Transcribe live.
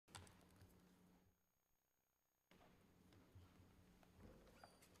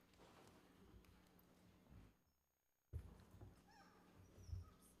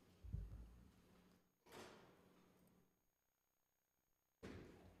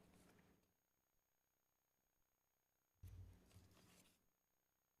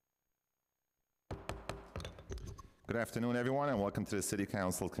Good afternoon, everyone, and welcome to the City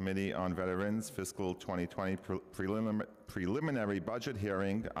Council Committee on Veterans Fiscal 2020 Preliminary Budget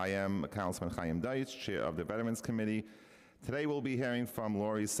Hearing. I am Councilman Chaim Deitch, Chair of the Veterans Committee. Today we'll be hearing from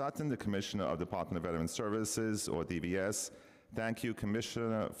Lori Sutton, the Commissioner of the Department of Veterans Services, or DVS. Thank you,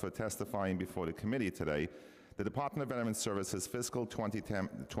 Commissioner, for testifying before the committee today. The Department of Veterans Services fiscal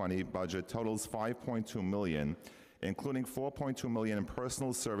 2020 budget totals $5.2 million, including $4.2 million in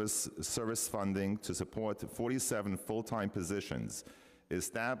personal service funding to support 47 full-time positions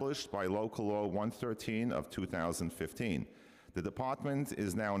established by Local Law 113 of 2015. The department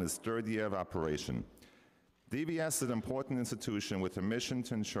is now in its third year of operation. DVS is an important institution with a mission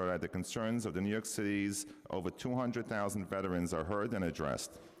to ensure that the concerns of the New York City's over 200,000 veterans are heard and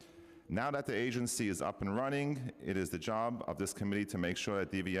addressed. Now that the agency is up and running, it is the job of this committee to make sure that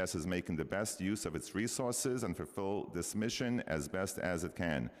DVS is making the best use of its resources and fulfill this mission as best as it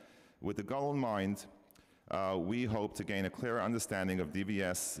can. With the goal in mind, we hope to gain a clearer understanding of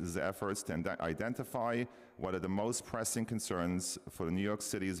DVS's efforts to identify what are the most pressing concerns for the New York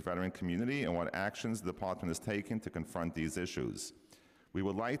City's veteran community and what actions the department is taking to confront these issues. We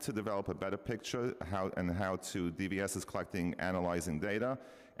would like to develop a better picture how DVS is collecting, analyzing data,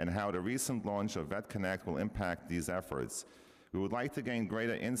 and how the recent launch of Vet Connect will impact these efforts. We would like to gain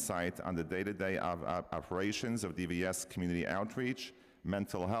greater insight on the day-to-day operations of DVS community outreach,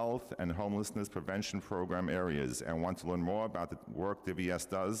 mental health, and homelessness prevention program areas, and want to learn more about the work DVS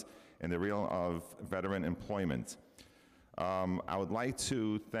does in the realm of veteran employment. I would like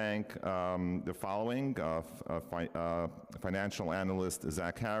to thank the following, financial analyst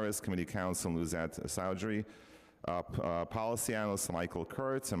Zach Harris, committee counsel Luzette Saudry, policy analyst Michael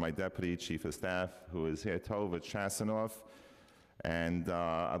Kurtz, and my deputy chief of staff, who is here, Tova Chasanoff. And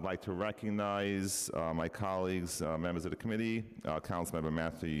I'd like to recognize my colleagues, members of the committee, Councilmember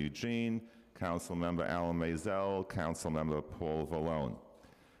Matthew Eugene, Councilmember Alan Maisel, Councilmember Paul Vallone.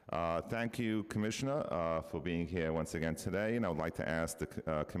 Thank you, Commissioner, for being here once again today, and I would like to ask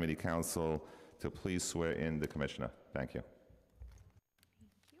the committee counsel to please swear in the Commissioner. Thank you. Thank you.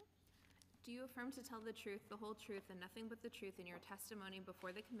 Do you affirm to tell the truth, the whole truth, and nothing but the truth in your testimony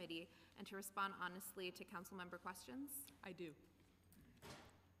before the committee, and to respond honestly to council member questions? I do.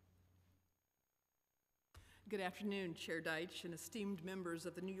 Good afternoon, Chair Deitch and esteemed members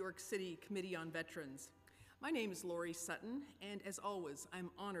of the New York City Committee on Veterans. My name is Lori Sutton, and as always, I'm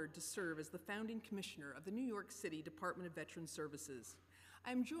honored to serve as the founding commissioner of the New York City Department of Veterans Services.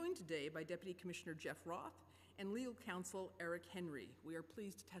 I am joined today by Deputy Commissioner Jeff Roth and legal counsel Eric Henry. We are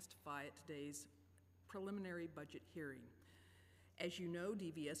pleased to testify at today's preliminary budget hearing. As you know,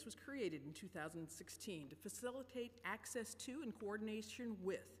 DVS was created in 2016 to facilitate access to and coordination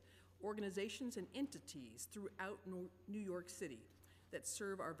with organizations and entities throughout New York City that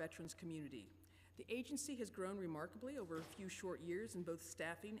serve our veterans community. The agency has grown remarkably over a few short years in both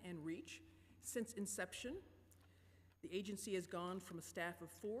staffing and reach. Since inception, the agency has gone from a staff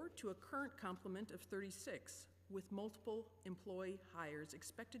of 4 to a current complement of 36, with multiple employee hires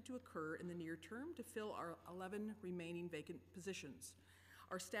expected to occur in the near term to fill our 11 remaining vacant positions.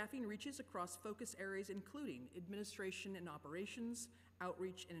 Our staffing reaches across focus areas including administration and operations,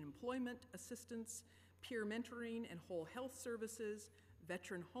 outreach and employment assistance, peer mentoring and whole health services,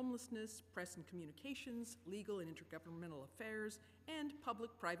 veteran homelessness, press and communications, legal and intergovernmental affairs, and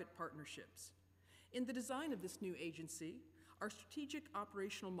public-private partnerships. In the design of this new agency, our strategic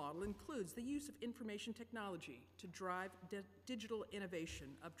operational model includes the use of information technology to drive digital innovation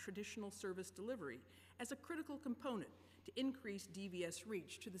of traditional service delivery as a critical component to increase DVS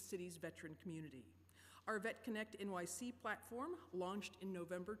reach to the city's veteran community. Our Vet Connect NYC platform, launched in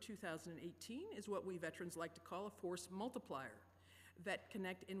November 2018, is what we veterans like to call a force multiplier. Vet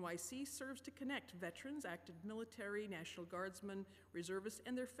Connect NYC serves to connect veterans, active military, National Guardsmen, reservists,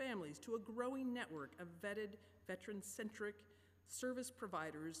 and their families to a growing network of vetted, veteran-centric service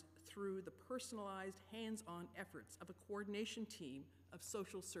providers through the personalized, hands-on efforts of a coordination team of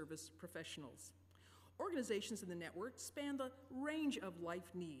social service professionals. Organizations in the network span the range of life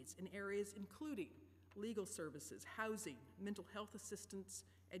needs in areas including legal services, housing, mental health assistance,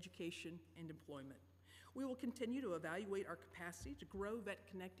 education, and employment. We will continue to evaluate our capacity to grow Vet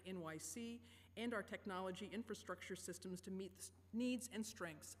Connect NYC and our technology infrastructure systems to meet the needs and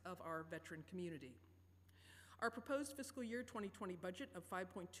strengths of our veteran community. Our proposed fiscal year 2020 budget of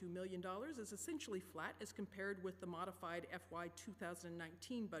 $5.2 million is essentially flat as compared with the modified FY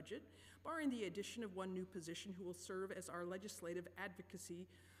 2019 budget, barring the addition of one new position who will serve as our legislative advocacy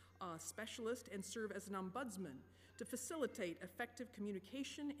specialist and serve as an ombudsman to facilitate effective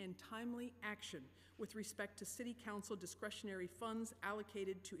communication and timely action with respect to City Council discretionary funds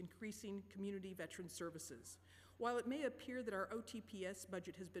allocated to increasing community veteran services. While it may appear that our OTPS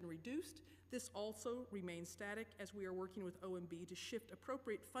budget has been reduced, this also remains static as we are working with OMB to shift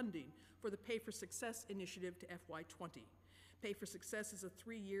appropriate funding for the Pay for Success initiative to FY20. Pay for Success is a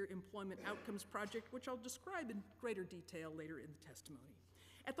 3-year employment outcomes project, which I'll describe in greater detail later in the testimony.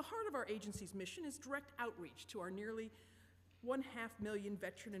 At the heart of our agency's mission is direct outreach to our nearly 1.5 million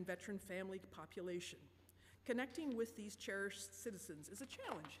veteran and veteran family population. Connecting with these cherished citizens is a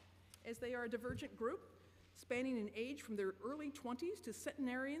challenge, as they are a divergent group spanning in age from their early 20s to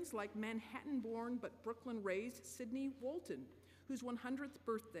centenarians like Manhattan-born but Brooklyn-raised Sidney Walton, whose 100th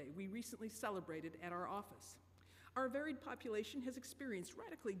birthday we recently celebrated at our office. Our varied population has experienced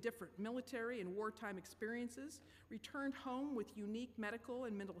radically different military and wartime experiences, returned home with unique medical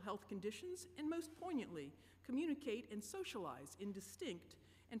and mental health conditions, and most poignantly, communicate and socialize in distinct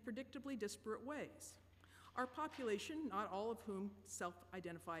and predictably disparate ways. Our population, not all of whom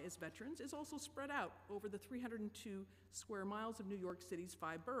self-identify as veterans, is also spread out over the 302 square miles of New York City's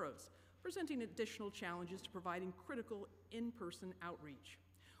 5 boroughs, presenting additional challenges to providing critical in-person outreach.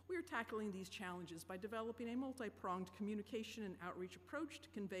 We are tackling these challenges by developing a multi-pronged communication and outreach approach to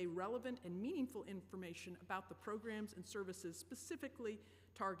convey relevant and meaningful information about the programs and services specifically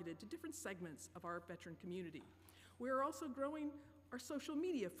targeted to different segments of our veteran community. We are also growing our social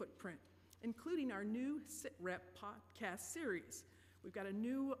media footprint, including our new SITREP podcast series. We've got a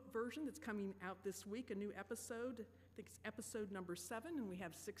new version that's coming out this week, a new episode. I think it's episode number 7, and we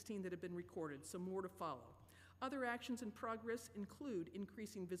have 16 that have been recorded, so more to follow. Other actions in progress include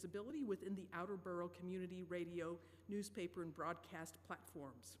increasing visibility within the outer borough community radio, newspaper, and broadcast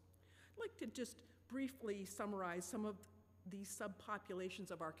platforms. I'd like to just briefly summarize some of these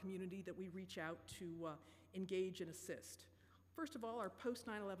subpopulations of our community that we reach out to engage and assist. First of all, our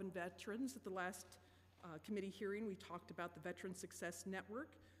post-9/11 veterans. At the last committee hearing, we talked about the Veteran Success Network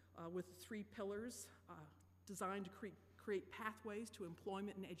with 3 pillars designed to create pathways to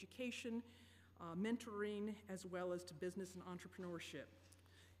employment and education, mentoring, as well as to business and entrepreneurship.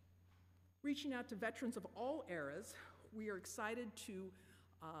 Reaching out to veterans of all eras, we are excited to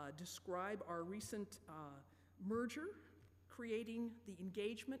describe our recent merger, creating the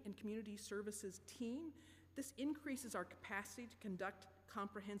Engagement and Community Services team. This increases our capacity to conduct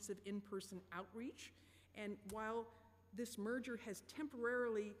comprehensive in-person outreach, and while this merger has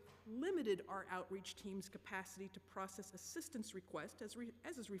temporarily limited our outreach team's capacity to process assistance requests,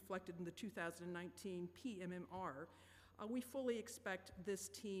 as is reflected in the 2019 PMMR, we fully expect this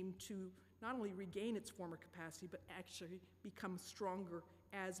team to not only regain its former capacity, but actually become stronger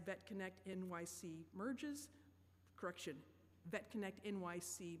as VetConnect NYC VetConnect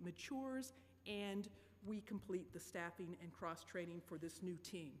NYC matures, and we complete the staffing and cross-training for this new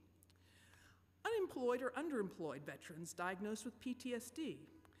team. Unemployed or underemployed veterans diagnosed with PTSD.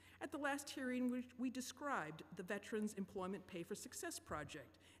 At the last hearing, we described the Veterans Employment Pay for Success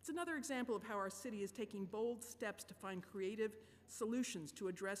project. It's another example of how our city is taking bold steps to find creative solutions to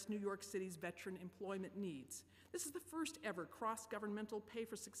address New York City's veteran employment needs. This is the first ever cross-governmental Pay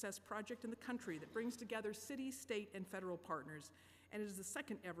for Success project in the country that brings together city, state, and federal partners, and it is the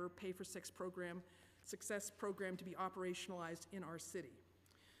second ever Pay for Success program to be operationalized in our city.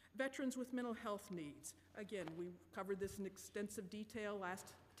 Veterans with mental health needs. Again, we covered this in extensive detail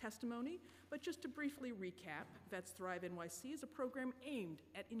last testimony, but just to briefly recap, Vets Thrive NYC is a program aimed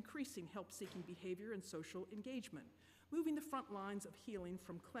at increasing help-seeking behavior and social engagement, moving the front lines of healing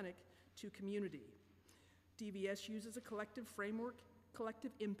from clinic to community. DVS uses a collective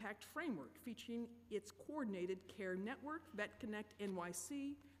impact framework featuring its coordinated care network, VetConnect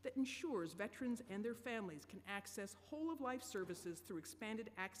NYC, that ensures veterans and their families can access whole-of-life services through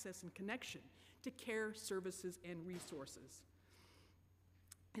expanded access and connection to care, services, and resources.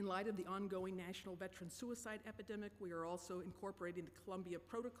 In light of the ongoing national veteran suicide epidemic, we are also incorporating the Columbia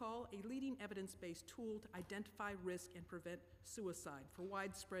Protocol, a leading evidence-based tool to identify, risk, and prevent suicide for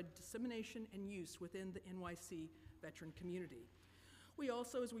widespread dissemination and use within the NYC veteran community. We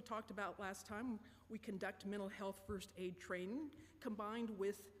also, as we talked about last time, we conduct mental health first aid training. Combined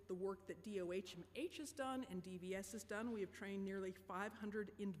with the work that DOHMH has done and DVS has done, we have trained nearly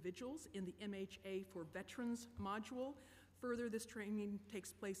 500 individuals in the MHA for Veterans module. Further, this training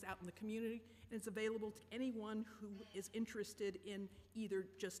takes place out in the community, and it's available to anyone who is interested in either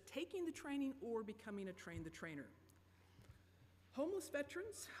just taking the training or becoming a train-the-trainer. Homeless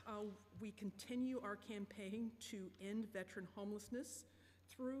veterans, we continue our campaign to end veteran homelessness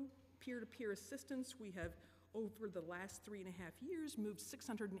through peer-to-peer assistance. We have, over the last 3.5 years, moved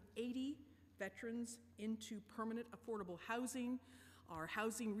 680 veterans into permanent affordable housing. our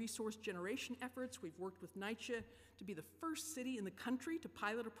housing resource generation efforts. We've worked with NYCC to be the first city in the country to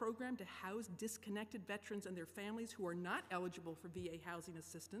pilot a program to house disconnected veterans and their families who are not eligible for VA housing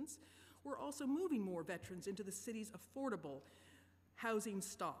assistance. We're also moving more veterans into the city's affordable housing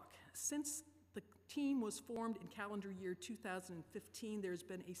stock. Since the team was formed in calendar year 2015, there's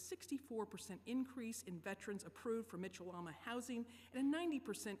been a 64% increase in veterans approved for Mitchell-Lama housing and a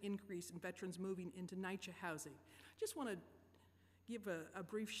 90% increase in veterans moving into NYCC housing. I just want to give a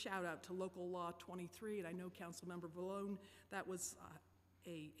brief shout out to Local Law 23, and I know Councilmember Vallone, that was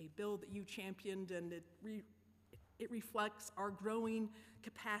a bill that you championed, and it reflects our growing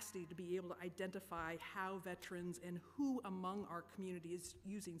capacity to be able to identify how veterans and who among our community is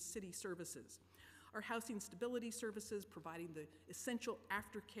using city services. Our housing stability services, providing the essential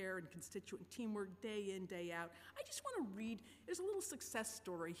aftercare and constituent teamwork day in, day out. I just want to read, there's a little success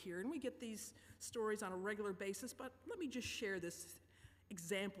story here, and we get these stories on a regular basis, but let me just share this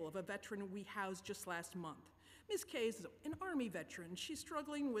example of a veteran we housed just last month. Ms. Kay is an Army veteran. She's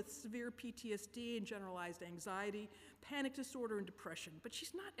struggling with severe PTSD and generalized anxiety, panic disorder, and depression, but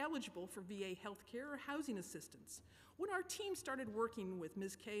she's not eligible for VA health care or housing assistance. When our team started working with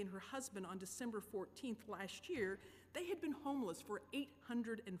Ms. Kay and her husband on December 14th last year, they had been homeless for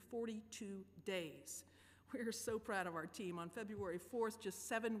 842 days. We're so proud of our team. On February 4th, just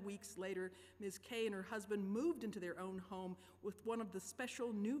 7 weeks later, Ms. Kay and her husband moved into their own home with one of the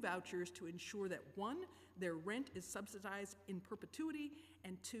special new vouchers to ensure that, one, their rent is subsidized in perpetuity,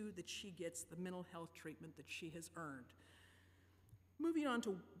 and two, that she gets the mental health treatment that she has earned. Moving on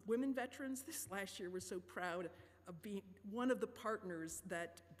to women veterans, this last year we're so proud of being one of the partners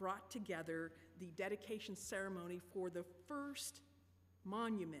that brought together the dedication ceremony for the first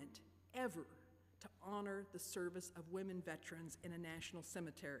monument ever to honor the service of women veterans in a national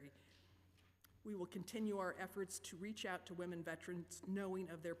cemetery. We will continue our efforts to reach out to women veterans, knowing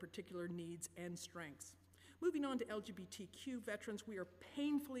of their particular needs and strengths. Moving on to LGBTQ veterans, we are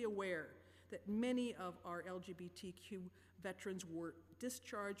painfully aware that many of our LGBTQ veterans were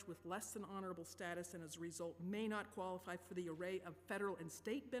discharged with less than honorable status and as a result may not qualify for the array of federal and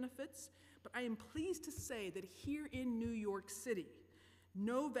state benefits. But I am pleased to say that here in New York City,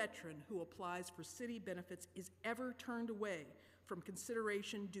 no veteran who applies for city benefits is ever turned away from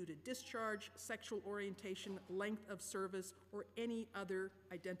consideration due to discharge, sexual orientation, length of service, or any other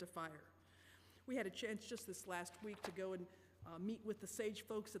identifier. We had a chance just this last week to go and meet with the SAGE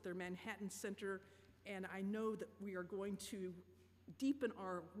folks at their Manhattan Center, and I know that we are going to deepen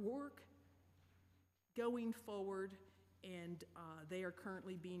our work going forward, and they are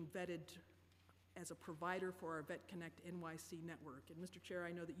currently being vetted as a provider for our Vet Connect NYC network. And Mr. Chair,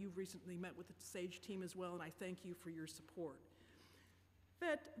 I know that you've recently met with the SAGE team as well, and I thank you for your support.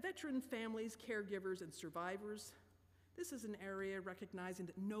 Veteran families, caregivers, and survivors. This is an area recognizing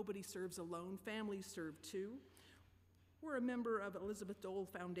that nobody serves alone, families serve too. We're a member of Elizabeth Dole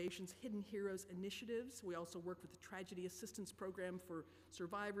Foundation's Hidden Heroes initiatives. We also work with the Tragedy Assistance Program for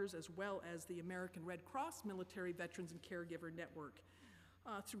survivors, as well as the American Red Cross Military Veterans and Caregiver Network.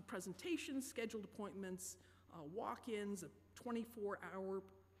 Through presentations, scheduled appointments, walk-ins, a 24-hour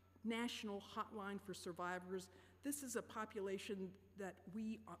national hotline for survivors. This is a population that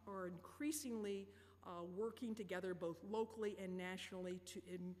we are increasingly working together both locally and nationally to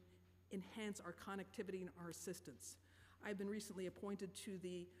enhance our connectivity and our assistance. I've been recently appointed to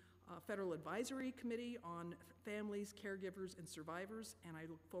the Federal Advisory Committee on Families, Caregivers, and Survivors, and I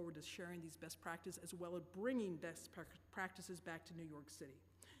look forward to sharing these best practices as well as bringing best practices back to New York City.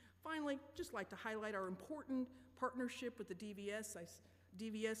 Finally, just like to highlight our important partnership with the DVS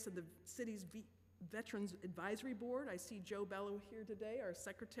and the city's Veterans Advisory Board. I see Joe Bello here today, our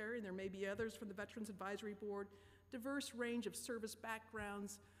secretary, and there may be others from the Veterans Advisory Board. Diverse range of service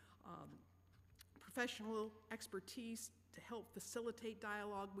backgrounds, professional expertise to help facilitate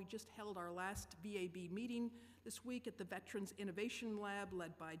dialogue. We just held our last VAB meeting this week at the Veterans Innovation Lab,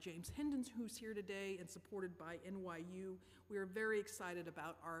 led by James Hendon, who's here today, and supported by NYU. We are very excited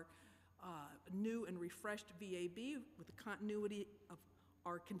about our new and refreshed VAB with the continuity of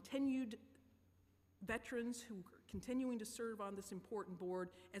our continued veterans who are continuing to serve on this important board,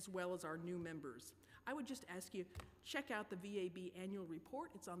 as well as our new members. I would just ask you, check out the VAB annual report.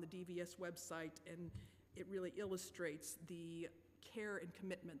 It's on the DVS website, and it really illustrates the care and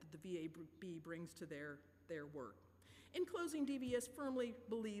commitment that the VAB brings to their work. In closing, DVS firmly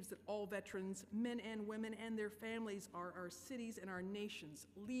believes that all veterans, men and women, and their families are our city's and our nation's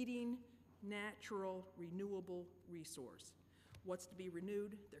leading natural renewable resource. What's to be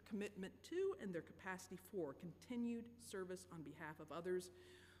renewed? Their commitment to and their capacity for continued service on behalf of others.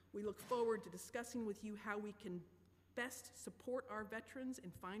 We look forward to discussing with you how we can best support our veterans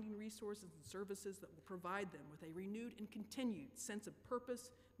in finding resources and services that will provide them with a renewed and continued sense of purpose,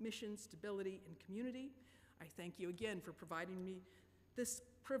 mission, stability, and community. I thank you again for providing me this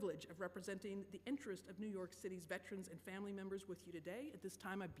privilege of representing the interest of New York City's veterans and family members with you today. At this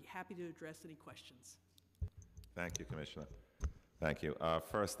time, I'd be happy to address any questions. Thank you, Commissioner. Thank you.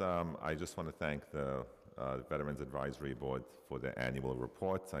 First, I just want to thank the Veterans Advisory Board for the annual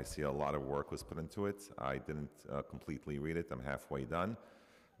report. I see a lot of work was put into it. I didn't completely read it. I'm halfway done,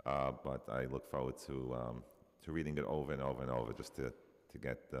 but I look forward to reading it over and over and over just to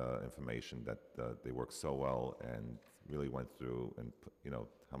get the information that they worked so well and really went through, and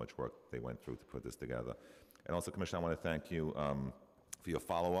how much work they went through to put this together. And also, Commissioner, I want to thank you for your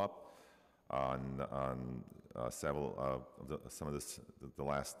follow-up on several the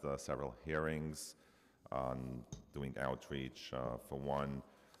last several hearings, on doing outreach, for one,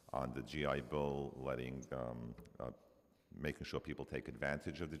 on the GI Bill, making sure people take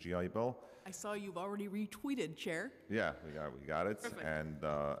advantage of the GI Bill. I saw you've already retweeted, Chair. Yeah, we got it. Perfect. And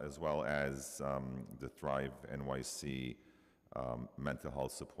as well as the Thrive NYC mental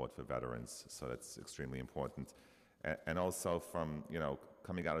health support for veterans. So that's extremely important. And also from,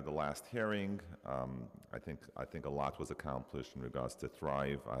 coming out of the last hearing, I think a lot was accomplished in regards to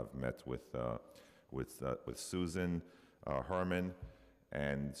Thrive. I've met with Susan Herman,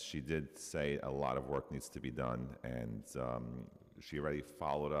 and she did say a lot of work needs to be done, and she already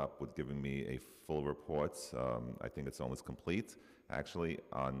followed up with giving me a full report. I think it's almost complete, actually,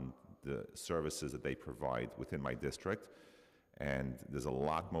 on the services that they provide within my district, and there's a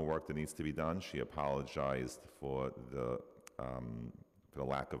lot more work that needs to be done. She apologized for the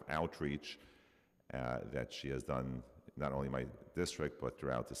lack of outreach that she has done, not only my district, but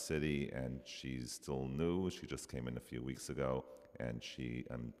throughout the city, and she's still new. She just came in a few weeks ago, and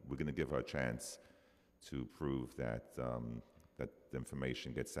we're going to give her a chance to prove that that the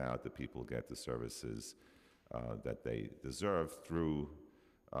information gets out, that people get the services that they deserve through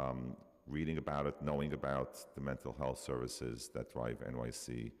reading about it, knowing about the mental health services that Thrive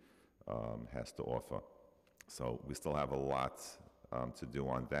NYC has to offer. So we still have a lot to do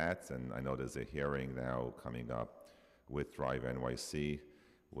on that, and I know there's a hearing now coming up with Thrive NYC,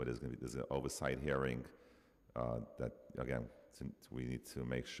 where there's an oversight hearing that, again, we need to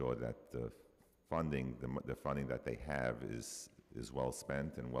make sure that the funding that they have is well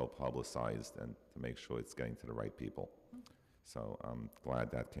spent and well publicized, and to make sure it's getting to the right people. So I'm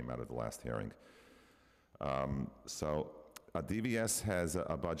glad that came out of the last hearing. DVS has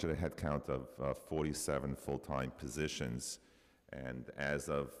a budgeted headcount of 47 full-time positions, and as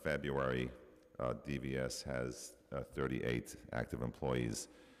of February, DVS has 38 active employees.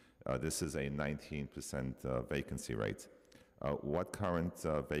 This is a 19% vacancy rate. What current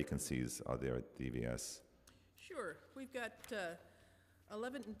vacancies are there at DVS? Sure. We've got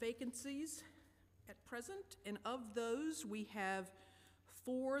 11 vacancies at present, and of those, we have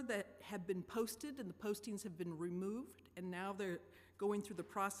 4 that have been posted, and the postings have been removed, and now they're going through the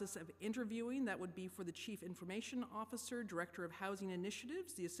process of interviewing. That would be for the Chief Information Officer, Director of Housing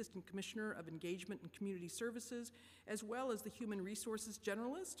Initiatives, the Assistant Commissioner of Engagement and Community Services, as well as the Human Resources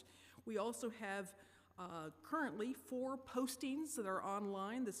Generalist. We also have currently 4 postings that are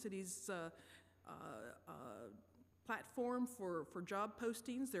online, the city's platform for job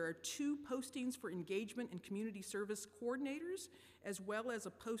postings. There are 2 postings for engagement and community service coordinators, as well as a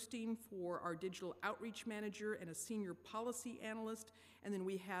posting for our digital outreach manager and a senior policy analyst. And then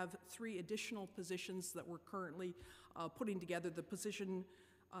we have 3 additional positions that we're currently putting together the position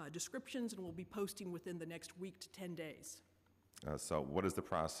descriptions, and we'll be posting within the next week to 10 days. So what is the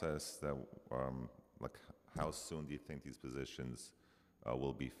process that, how soon do you think these positions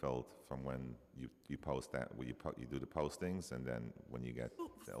will be filled from when you post that? Will you do the postings, and then when you get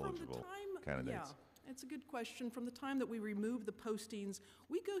the eligible candidates? Yeah, it's a good question. From the time that we remove the postings,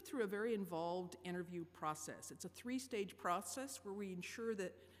 we go through a very involved interview process. It's a 3-stage process where we ensure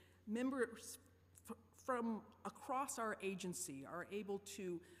that members from across our agency are able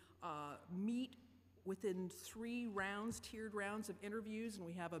to meet within 3 rounds, tiered rounds of interviews, and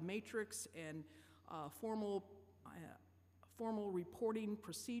we have a matrix and formal reporting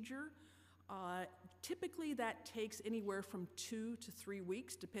procedure. Typically that takes anywhere from 2 to 3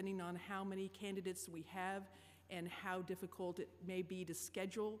 weeks, depending on how many candidates we have and how difficult it may be to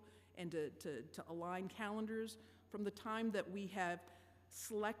schedule and to align calendars. From the time that we have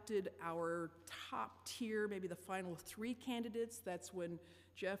selected our top tier, maybe the final 3 candidates, that's when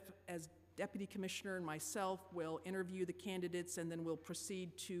Jeff, as Deputy Commissioner, and myself will interview the candidates, and then we'll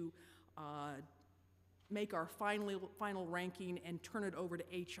proceed to make our final ranking and turn it over to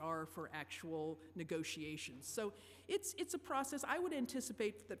HR for actual negotiations. So it's a process. I would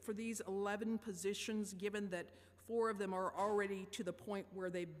anticipate that for these 11 positions, given that 4 of them are already to the point where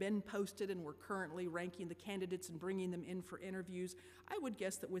they've been posted and we're currently ranking the candidates and bringing them in for interviews, I would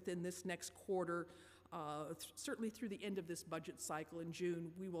guess that within this next quarter, certainly through the end of this budget cycle in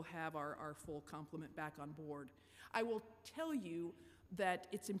June, we will have our full complement back on board. I will tell you that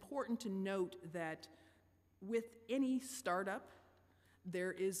it's important to note that with any startup,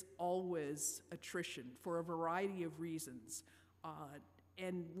 there is always attrition for a variety of reasons.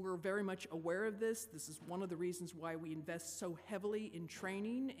 And we're very much aware of this. This is one of the reasons why we invest so heavily in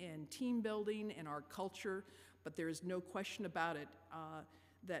training and team building and our culture. But there is no question about it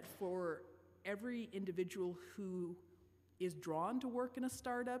that for every individual who is drawn to work in a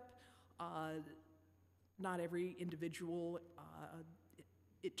startup, not every individual,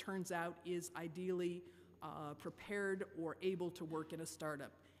 it turns out, is ideally prepared or able to work in a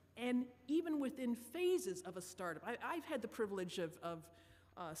startup. And even within phases of a startup, I've had the privilege of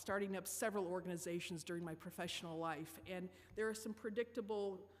starting up several organizations during my professional life, and there are some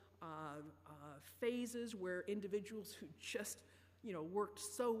predictable phases where individuals who just, worked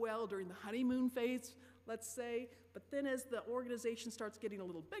so well during the honeymoon phase, let's say, but then as the organization starts getting a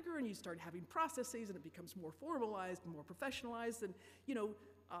little bigger and you start having processes and it becomes more formalized and more professionalized, and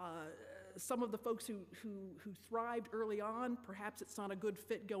some of the folks who thrived early on, perhaps it's not a good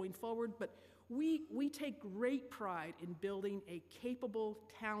fit going forward, but we take great pride in building a capable,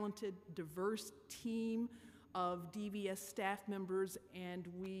 talented, diverse team of DVS staff members, and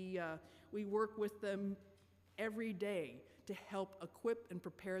we work with them every day to help equip and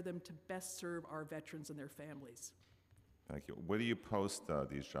prepare them to best serve our veterans and their families. Thank you. Where do you post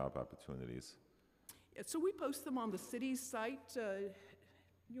these job opportunities? Yeah, so we post them on the city's site.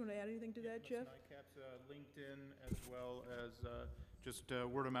 You want to add anything to that, Jeff? NYCAP's LinkedIn, as well as just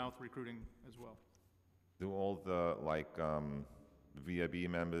word-of-mouth recruiting as well. Do all the VIB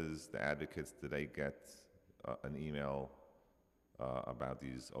members, the advocates, do they get an email about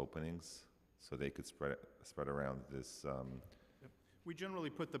these openings so they could spread around this? Yep. We generally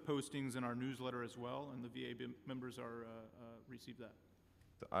put the postings in our newsletter as well, and the VIB members receive that.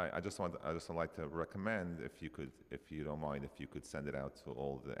 I just would like to recommend, if you don't mind, if you could send it out to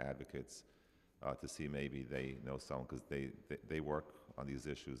all the advocates to see maybe they know someone, because they work on these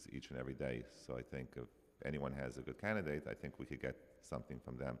issues each and every day. So I think if anyone has a good candidate, I think we could get something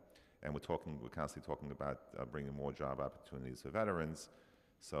from them. And we're constantly talking about bringing more job opportunities for veterans.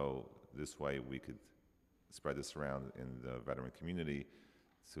 So this way we could spread this around in the veteran community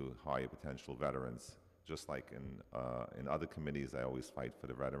to hire potential veterans. Just like in other committees, I always fight for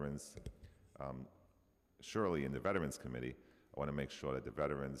the veterans. Surely in the Veterans Committee, I want to make sure that the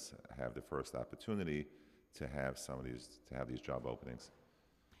veterans have the first opportunity to have these job openings.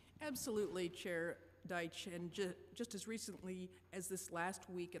 Absolutely, Chair Deitch. And just as recently as this last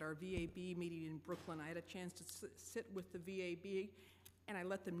week at our VAB meeting in Brooklyn, I had a chance to sit with the VAB, and I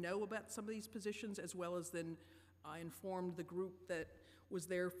let them know about some of these positions, as well as then informed the group that was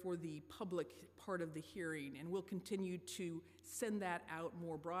there for the public part of the hearing, and we'll continue to send that out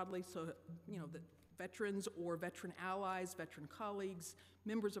more broadly so that veterans or veteran allies, veteran colleagues,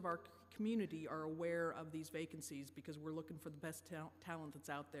 members of our community are aware of these vacancies, because we're looking for the best talent that's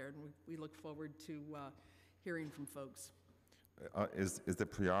out there, and we look forward to hearing from folks. Is the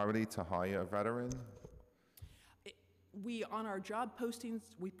priority to hire a veteran? On our job postings,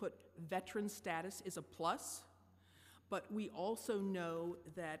 we put veteran status is a plus. But we also know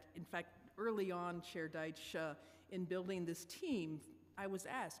that, in fact, early on, Chair Deitch, in building this team, I was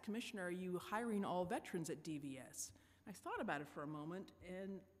asked, Commissioner, are you hiring all veterans at DVS? I thought about it for a moment,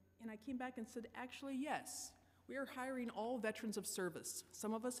 and I came back and said, actually, yes. We are hiring all veterans of service.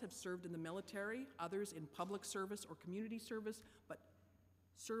 Some of us have served in the military, others in public service or community service, but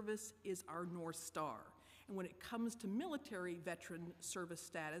service is our North Star. And when it comes to military veteran service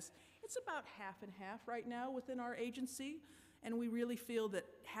status, it's about half and half right now within our agency, and we really feel that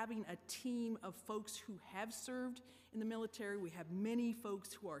having a team of folks who have served in the military, we have many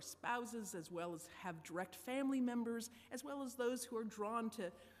folks who are spouses, as well as have direct family members, as well as those who are drawn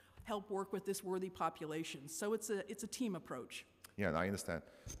to help work with this worthy population. So it's a team approach. Yeah, I understand.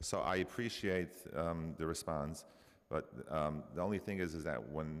 So I appreciate the response, but the only thing is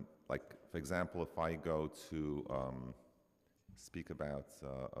that when, for example, if I go to speak about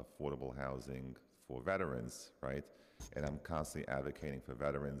affordable housing for veterans, right? And I'm constantly advocating for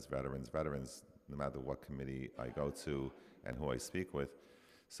veterans, no matter what committee I go to and who I speak with.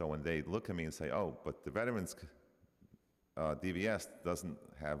 So when they look at me and say, oh, but the veterans DVS doesn't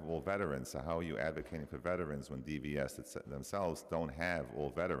have all veterans, so how are you advocating for veterans when DVS themselves don't have all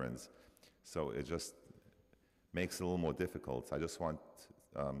veterans? So it just makes it a little more difficult. I just want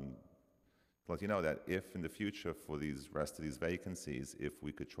to let you know that if in the future for these rest of these vacancies, if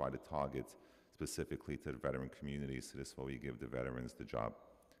we could try to target specifically to the veteran community, so this way we give the veterans the job.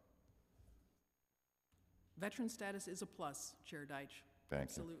 Veteran status is a plus, Chair Deitch. Thank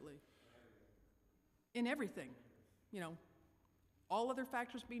you. Absolutely. In everything, you know, all other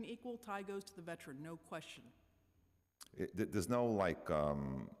factors being equal, tie goes to the veteran, no question. There's no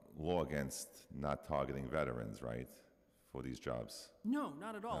law against not targeting veterans, right, for these jobs? No,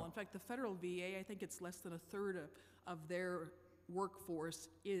 not at all. No. In fact, the federal VA, I think it's less than a third of their workforce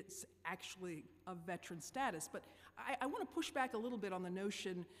is actually of veteran status. But I want to push back a little bit on the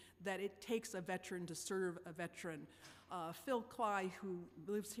notion that it takes a veteran to serve a veteran. Phil Cly, who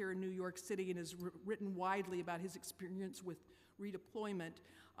lives here in New York City and has written widely about his experience with redeployment,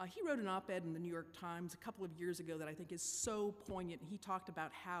 he wrote an op-ed in the New York Times a couple of years ago that I think is so poignant. He talked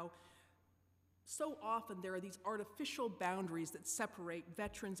about how so often there are these artificial boundaries that separate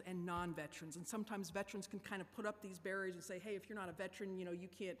veterans and non-veterans, and sometimes veterans can kind of put up these barriers and say, hey, if you're not a veteran, you know, you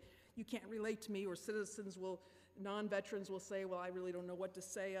can't relate to me, or non-veterans will say, well, I really don't know what to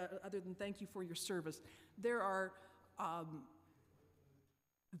say other than thank you for your service. There are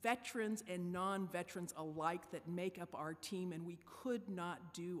veterans and non-veterans alike that make up our team, and we could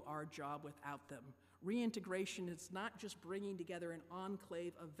not do our job without them. Reintegration is not just bringing together an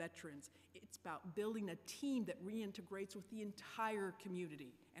enclave of veterans. It's about building a team that reintegrates with the entire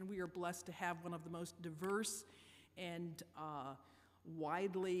community. And we are blessed to have one of the most diverse and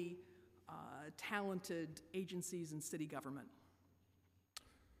widely talented agencies in city government.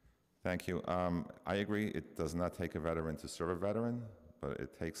 Thank you. I agree, it does not take a veteran to serve a veteran, but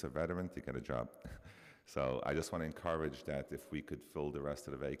it takes a veteran to get a job. So I just want to encourage that if we could fill the rest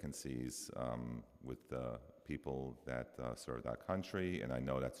of the vacancies with people that serve our country, and I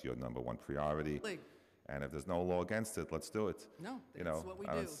know that's your #1 priority. And if there's no law against it, let's do it. No, that's what we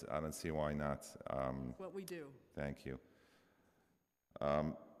do. I don't see why not. What we do. Thank you.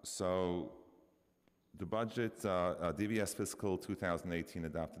 So the budget, DVS fiscal 2018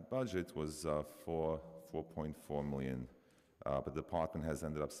 adopted budget was $4.4 million. But the department has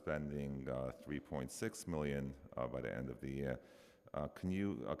ended up spending $3.6 million by the end of the year.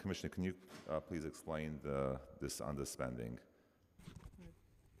 Commissioner, can you please explain this underspending?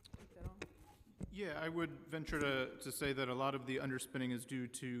 Yeah, I would venture to say that a lot of the underspending is due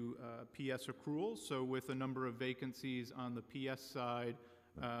to PS accruals. So with a number of vacancies on the PS side,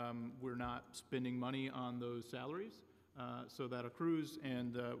 we're not spending money on those salaries. So that accrues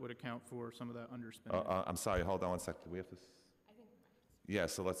and would account for some of that underspending. I'm sorry, hold on one second. Do we have to? Yeah,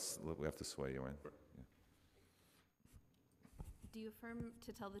 so we have to swear you in. Sure. Yeah. Do you affirm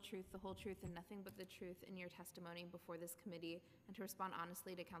to tell the truth, the whole truth, and nothing but the truth in your testimony before this committee, and to respond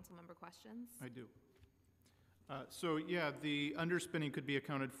honestly to council member questions? I do. So yeah, the underspending could be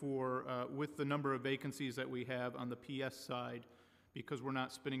accounted for with the number of vacancies that we have on the PS side, because we're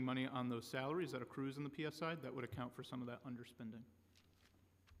not spending money on those salaries that accrues in the PS side. That would account for some of that underspending.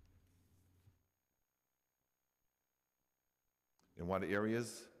 In what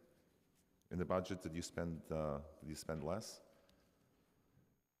areas in the budget did you spend less?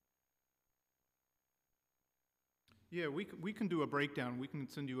 Yeah, we can do a breakdown. We can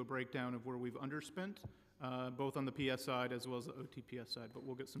send you a breakdown of where we've underspent, both on the PS side as well as the OTPS side, but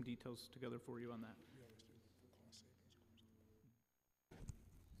we'll get some details together for you on that.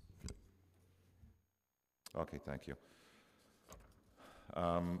 Okay, thank you.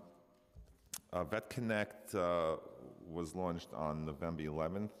 Vet Connect was launched on November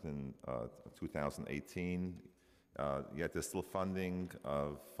 11th in 2018, yet there's still funding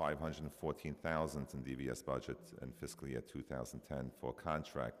of $514,000 in DVS budget in fiscal year 2010 for a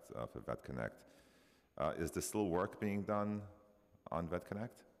contract for Vet Connect. Is there still work being done on Vet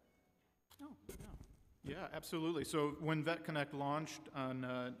Connect? No. Yeah, absolutely. So when Vet Connect launched on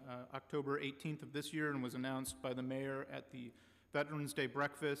October 18th of this year and was announced by the mayor at the Veterans Day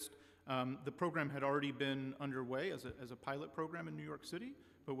breakfast, the program had already been underway as a pilot program in New York City,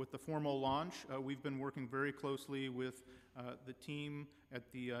 but with the formal launch, we've been working very closely with the team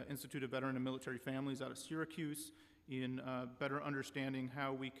at the Institute of Veteran and Military Families out of Syracuse in better understanding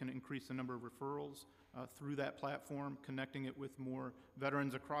how we can increase the number of referrals through that platform, connecting it with more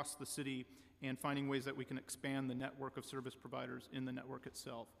veterans across the city, and finding ways that we can expand the network of service providers in the network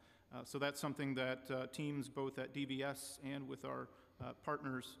itself. So that's something that teams both at DVS and with our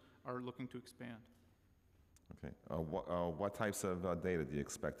partners are looking to expand. Okay. What types of data do you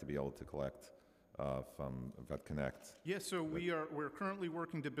expect to be able to collect from VetConnect? Yes, so we're currently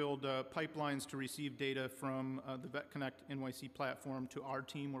working to build pipelines to receive data from the VetConnect NYC platform to our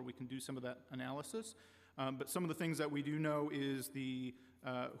team where we can do some of that analysis. But some of the things that we do know is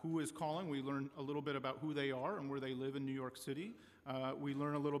who is calling. We learn a little bit about who they are and where they live in New York City. We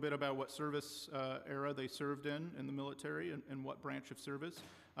learn a little bit about what service era they served in the military and what branch of service.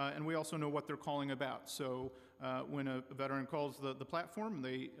 And we also know what they're calling about. So when a veteran calls the platform and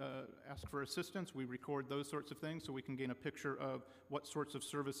they ask for assistance, we record those sorts of things so we can gain a picture of what sorts of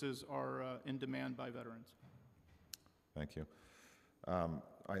services are in demand by veterans. Thank you. All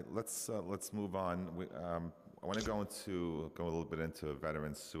right, let's move on. I want to go a little bit into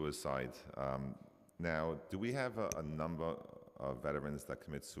veteran suicide. Now, do we have a number of veterans that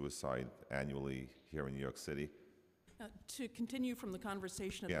commit suicide annually here in New York City? To continue from the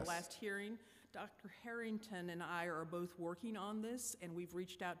conversation at Yes. the last hearing, Dr. Harrington and I are both working on this, and we've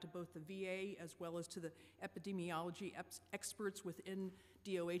reached out to both the VA as well as to the epidemiology experts within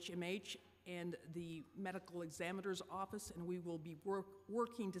DOHMH and the medical examiner's office, and we will be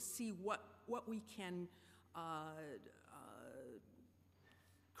working to see what we can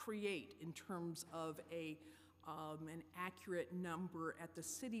create in terms of an accurate number at the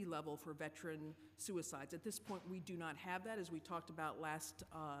city level for veteran suicides. At this point, we do not have that, as we talked about last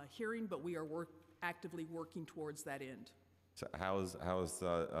hearing, but we are actively working towards that end. So how is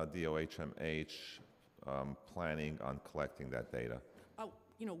DOHMH planning on collecting that data?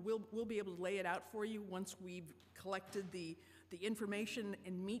 We'll be able to lay it out for you once we've collected the information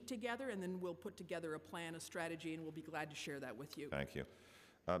and meet together, and then we'll put together a plan, a strategy, and we'll be glad to share that with you. Thank you.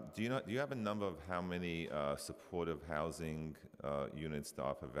 Do you have a number of how many supportive housing units there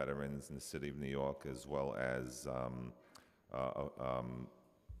are for veterans in the city of New York, as well as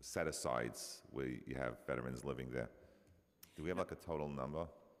set-asides where you have veterans living there? Do we have like a total number?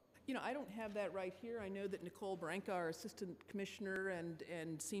 I don't have that right here. I know that Nicole Branca, our Assistant Commissioner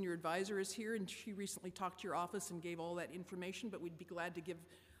and Senior Advisor, is here, and she recently talked to your office and gave all that information, but we'd be glad to give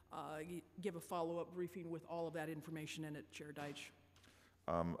a follow-up briefing with all of that information in it, Chair Deitch.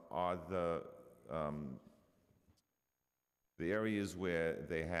 Are the areas where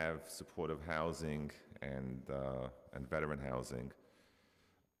they have supportive housing and veteran housing,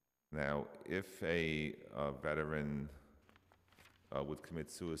 now, if a veteran would commit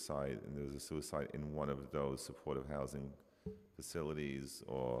suicide and there's a suicide in one of those supportive housing facilities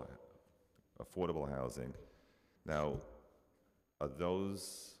or affordable housing, now, are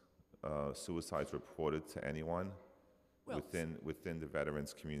those suicides reported to anyone within the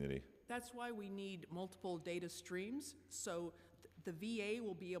veterans community? That's why we need multiple data streams. So the VA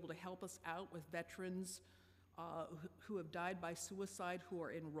will be able to help us out with veterans who have died by suicide who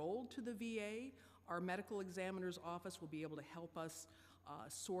are enrolled to the VA. Our medical examiner's office will be able to help us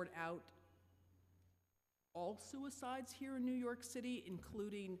sort out all suicides here in New York City,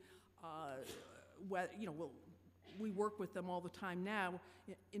 including we work with them all the time now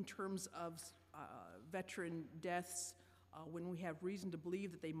in terms of veteran deaths. When we have reason to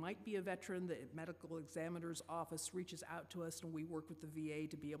believe that they might be a veteran, the medical examiner's office reaches out to us, and we work with the VA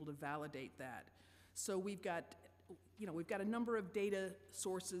to be able to validate that. So we've got a number of data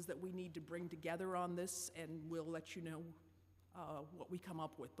sources that we need to bring together on this, and we'll let you know what we come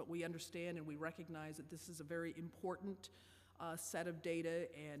up with. But we understand and we recognize that this is a very important set of data,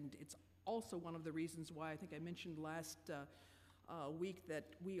 and it's also one of the reasons why I think I mentioned last week that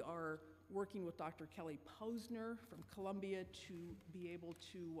we are working with Dr. Kelly Posner from Columbia to be able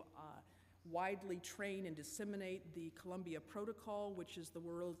to widely train and disseminate the Columbia Protocol, which is the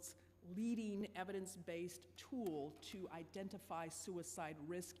world's leading evidence-based tool to identify suicide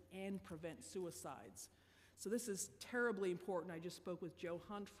risk and prevent suicides. So this is terribly important. I just spoke with Joe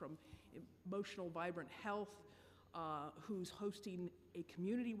Hunt from Emotional Vibrant Health, who's hosting a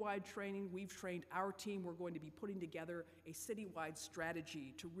community-wide training. We've trained our team. We're going to be putting together a citywide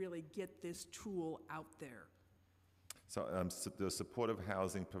strategy to really get this tool out there. So the supportive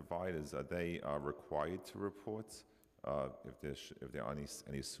housing providers, are they required to report if there are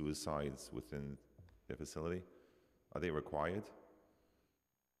any suicides within their facility? Are they required?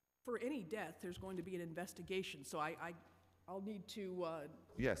 For any death, there's going to be an investigation. So I'll need to.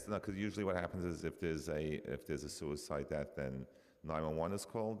 Yes, no, because usually what happens is if there's a suicide death, then 911 is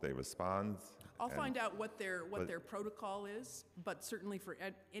called. They respond. I'll find out what their protocol is, but certainly for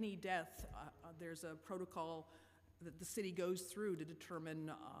any death, there's a protocol that the city goes through to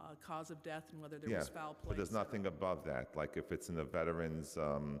determine cause of death and whether there was foul play. But there's nothing above that. Like if it's in the veterans,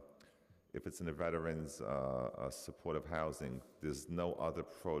 supportive housing, there's no other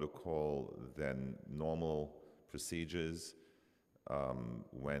protocol than normal procedures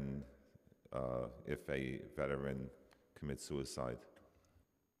when if a veteran commits suicide.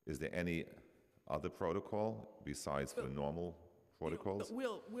 Is there any other protocol besides the normal protocols?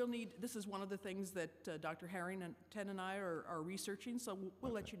 We'll need, this is one of the things that Dr. Harrington and I are researching, so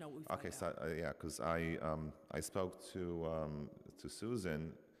we'll let you know what we find Okay, out. so, yeah, because I spoke to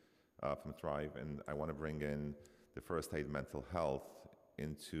Susan from Thrive, and I want to bring in the first aid mental health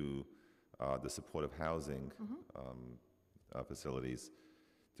into the supportive housing facilities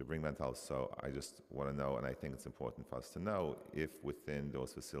to bring mental health. So I just want to know, and I think it's important for us to know, if within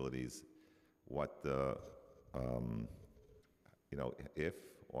those facilities, what the, if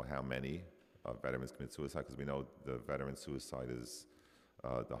or how many veterans commit suicide, because we know the veteran suicide is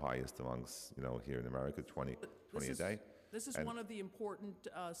the highest amongst, here in America, 20 a day. This is one of the important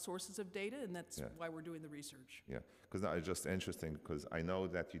sources of data, and that's why we're doing the research. Yeah, because it's just interesting, because I know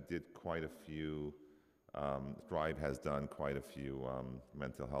that you did quite a few, Thrive has done quite a few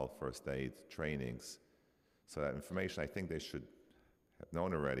mental health first aid trainings. So that information, I think they should have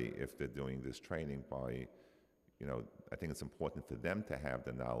known already if they're doing this training by, I think it's important for them to have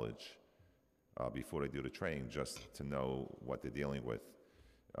the knowledge before they do the training, just to know what they're dealing with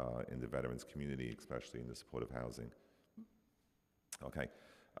in the veterans community, especially in the supportive housing. Okay,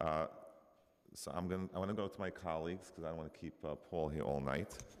 so I want to go to my colleagues because I don't want to keep Paul here all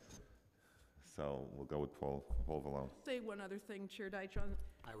night. So we'll go with Paul Vallone. Say one other thing, Chair Deitch.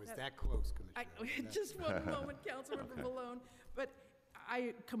 I was that close, Commissioner. Just one moment, Councilmember Vallone. But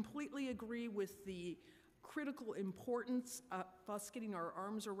I completely agree with the critical importance of us getting our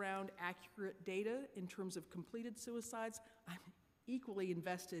arms around accurate data in terms of completed suicides. I'm equally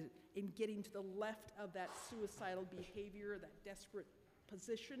invested in getting to the left of that suicidal behavior, that desperate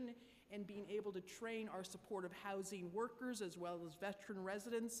position, and being able to train our supportive housing workers as well as veteran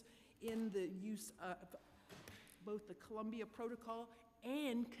residents in the use of both the Columbia Protocol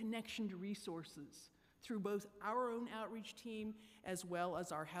and connection to resources through both our own outreach team as well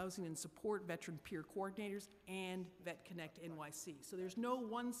as our housing and support veteran peer coordinators and Vet Connect NYC. So there's no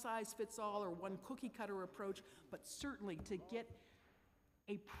one-size-fits-all or one cookie-cutter approach, but certainly to get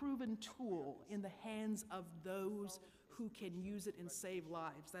a proven tool in the hands of those who can use it and save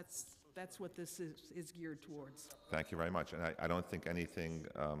lives. That's what this is geared towards. Thank you very much. And I don't think anything,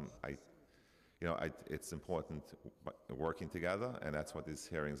 it's important working together, and that's what these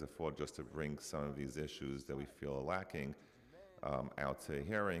hearings are for, just to bring some of these issues that we feel are lacking out to a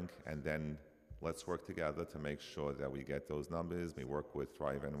hearing, and then let's work together to make sure that we get those numbers. We work with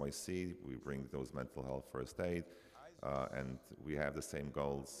Thrive NYC, we bring those mental health first aid, and we have the same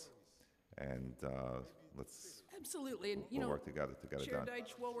goals, and let's Absolutely, and we'll work together to get it Chair done.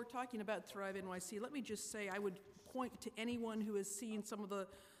 Deitch, while we're talking about Thrive NYC, let me just say I would point to anyone who has seen some of the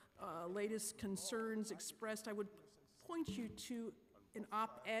latest concerns expressed. I would point you to an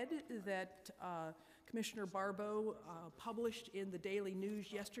op-ed that Commissioner Barbeau published in the Daily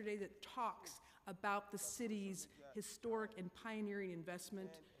News yesterday that talks about the city's historic and pioneering investment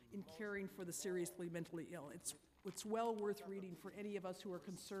in caring for the seriously mentally ill. It's well worth reading for any of us who are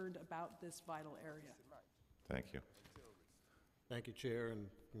concerned about this vital area. Thank you. Thank you, Chair, and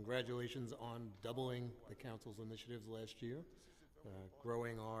congratulations on doubling the Council's initiatives last year,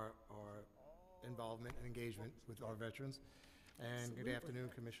 growing our involvement and engagement with our veterans. And good afternoon,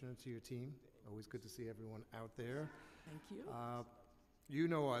 Commissioner, to your team. Always good to see everyone out there. Thank you. You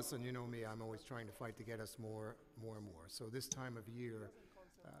know us and you know me, I'm always trying to fight to get us more and more. So this time of year,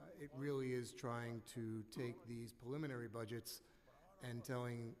 it really is trying to take these preliminary budgets and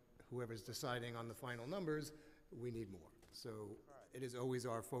telling whoever's deciding on the final numbers, we need more. So it is always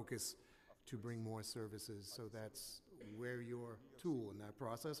our focus to bring more services. So that's where your tool in that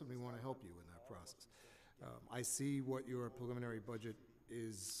process, and we want to help you in that process. I see what your preliminary budget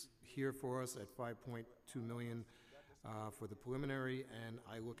is here for us at $5.2 million for the preliminary, and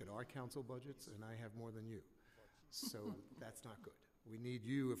I look at our council budgets, and I have more than you. So that's not good. We need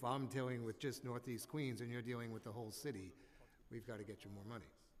you. If I'm dealing with just Northeast Queens and you're dealing with the whole city, we've got to get you more money.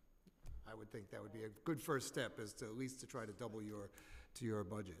 I would think that would be a good first step, is to at least to try to double your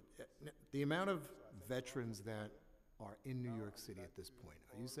budget. The amount of veterans that are in New York City at this point,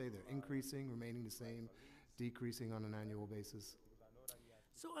 you say they're increasing, remaining the same, decreasing on an annual basis?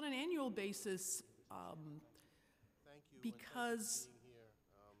 So on an annual basis, because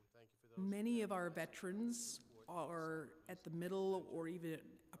many of our veterans are at the middle or even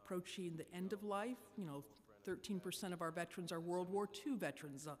approaching the end of life, 13% of our veterans are World War II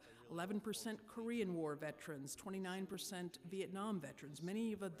veterans, 11% Korean War veterans, 29% Vietnam veterans.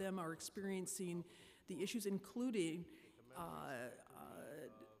 Many of them are experiencing the issues, including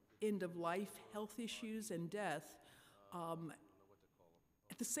end-of-life health issues and death.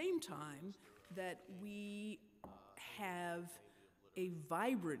 At the same time, that we have a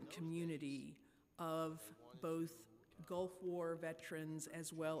vibrant community of both Gulf War veterans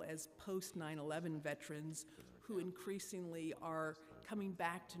as well as post 9/11 veterans who increasingly are coming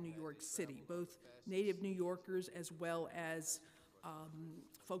back to New York City, both native New Yorkers as well as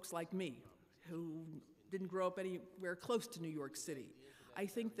folks like me who didn't grow up anywhere close to New York City. I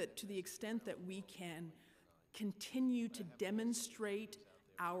think that to the extent that we can continue to demonstrate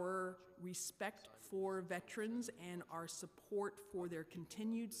our respect for veterans and our support for their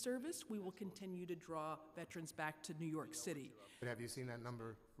continued service, we will continue to draw veterans back to New York City. But have you seen that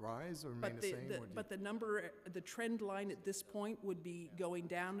number rise or remain the same? But the number, the trend line at this point would be going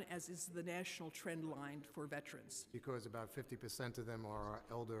down, as is the national trend line for veterans. Because about 50% of them are our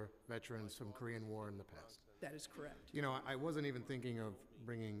elder veterans from Korean War in the past. That is correct. You know, I wasn't even thinking of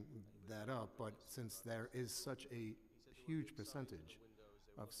bringing that up, but since there is such a huge percentage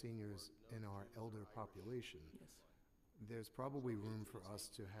of seniors in our elder population, Yes. there's probably room for us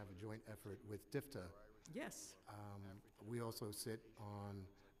to have a joint effort with DFTA. Yes. We also sit on,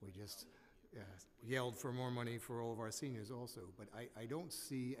 we just yelled for more money for all of our seniors also, but I don't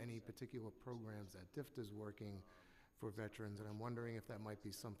see any particular programs that DFTA is working for veterans, and I'm wondering if that might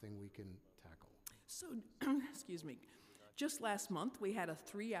be something we can tackle. So, excuse me, just last month, we had a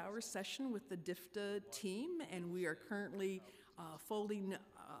 3-hour session with the DFTA team, and we are currently folding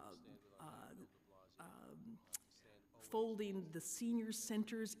the senior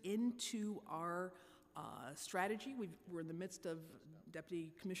centers into our strategy. We're in the midst of,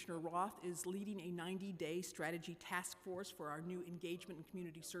 Deputy Commissioner Roth is leading a 90-day strategy task force for our new engagement and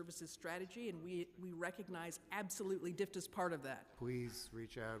community services strategy, and we recognize absolutely DFTA's part of that. Please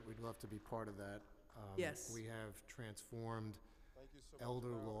reach out. We'd love to be part of that. Yes. We have transformed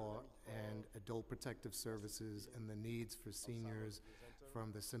elder law and adult protective services and the needs for seniors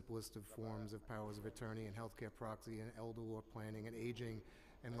from the simplest of forms of powers of attorney and healthcare proxy and elder law planning and aging.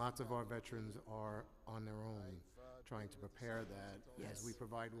 And lots of our veterans are on their own trying to prepare that. Yes. As we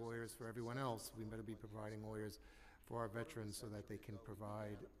provide lawyers for everyone else, we better be providing lawyers for our veterans so that they can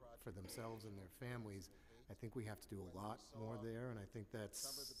provide for themselves and their families. I think we have to do a lot more there, and I think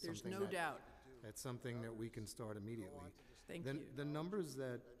that's There's something no that- doubt. That's something that we can start immediately. Thank Then you. the numbers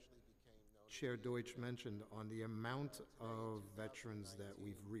that Chair Deutsch mentioned on the amount of veterans that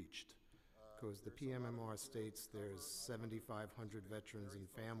we've reached, because the PMMR states there's 7,500 veterans and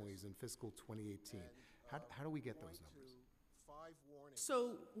families in fiscal 2018. How do we get those numbers?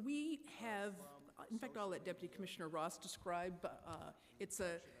 So we have, in fact, I'll let Deputy Commissioner Ross describe. It's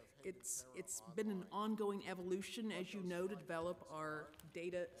been an ongoing evolution, as you know, to develop our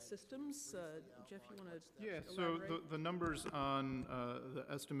data systems. Jeff, you want to Yeah, so the numbers on the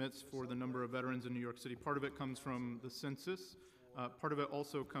estimates for the number of veterans in New York City, part of it comes from the census. Part of it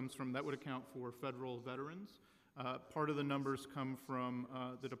also comes from, that would account for federal veterans. Part of the numbers come from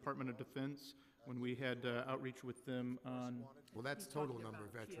the Department of Defense when we had outreach with them on, Well, that's total number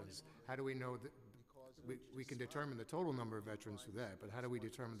of veterans. How do we know that, we can determine the total number of veterans through that, but how do we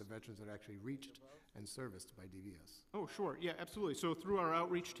determine the veterans that are actually reached and serviced by DVS? oh, sure, yeah, absolutely. So through our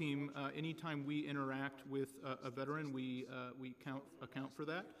outreach team, anytime we interact with a veteran, we account for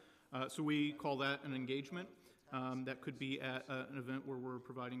that. So we call that an engagement. That could be at an event where we're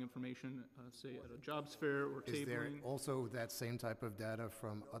providing information, say at a jobs fair or Is there tabling. also that same type of data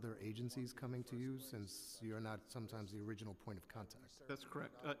from other agencies coming to you, since you're not sometimes the original point of contact? That's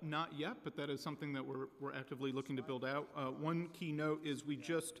correct. Not yet, but that is something that we're actively looking to build out. One key note is we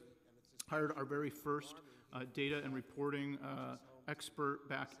just hired our very first data and reporting expert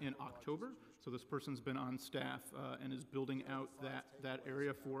back in October. So this person's been on staff and is building out that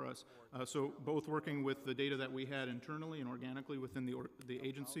area for us. So both working with the data that we had internally and organically within the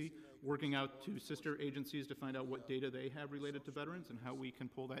agency, working out to sister agencies to find out what data they have related to veterans and how we can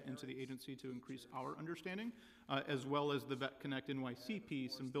pull that into the agency to increase our understanding, as well as the Vet Connect NYC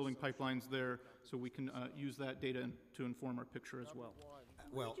piece and building pipelines there so we can use that data to inform our picture as well.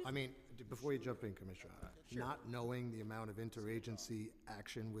 Well, I mean, before you jump in, Commissioner, not knowing the amount of interagency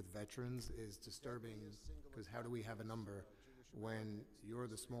action with veterans is disturbing, because how do we have a number when you're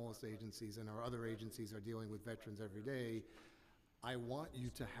the smallest agencies and our other agencies are dealing with veterans every day? I want you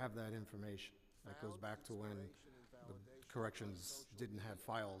to have that information. That goes back to when the corrections didn't have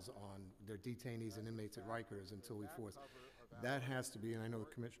files on their detainees and inmates at Rikers until we forced. That has to be, and I know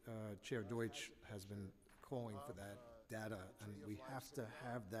Chair Deutsch has been calling for that data, and we have to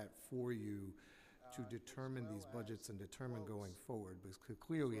have that for you to determine these budgets and determine going forward, because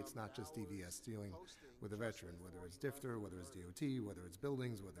clearly it's not just DVS dealing with a veteran, whether it's DFTA, whether it's DOT, whether it's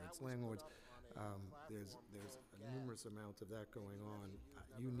buildings, whether it's landlords. There's numerous amounts of that going on.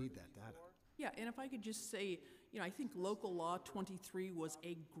 You need that data. Yeah, and if I could just say, I think Local Law 23 was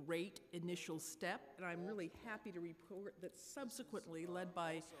a great initial step, and I'm really happy to report that subsequently, led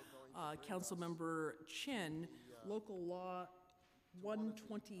by Councilmember Chin, Local Law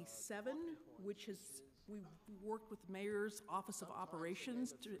 127, which is, we worked with the Mayor's Office of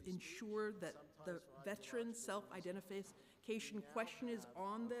Operations to ensure that the veteran self-identification question is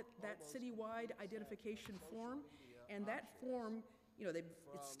on that citywide identification form. And that form,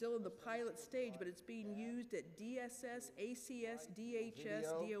 it's still in the pilot stage, but it's being used at DSS, ACS, DHS,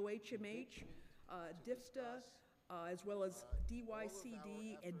 DOHMH, DIFTA, as well as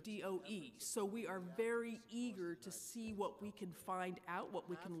DYCD and DOE. So we are very eager to see what we can find out, what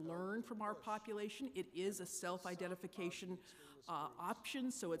we can learn from our population. It is a self-identification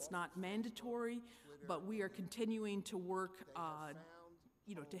option, so it's not mandatory, but we are continuing to work,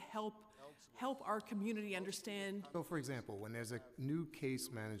 to help our community understand. So for example, when there's a new case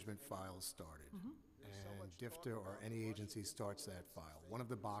management file started, and DIFTA or any agency starts that file, one of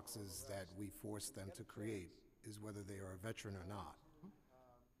the boxes that we force them to create is whether they are a veteran or not.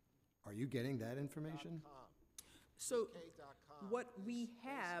 Are you getting that information? So what we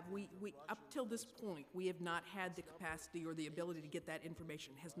have, we up till this point, we have not had the capacity or the ability to get that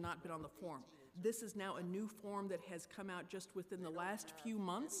information, has not been on the form. This is now a new form that has come out just within the last few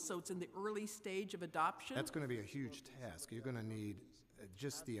months, so it's in the early stage of adoption. That's going to be a huge task. You're going to need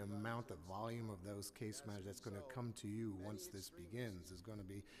just the amount of volume of those case managers that's going to come to you once this begins is going to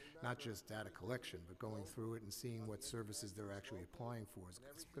be not just data collection, but going through it and seeing what services they're actually applying for.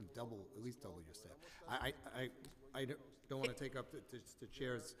 It's going to at least double your staff. I don't want to take up the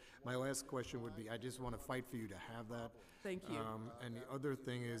chairs. My last question would be, I just want to fight for you to have that. Thank you. And the other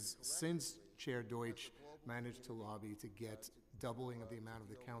thing is, since Chair Deutsch managed to lobby to get doubling of the amount of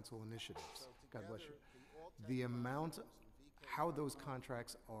the council initiatives, God bless you, the amount, how those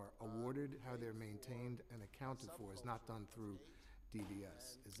contracts are awarded, how they're maintained and accounted for is not done through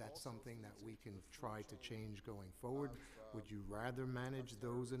DVS. Is that something that we can try to change going forward? Would you rather manage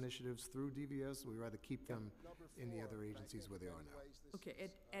those initiatives through DVS, or would you rather keep them in the other agencies where they are now? Okay,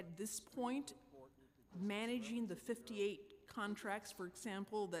 at this point, managing the 58 contracts, for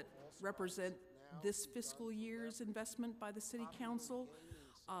example, that represent this fiscal year's investment by the City Council,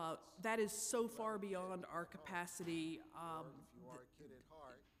 that is so far beyond our capacity.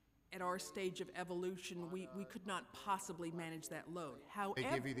 At our stage of evolution, we could not possibly manage that load. However,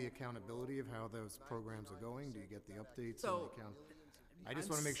 They give you the accountability of how those programs are going? Do you get the updates So, and the account? I just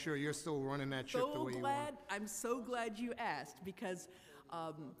want to make sure you're still running that ship the way you want. I'm so glad you asked, because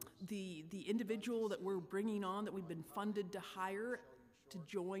the individual that we're bringing on, that we've been funded to hire to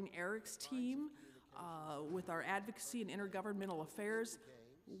join Eric's team with our advocacy and intergovernmental affairs,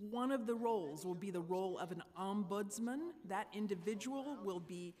 one of the roles will be the role of an ombudsman. That individual will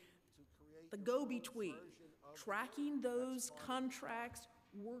be the go-between, tracking those contracts,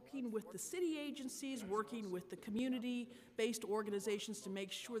 working with the city agencies, working with the community-based organizations to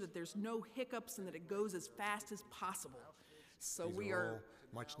make sure that there's no hiccups and that it goes as fast as possible. So These are all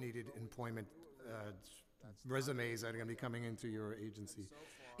much-needed employment resumes that are going to be coming into your agency.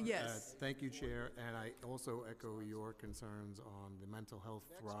 Yes. Thank you, Chair, and I also echo your concerns on the Mental Health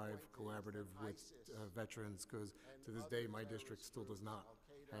Thrive Collaborative with veterans, because to this day, my district still does not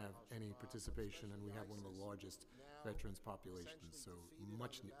have any participation, and we have one of the largest veterans populations, so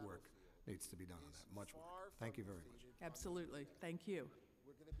much work needs to be done on that, much work. Thank you very much. Absolutely. Thank you.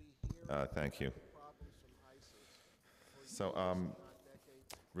 Thank you. So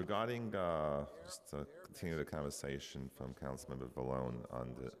regarding, just to continue the conversation from Councilmember Vallone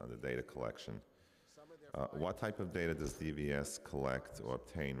on the data collection, what type of data does DVS collect or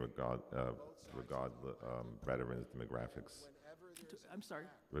obtain regarding veterans demographics? I'm sorry.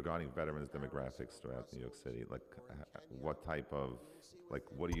 Regarding veterans demographics throughout New York City, like what type of,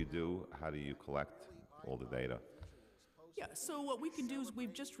 what do you do? How do you collect all the data? Yeah, so what we can do is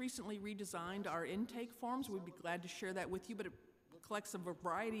we've just recently redesigned our intake forms. We'd be glad to share that with you, but it collects a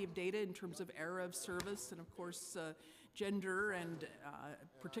variety of data in terms of era of service and, of course, gender and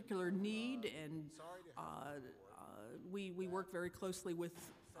particular need. And we work very closely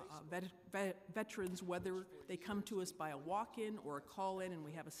with veterans, whether they come to us by a walk-in or a call-in, and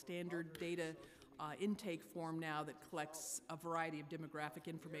we have a standard data intake form now that collects a variety of demographic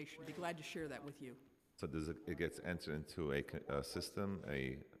information. I'd be glad to share that with you. So it gets entered into a system,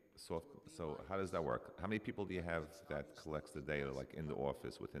 so how does that work? How many people do you have that collects the data, like in the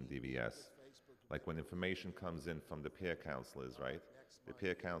office within DVS? Like when information comes in from the peer counselors, right? The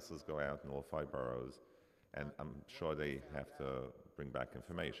peer counselors go out in all 5 boroughs, and I'm sure they have to bring back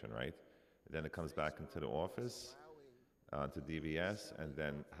information, right? then it comes back into the office, to DVS, and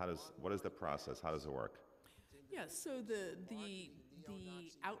then what is the process? How does it work? Yeah, so the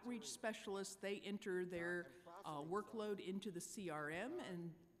outreach specialists, they enter their workload into the CRM, and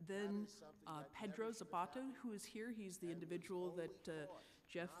then Pedro Zapato, who is here, he's the individual that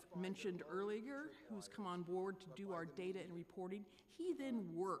Jeff mentioned earlier, who's come on board to do our data and reporting. He then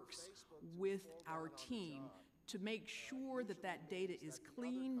works with our team to make sure that that data is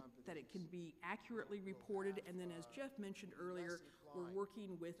clean, that it can be accurately reported, and then as Jeff mentioned earlier, we're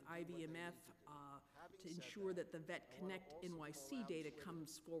working with IVMF to ensure that the Vet Connect NYC data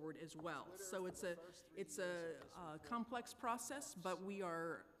comes forward as well. So it's a complex process, but we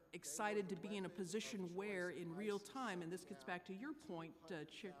are excited to be in a position where in real time, and this gets back to your point,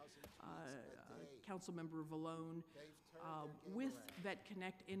 Councilmember Vallone, with Vet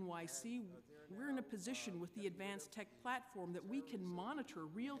Connect NYC, we're in a position with the advanced tech platform that we can monitor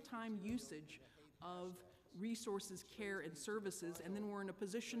real-time usage of resources, care, and services, and then we're in a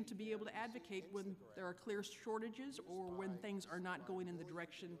position to be able to advocate when there are clear shortages or when things are not going in the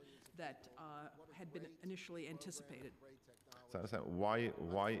direction that had been initially anticipated. So I understand,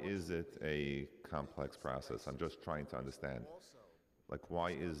 why is it a complex process? I'm just trying to understand. Like,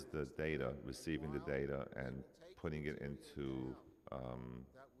 why is the data, receiving the data and putting it into,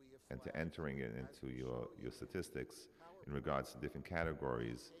 and to entering it into your statistics in regards to different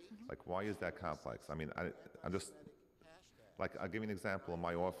categories, like, why is that complex? I mean, I'm just, like, I'll give you an example. In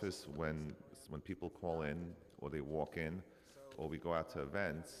my office, when people call in, or they walk in, or we go out to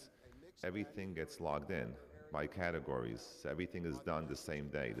events, everything gets logged in by categories. So everything is done the same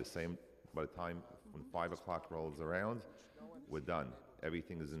day. By the time when 5 o'clock rolls around, we're done.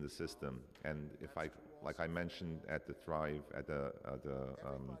 Everything is in the system. And if like I mentioned at the Thrive, at the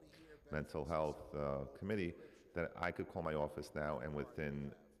mental health committee, that I could call my office now, and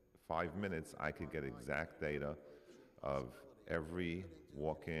within 5 minutes, I could get exact data of every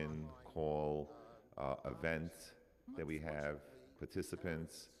walk-in, call, event that we have,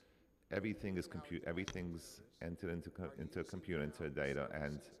 participants. Everything is everything's entered into a computer, into a data,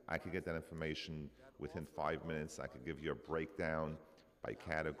 and I could get that information within 5 minutes. I could give you a breakdown by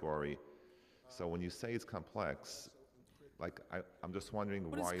category. So when you say it's complex, like, I'm just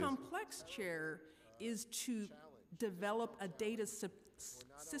wondering why. What is complex, Chair, is to develop a data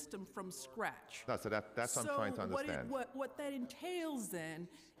system from scratch. No, so that's what I'm trying to understand. What that entails then,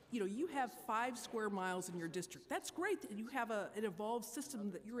 you have 5 square miles in your district. That's great that you have an evolved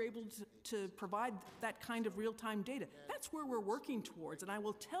system that you're able to provide that kind of real-time data. That's where we're working towards, and I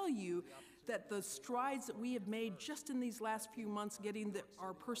will tell you that the strides that we have made just in these last few months, getting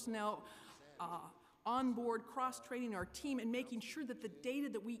our personnel on board, cross-training our team, and making sure that the data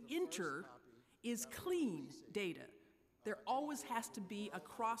that we enter is clean data. There always has to be a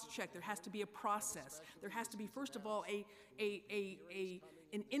cross-check. There has to be a process. There has to be, first of all,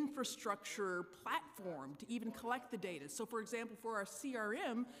 an infrastructure platform to even collect the data. So, for example, for our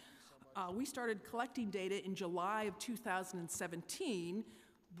CRM, we started collecting data in July of 2017,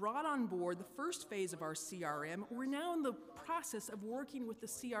 brought on board the first phase of our CRM. We're now in the process of working with the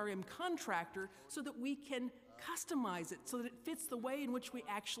CRM contractor so that we can customize it, so that it fits the way in which we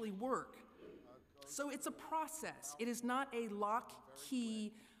actually work. So it's a process. It is not a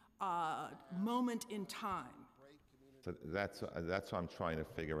lock-key moment in time. So that's what I'm trying to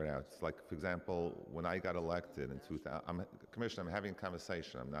figure it out. It's like, for example, when I got elected in 2000, Commissioner, I'm having a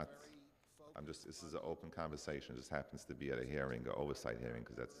conversation. This is an open conversation. It just happens to be at a hearing, an oversight hearing,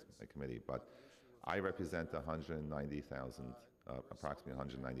 because that's a committee. But I represent 190,000, approximately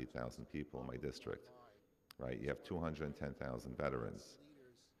 190,000 people in my district, right? You have 210,000 veterans,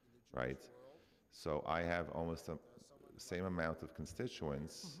 right? So I have almost the same amount of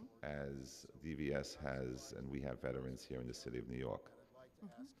constituents as DVS has, and we have veterans here in the city of New York.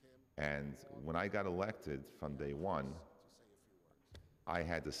 And when I got elected from day one, I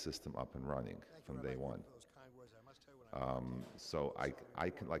had the system up and running from day one. So I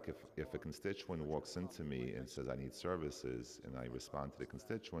can, like, if a constituent walks into me and says, I need services, and I respond to the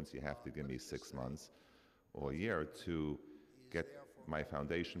constituents, you have to give me 6 months or a year to get my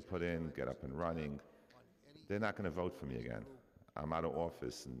foundation put in, get up and running. They're not going to vote for me again. I'm out of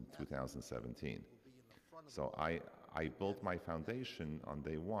office in 2017. So I built my foundation on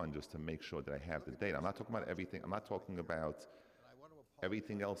day one just to make sure that I have the data. I'm not talking about everything. I'm not talking about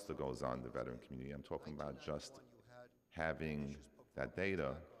everything else that goes on in the veteran community. I'm talking about just having that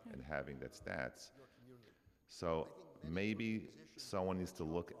data and having that stats. So maybe someone needs to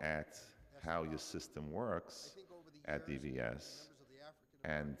look at how your system works at DVS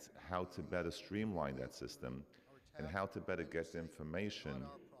and how to better streamline that system and how to better get the information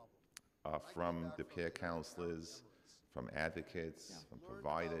from the peer counselors, from advocates, from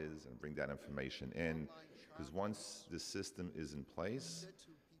providers, and bring that information in. Because once the system is in place,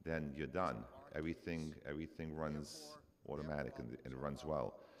 then you're done. Everything runs automatic and it runs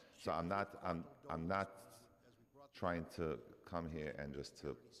well. So I'm not trying to come here and just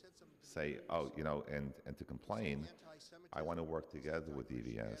to say, oh, you know, and to complain. I want to work together with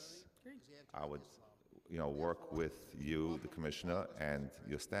DVS. I would, you know, work with you, the commissioner, and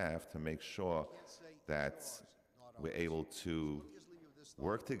your staff to make sure that we're able to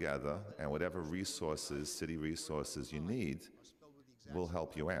work together, and whatever resources, city resources you need, we'll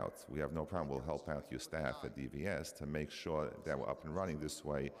help you out. We have no problem. We'll help out your staff at DVS to make sure that we're up and running. This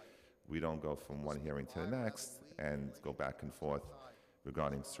way, we don't go from one hearing to the next and go back and forth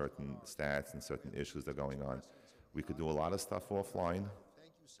regarding certain stats and certain issues that are going on. We could do a lot of stuff offline.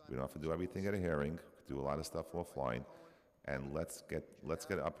 We don't have to do everything at a hearing. We could do a lot of stuff offline, and let's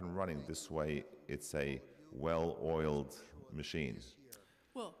get up and running. This way, it's a well-oiled machine.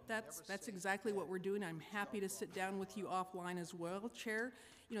 Well, that's exactly what we're doing. I'm happy to sit down with you offline as well, Chair.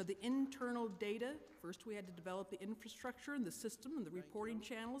 You know, the internal data, first we had to develop the infrastructure and the system and the reporting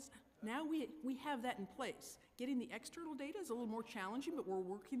channels. Now we have that in place. Getting the external data is a little more challenging, but we're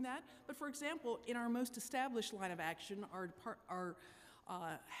working that. But for example, in our most established line of action, our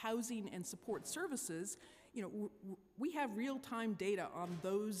housing and support services, you know, we have real-time data on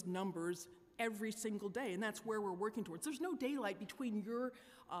those numbers every single day, and that's where we're working towards. There's no daylight between your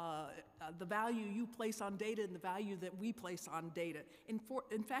the value you place on data and the value that we place on data.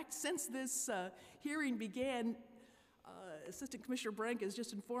 In fact, since this hearing began, Assistant Commissioner Brank has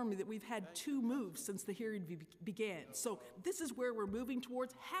just informed me that we've had 2 moves since the hearing began. So this is where we're moving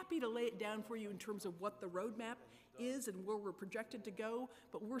towards. Happy to lay it down for you in terms of what the roadmap is and where we're projected to go,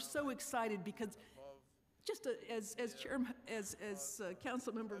 but we're so excited because just as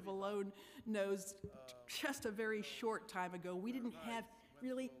Councilmember Vallone knows, just a very short time ago, we didn't have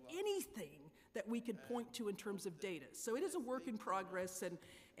really anything that we could point to in terms of data. So it is a work in progress,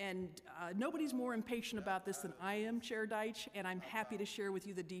 and nobody's more impatient about this than I am, Chair Deitch, and I'm happy to share with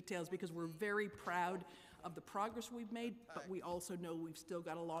you the details because we're very proud of the progress we've made, but we also know we've still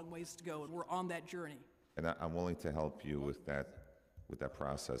got a long ways to go, and we're on that journey. And I'm willing to help you with that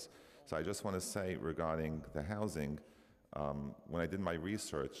process. So I just want to say regarding the housing, when I did my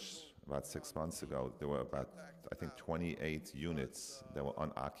research about 6 months ago, there were about, I think, 28 units that were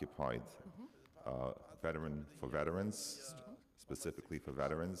unoccupied, veterans, specifically for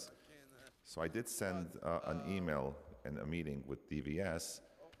veterans. So I did send an email and a meeting with DVS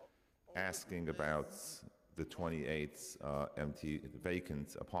asking about the 28 empty,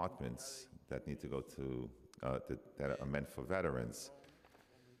 vacant apartments that need to go to, that are meant for veterans.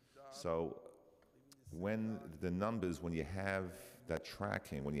 So when the numbers, when you have that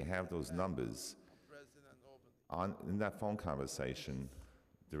tracking, when you have those numbers, in that phone conversation,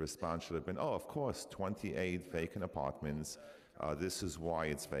 the response should have been, oh, of course, 28 vacant apartments, this is why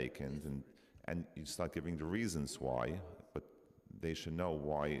it's vacant, and you start giving the reasons why, but they should know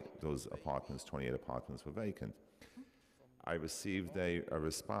why those apartments, 28 apartments, were vacant. I received a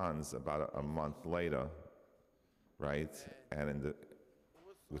response about a month later, right, and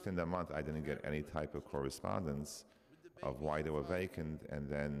within that month, I didn't get any type of correspondence of why they were vacant, and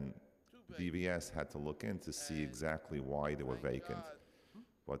then DVS had to look in to see exactly why they were vacant.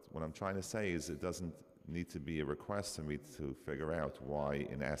 But what I'm trying to say is it doesn't need to be a request for me to figure out why,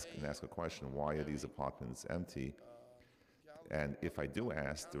 and ask a question, why are these apartments empty? And if I do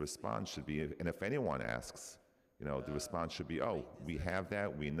ask, the response should be, and if anyone asks, you know, the response should be, oh, we have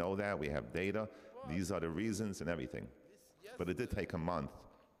that, we know that, we have data, these are the reasons and everything. But it did take a month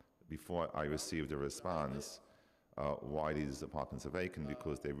before I received a response why these apartments are vacant,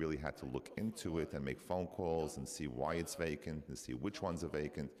 because they really had to look into it and make phone calls and see why it's vacant and see which ones are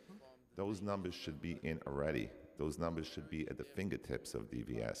vacant. Those numbers should be in already. Those numbers should be at the fingertips of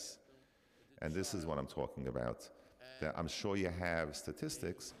DVS. And this is what I'm talking about. That I'm sure you have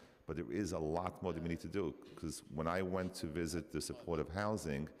statistics, but there is a lot more that we need to do, because when I went to visit the supportive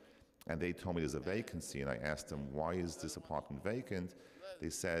housing and they told me there's a vacancy, and I asked them, why is this apartment vacant? They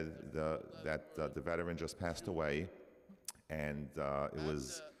said that the veteran just passed away, and it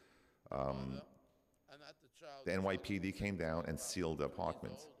was the NYPD came down and sealed the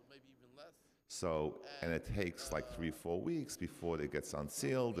apartment. So, and it takes like 3-4 weeks before it gets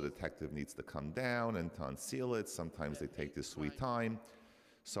unsealed. The detective needs to come down and to unseal it. Sometimes they take this sweet time.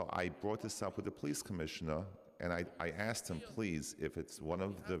 So I brought this up with the police commissioner, and I asked him, please, if it's one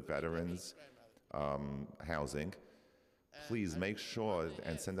of the veterans' housing, please make sure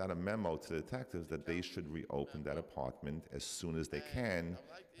and send out a memo to the detectives that they should reopen that apartment as soon as they can,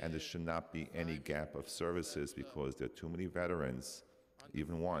 and there should not be any gap of services because there are too many veterans,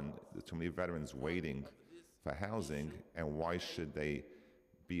 even one, there are too many veterans waiting for housing, and why should they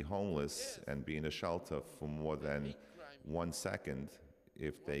be homeless and be in a shelter for more than 1 second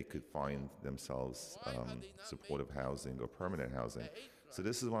if they could find themselves supportive housing or permanent housing? So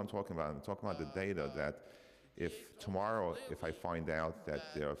this is what I'm talking about. I'm talking about the data that if tomorrow, if I find out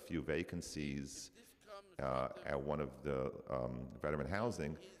that there are a few vacancies at one of the veteran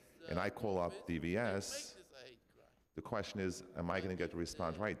housing, and I call up DVS, the question is, am I going to get the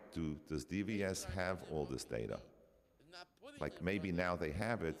response right? Does DVS have all this data? Like maybe now they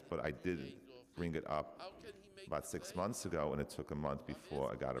have it, but I did bring it up about 6 months ago, and it took a month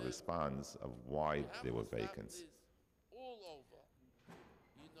before I got a response of why they were vacant.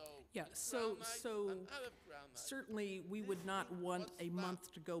 Yeah, so certainly we would not want a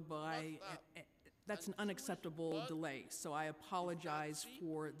month to go by. That's an unacceptable delay, so I apologize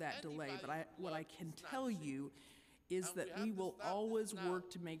for that delay. But what I can tell you is that we will always work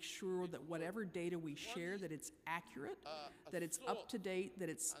to make sure that whatever data we share, that it's accurate, that it's up to date,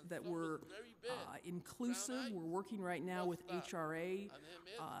 that we're inclusive. We're working right now with HRA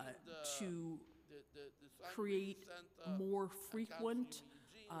to create more frequent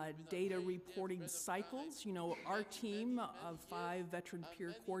data reporting cycles. You know, our team of 5 veteran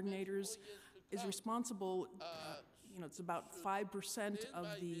peer coordinators is responsible, it's about 5% of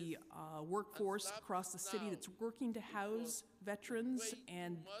the workforce across the city that's working to house veterans,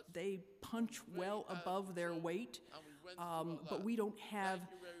 and they punch well above their weight, but we don't have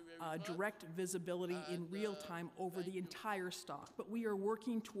direct visibility in real time over the entire stock. But we are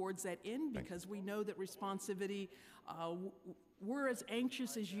working towards that end because we know that responsivity, we're as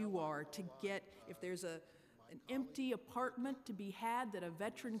anxious as you are to get, if there's an empty apartment to be had that a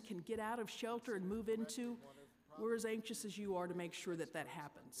veteran can get out of shelter and move into, we're as anxious as you are to make sure that that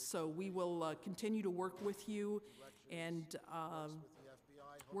happens. So we will continue to work with you and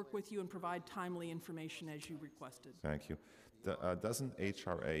provide timely information as you requested. Thank you. Doesn't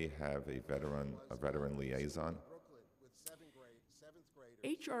HRA have a veteran liaison?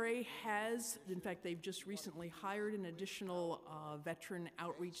 HRA has, in fact, they've just recently hired an additional veteran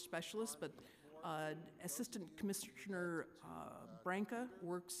outreach specialist, but Assistant Commissioner Branca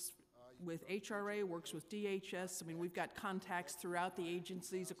works with HRA, works with DHS. I mean, we've got contacts throughout the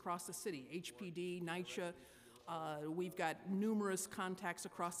agencies across the city, HPD, NYCC. We've got numerous contacts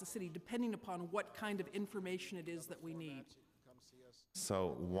across the city, depending upon what kind of information it is that we need.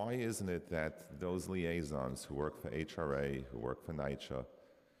 So why isn't it that those liaisons who work for HRA, who work for NYCC,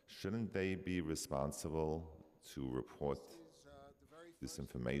 shouldn't they be responsible to report this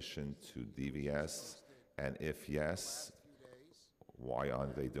information to DVS? And if yes, why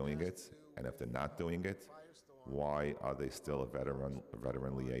aren't they doing it? And if they're not doing it, why are they still a veteran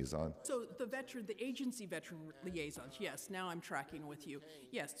liaison? So the agency veteran liaisons, yes, now I'm tracking with you.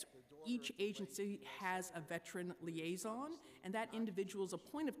 Yes, each agency has a veteran liaison, and that individual is a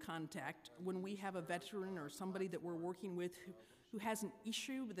point of contact when we have a veteran or somebody that we're working with who has an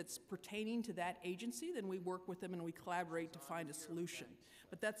issue that's pertaining to that agency. Then we work with them and we collaborate to find a solution.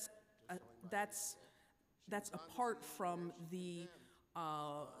 But that's apart from the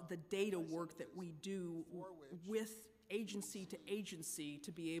data work that we do with agency to agency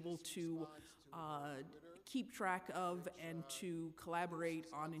to be able to keep track of and to collaborate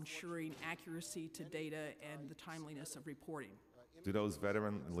on ensuring accuracy to data and the timeliness of reporting. Do those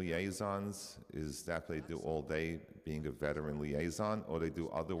veteran liaisons, is that they do all day being a veteran liaison, or they do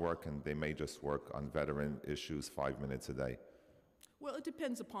other work and they may just work on veteran issues 5 minutes a day? Well, it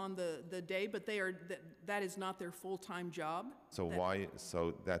depends upon the day, but that is not their full-time job. So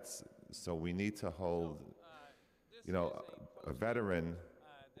so we need to hold, a veteran,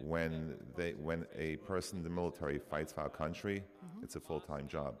 when a person in the military fights for our country, it's a full-time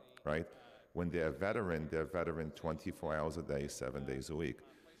job, right? When they're a veteran 24 hours a day, 7 days a week.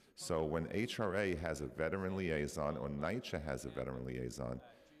 So when HRA has a veteran liaison or NYCC has a veteran liaison,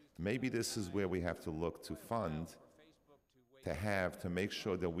 maybe this is where we have to look to fund to make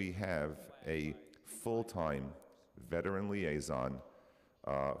sure that we have a full-time veteran liaison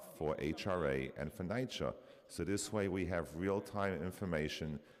for HRA and for NYCC. So this way we have real-time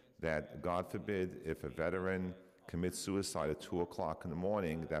information that, God forbid, if a veteran commits suicide at 2 o'clock in the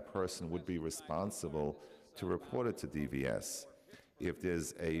morning, that person would be responsible to report it to DVS. If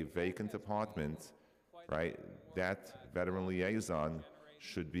there's a vacant apartment, right, that veteran liaison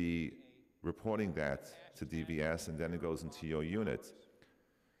should be reporting that to DVS, and then it goes into your unit.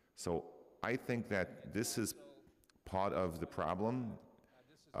 So I think that this is part of the problem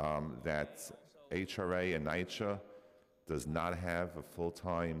that HRA and NYCC does not have a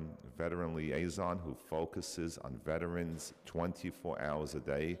full-time veteran liaison who focuses on veterans 24 hours a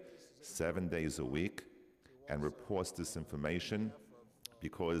day, 7 days a week, and reports this information,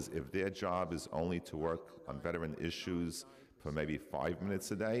 because if their job is only to work on veteran issues for maybe 5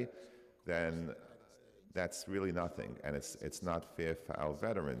 minutes a day, then that's really nothing, and it's not fair for our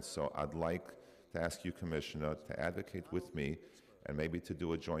veterans. So I'd like to ask you, Commissioner, to advocate with me and maybe to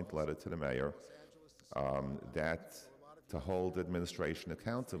do a joint letter to the mayor that to hold administration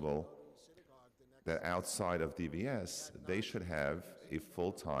accountable, that outside of DVS, they should have a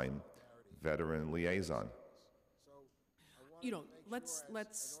full-time veteran liaison. You know,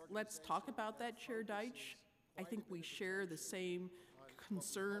 let's talk about that, Chair Deitch. I think we share the same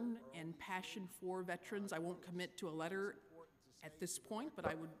concern and passion for veterans. I won't commit to a letter at this point, but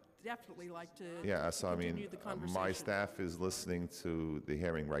I would definitely like to continue the conversation. My staff is listening to the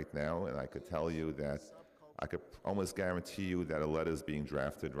hearing right now, and I could tell you that I could almost guarantee you that a letter is being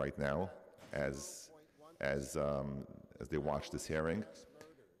drafted right now as they watch this hearing.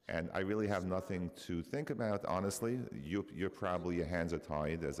 And I really have nothing to think about, honestly. You're probably, your hands are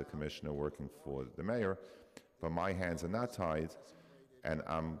tied as a commissioner working for the mayor, but my hands are not tied. And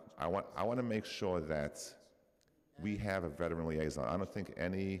I want to make sure that we have a veteran liaison. I don't think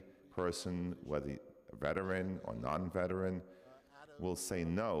any person, whether a veteran or non-veteran, will say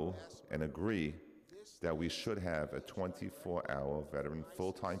no and agree that we should have a 24-hour veteran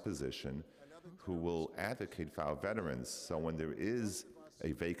full-time position who will advocate for our veterans. So when there is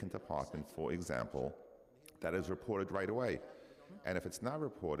a vacant apartment, for example, that is reported right away. And if it's not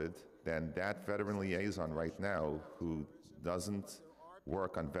reported, then that veteran liaison right now who doesn't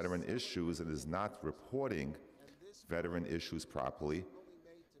work on veteran issues and is not reporting veteran issues properly,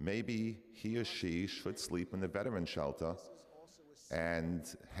 maybe he or she should sleep in the veteran shelter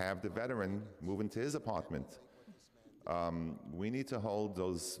and have the veteran move into his apartment. We need to hold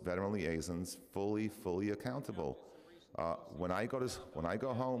those veteran liaisons fully accountable. When I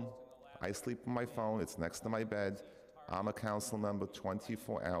go home, I sleep on my phone, it's next to my bed. I'm a council member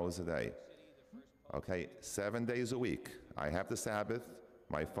 24 hours a day. Okay, 7 days a week. I have the Sabbath,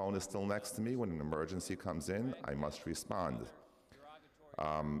 my phone is still next to me. When an emergency comes in, I must respond.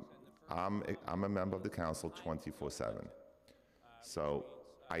 I'm a member of the council 24/7. So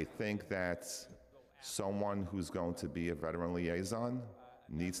I think that someone who's going to be a veteran liaison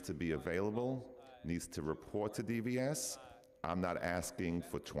needs to be available, needs to report to DVS. I'm not asking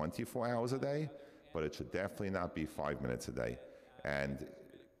for 24 hours a day, but it should definitely not be 5 minutes a day. And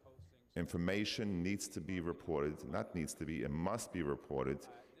information needs to be reported, not needs to be, it must be reported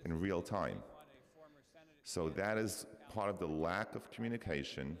in real time. So that is part of the lack of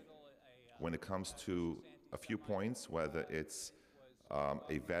communication when it comes to a few points, whether it's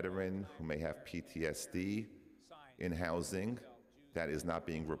a veteran who may have PTSD in housing that is not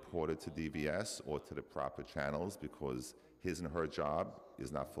being reported to DVS or to the proper channels because his and her job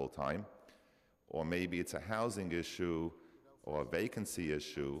is not full-time. Or maybe it's a housing issue or a vacancy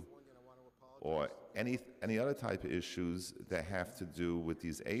issue or any other type of issues that have to do with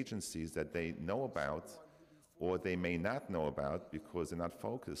these agencies that they know about or they may not know about because they're not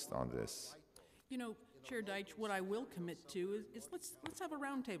focused on this. You know, Chair Deitch, what I will commit to is let's have a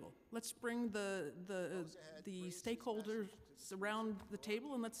roundtable. Let's bring the stakeholders around the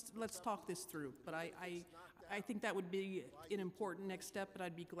table and let's talk this through. But I think that would be an important next step, and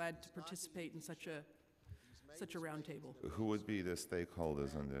I'd be glad to participate in such a roundtable. Who would be the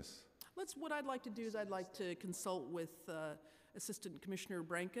stakeholders on this? What I'd like to do is I'd like to consult with Assistant Commissioner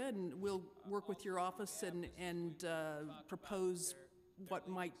Branca, and we'll work with your office and propose what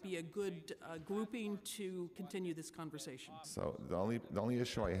might be a good grouping to continue this conversation. So the only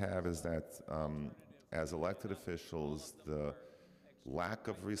issue I have is that as elected officials, the lack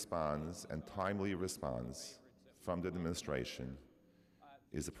of response and timely response from the administration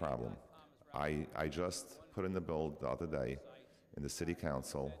is a problem. I just put in the bill the other day in the City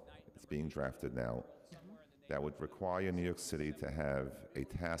Council, it's being drafted now, that would require New York City to have a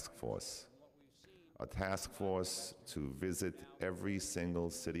task force to visit every single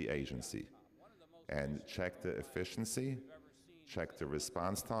city agency and check the efficiency, check the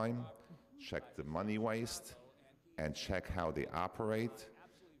response time, check the money waste, and check how they operate,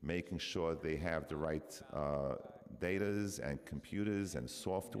 making sure they have the right datas and computers and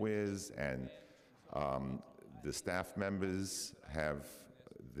softwares, and the staff members have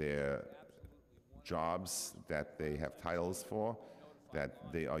their jobs that they have titles for,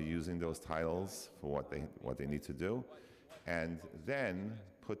 that they are using those titles for what they need to do, and then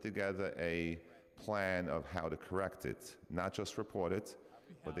put together a plan of how to correct it, not just report it,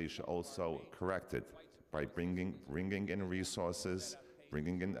 but they should also correct it by bringing in resources,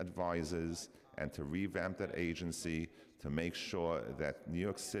 bringing in advisors, and to revamp that agency to make sure that New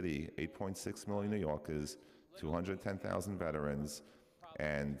York City, 8.6 million New Yorkers, 210,000 veterans,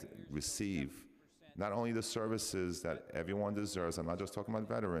 and receive not only the services that everyone deserves. I'm not just talking about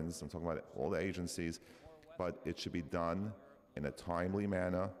veterans, I'm talking about all the agencies, but it should be done in a timely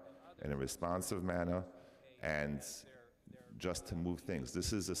manner, in a responsive manner, and just to move things.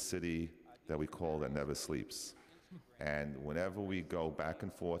 This is a city that we call that never sleeps. And whenever we go back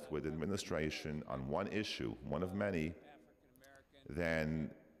and forth with administration on one issue, one of many,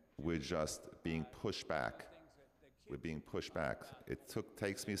 then we're just being pushed back. We're being pushed back. It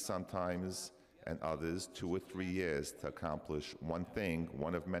takes me sometimes and others 2 or 3 years to accomplish one thing,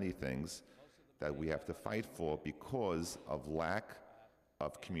 one of many things that we have to fight for because of lack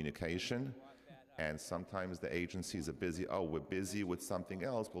of communication. And sometimes the agencies are busy. Oh, we're busy with something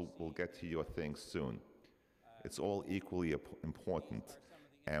else. We'll get to your thing soon. It's all equally important.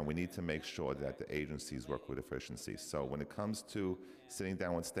 And we need to make sure that the agencies work with efficiency. So when it comes to sitting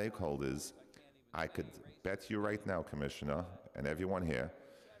down with stakeholders, I could bet you right now, Commissioner, and everyone here,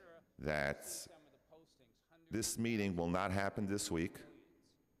 that this meeting will not happen this week,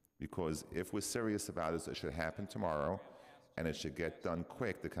 because if we're serious about it, it should happen tomorrow, and it should get done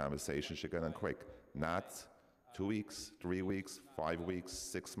quick. The conversation should get done quick, not 2 weeks, 3 weeks, 5 weeks,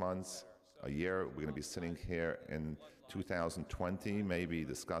 6 months, a year. We're going to be sitting here in 2020, maybe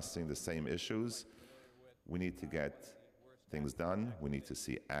discussing the same issues. We need to get things done. We need to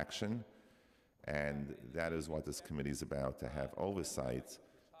see action. And that is what this committee is about, to have oversight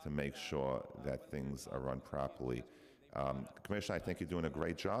to make sure that things are run properly. Commissioner, I think you're doing a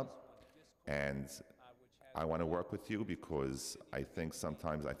great job. And I want to work with you because I think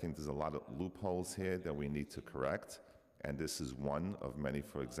there's a lot of loopholes here that we need to correct. And this is one of many,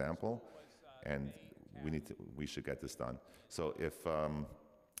 for example. And we should get this done. So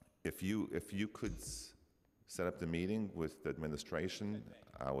if you could set up the meeting with the administration,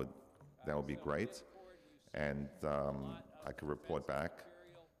 that would be great. And I could report back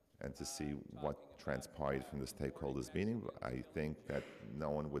and to see what transpired from the stakeholders meeting. I think that no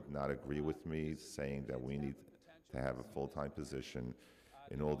one would not agree with me saying that we need to have a full-time position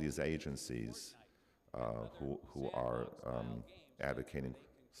in all these agencies who are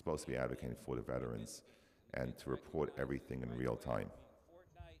supposed to be advocating for the veterans, and to report everything in real time.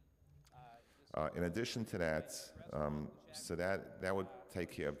 In addition to that, so that would take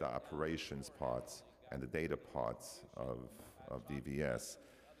care of the operations parts and the data parts of DVS.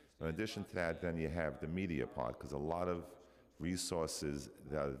 In addition to that, then you have the media part, because a lot of resources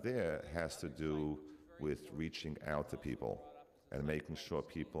that are there has to do with reaching out to people and making sure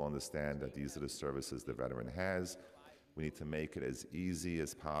people understand that these are the services the veteran has. We need to make it as easy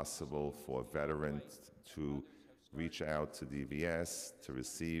as possible for veterans to reach out to DVS to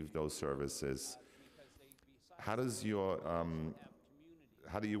receive those services. How do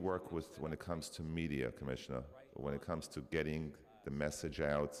you work when it comes to media, Commissioner? When it comes to getting the message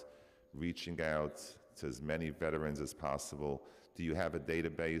out, reaching out to as many veterans as possible? Do you have a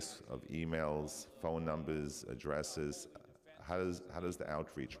database of emails, phone numbers, addresses? How does the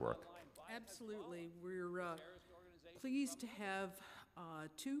outreach work? Absolutely. We're pleased to have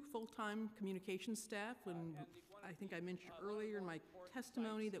 2 full-time communication staff. And I think I mentioned earlier in my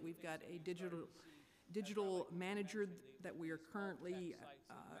testimony that we've got a digital manager that we are currently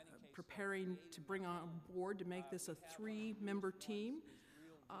preparing to bring on board to make this a 3-member team.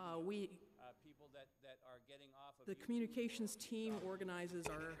 The communications team organizes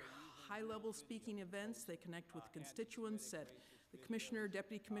our high-level speaking events. They connect with constituents at the commissioner,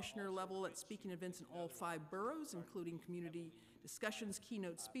 deputy commissioner level at speaking events in all 5 boroughs, including community discussions,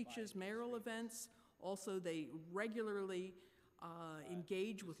 keynote speeches, mayoral events. Also, they regularly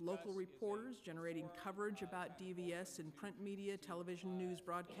engage with local reporters, generating coverage about DVS in print media, television, news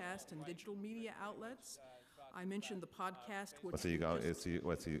broadcast, and digital media outlets. I mentioned the podcast, which... So you go,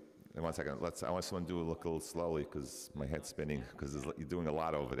 one second. I want someone to do it a little slowly because my head's spinning, because you're doing a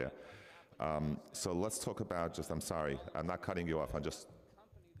lot over there. So let's talk about I'm sorry, I'm not cutting you off. I just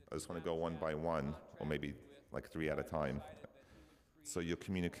want to go one by one, or maybe like 3 at a time. So your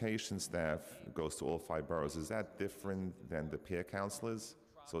communication staff goes to all 5 boroughs. Is that different than the peer counselors?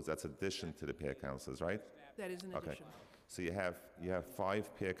 So that's addition to the peer counselors, right? That is an addition. So you have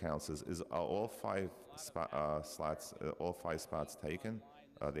 5 peer counselors. Are all 5 slots, all 5 spots taken?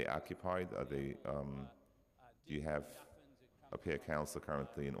 Are they occupied? Do you have a peer counselor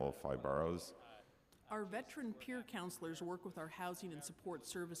currently in all 5 boroughs? Our veteran peer counselors work with our Housing and Support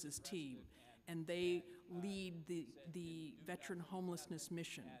Services team, and they lead the veteran homelessness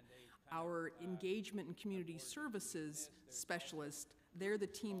mission. Our engagement and community services specialist, they're the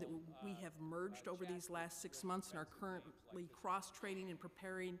team that we have merged over these last 6 months and are currently cross-training and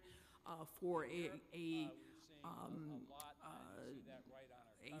preparing for a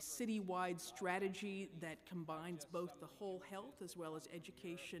citywide strategy that combines both the whole health as well as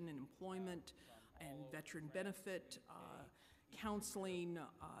education and employment and veteran benefit, counseling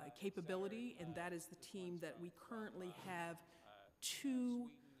capability, and that is the team that we currently have 2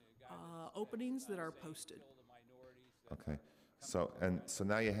 openings that are posted. Okay. So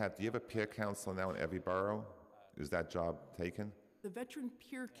now do you have a peer counselor now in every borough? Is that job taken? The veteran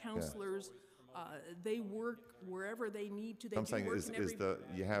peer counselors, they work wherever they need to. They I'm do saying work is in every.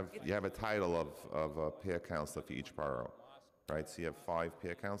 you have a title of a peer counselor for each borough, right? So you have 5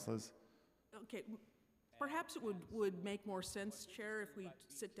 peer counselors? Okay, perhaps it would make more sense, Chair, if we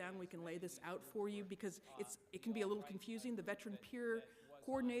sit down, we can lay this out for you, because it can be a little confusing. The veteran peer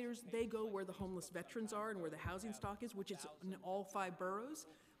coordinators, they go where the homeless veterans are and where the housing stock is, which is in all 5 boroughs.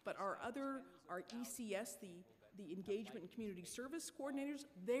 But our ECS, the Engagement and Community Service Coordinators,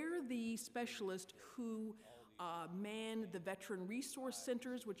 they're the specialists who man the veteran resource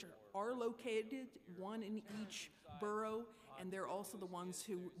centers, which are located, 1 in each borough, and they're also the ones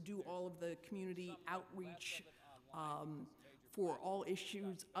who do all of the community outreach for all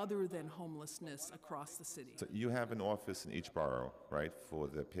issues other than homelessness across the city. So you have an office in each borough, right, for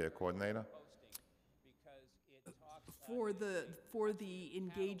the peer coordinator? For the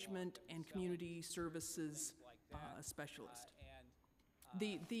engagement and community services specialist.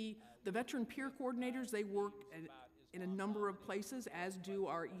 The veteran peer coordinators, they work in a number of places, as do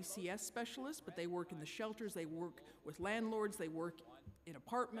our ECS specialists, but they work in the shelters, they work with landlords, they work in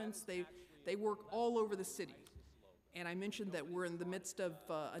apartments, they work all over the city. And I mentioned that we're in the midst of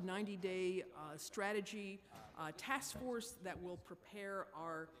a 90-day strategy task force that will prepare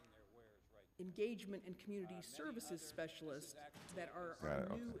our engagement and community services specialists that are our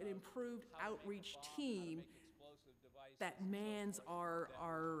new and improved outreach team that mans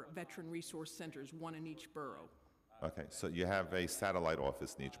our veteran resource centers, 1 in each borough. Okay, so you have a satellite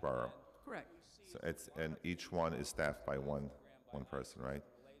office in each borough. Correct. So and each one is staffed by one person, right?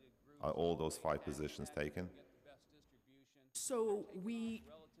 Are all those 5 positions taken? So we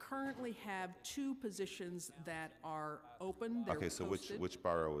currently have 2 positions that are open. They're Okay, so posted. which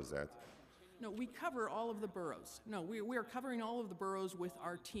borough is that? No, we cover all of the boroughs. No, we are covering all of the boroughs with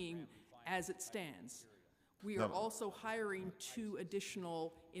our team as it stands. We are also hiring 2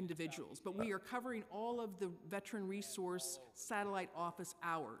 additional individuals, but we are covering all of the veteran resource satellite office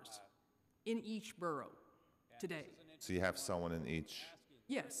hours in each borough today. So you have someone in each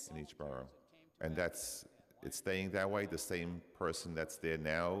Yes. borough, and it's staying that way? The same person that's there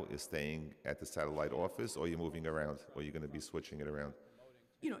now is staying at the satellite office, or you're moving around, or you're going to be switching it around?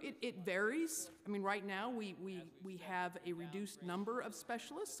 You know, it varies. I mean, right now, we have a reduced number of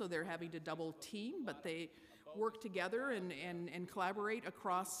specialists, so they're having to double team, but they work together and collaborate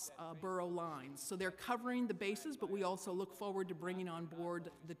across borough lines. So they're covering the bases, but we also look forward to bringing on board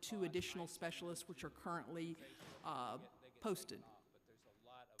the 2 additional specialists which are currently posted.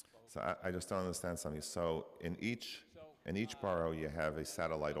 So I just don't understand something. So in each borough, you have a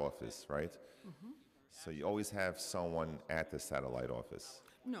satellite office, right? Mm-hmm. So you always have someone at the satellite office?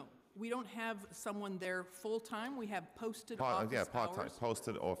 No, we don't have someone there full-time. We have posted office yeah, part-time, hours.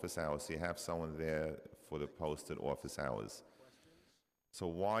 posted office hours. So you have someone there for the posted office hours. So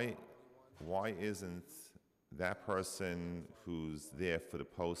why isn't that person who's there for the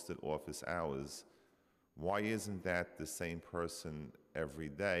posted office hours, why isn't that the same person every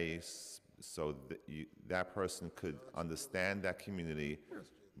day so that that person could understand that community,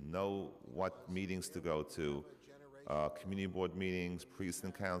 know what meetings to go to, community board meetings,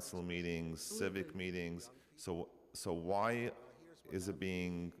 precinct council meetings, civic meetings. So why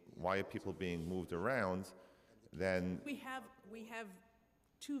are people being moved around then? We have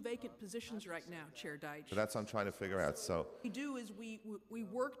 2 vacant positions right now, Chair Deitch. So that's what I'm trying to figure out. So What we do is we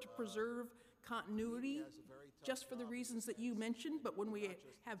work to preserve continuity just for the reasons that you mentioned, but when we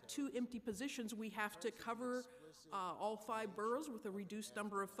have 2 empty positions, we have to cover all 5 boroughs with a reduced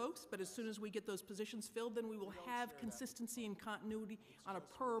number of folks, but as soon as we get those positions filled, then we will have consistency and continuity on a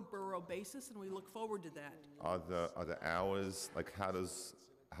per borough basis, and we look forward to that. are the hours, like how does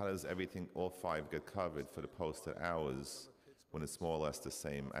everything, all 5 get covered for the posted hours when it's more or less the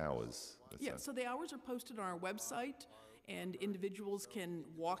same hours? Yeah, so the hours are posted on our website, and individuals can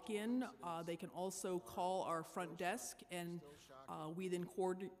walk in. They can also call our front desk, and we then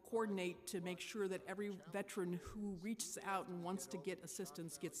coordinate to make sure that every veteran who reaches out and wants to get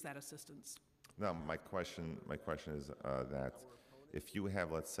assistance gets that assistance. No, my question is that if you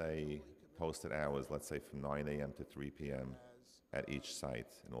have, let's say, posted hours, let's say from 9 a.m. to 3 p.m. at each site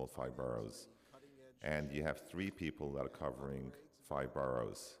in all 5 boroughs, and you have 3 people that are covering 5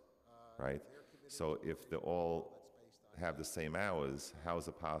 boroughs, right? So if they all have the same hours, how is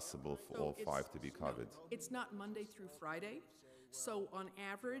it possible for So all it's- 5 to be covered? It's not Monday through Friday. So on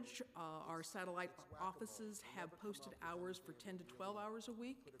average, our satellite offices have posted hours for 10 to 12 hours a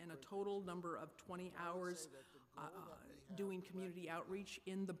week and a total number of 20 hours doing community outreach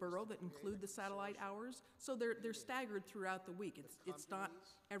in the borough that include the satellite hours. So they're staggered throughout the week. It's not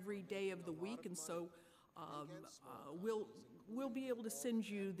every day of the week, and so we'll be able to send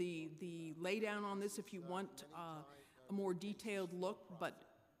you the laydown on this if you want a more detailed look, but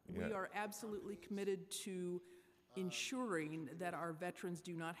we Yeah. are absolutely committed to ensuring that our veterans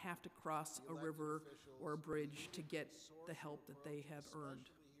do not have to cross a river or a bridge to get the help that they have earned.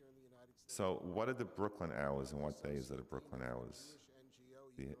 So what are the Brooklyn hours and what days are the Brooklyn hours?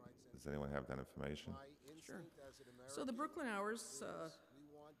 Does anyone have that information? Sure. So the Brooklyn hours,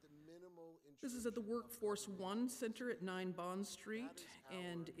 this is at the Workforce One Center at 9 Bond Street,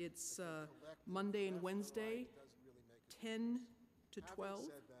 and it's Monday and Wednesday, 10 to 12,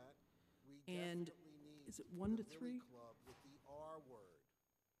 and is it 1 to 3? With the R word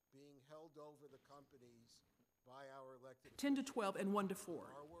being held over the companies by our elected 10 to 12 and 1 to 4.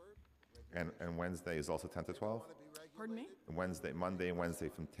 R word. And Wednesday is also 10 to 12? Pardon me? Monday and Wednesday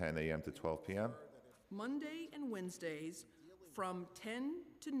from 10 a.m. to 12 p.m.? Monday and Wednesdays from 10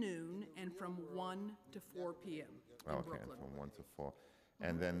 to noon and from 1 to 4 p.m. in Okay, Brooklyn. from 1 to 4.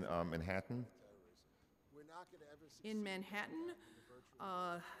 And then Manhattan? We're not going to ever succeed. In Manhattan,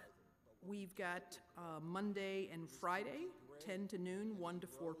 we've got Monday and Friday, 10 to noon, 1 to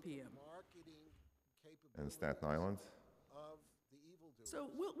 4 p.m. Marketing And Staten Island? of the evildoers. So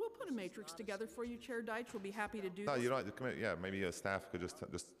we'll put a matrix together for you, Chair Deitch. We'll be happy to do No, this. you don't, yeah, maybe your staff could just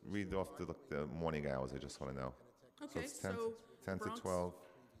read off the morning hours, I just want to know. Okay, it's 10 so 10 to Bronx- 12.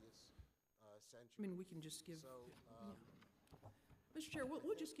 I mean, we can just give, yeah. Mr. Chair,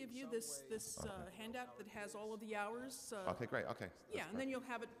 we'll just give you this handout that has all of the hours. Okay, great, okay. Yeah, and then you'll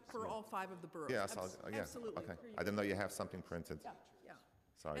have it for all 5 of the boroughs. Yes, yeah, Absolutely. okay. Here you I didn't know you have something printed. Yeah, yeah.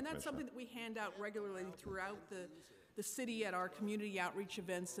 Sorry, And that's something Commissioner. that we hand out regularly throughout the city at our community outreach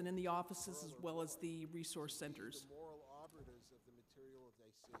events and in the offices as well as the resource centers. The moral arbiters of the material that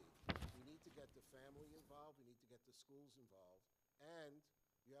they see. We need to get the family involved, we need to get the schools involved, and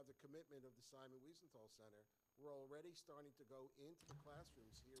you have the commitment of the Simon Wiesenthal Center. We're already starting to go into the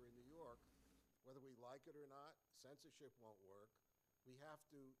classrooms here in New York. Whether we like it or not, censorship won't work. We have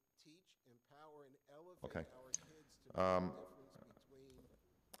to teach, empower, and elevate Okay. our kids to know the difference between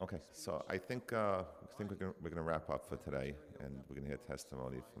Okay, so I think we're going to wrap up for today, and we're going to hear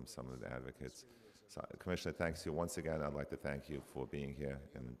testimony from some of the advocates. So, Commissioner, thanks you once again. I'd like to thank you for being here,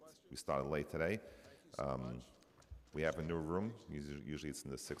 and we started late today. We have a new room. Usually it's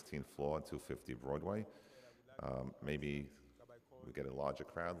in the 16th floor on 250 Broadway. Maybe we get a larger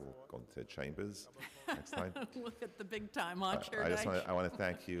crowd. We'll go into chambers next time. Look at the big time, huh, Chair I Deitch? want to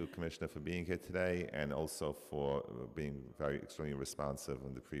thank you, Commissioner, for being here today, and also for being extremely responsive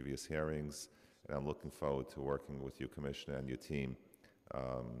in the previous hearings. And I'm looking forward to working with you, Commissioner, and your team,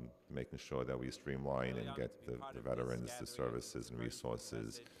 making sure that we streamline and get the veterans the services and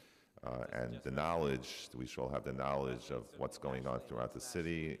resources and the knowledge. We should all have the knowledge of what's going on throughout the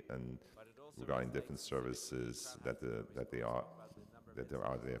city and regarding different services that there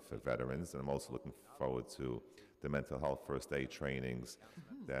are there for veterans. And I'm also looking forward to the mental health first aid trainings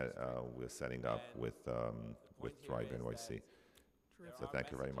that we're setting up with Thrive NYC. So thank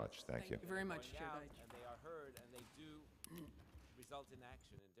you very much. Thank you. Thank you very much, Chair out, Deitch. and they are heard, and they do result in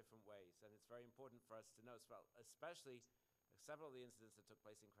action in different ways. And it's very important for us to know, especially several of the incidents that took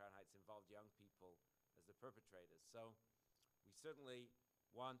place in Crown Heights involved young people as the perpetrators. So we certainly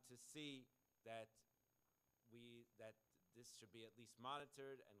want to see that this should be at least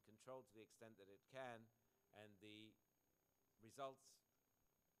monitored and controlled to the extent that it can, and the results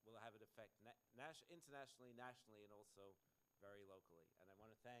will have an effect internationally, nationally, and also very locally. And I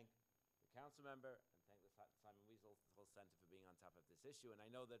want to thank the council member and thank the Simon Wiesenthal Center for being on top of this issue. And I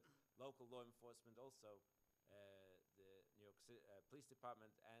know that local law enforcement also, the New York City Police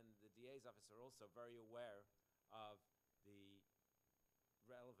Department and the DA's office are also very aware of the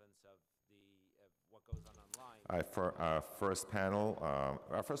relevance of what goes on online. For our first panel,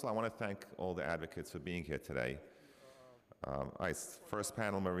 first of all, I want to thank all the advocates for being here today. First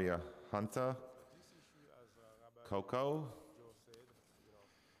panel, Maria Hunter, Coco,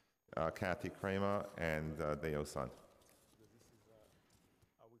 Kathy Kramer, and Deo Sun.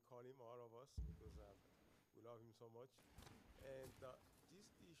 We call on him, all of us, because we love him so much. And this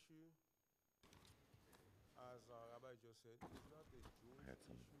issue, as Rabbi just said, is not a Jewish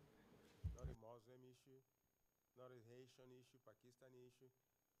issue, not a Muslim issue, not a Haitian issue, Pakistani issue.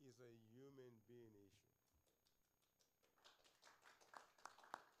 It's a human being issue.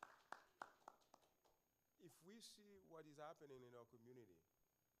 If we see what is happening in our community,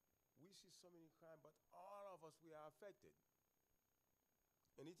 we see so many crime, but all of us, we are affected.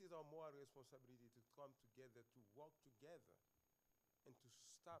 And it is our moral responsibility to come together, to work together, and to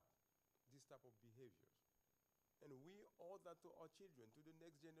stop this type of behaviors. And we owe that to our children, to the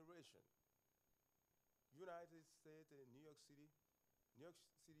next generation. United States and New York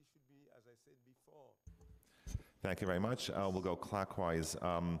City should be, as I said before. Thank you very much. We'll go clockwise.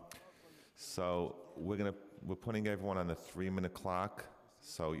 So we're putting everyone on the 3-minute clock,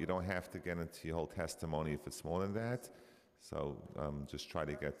 so you don't have to get into your whole testimony if it's more than that. So just try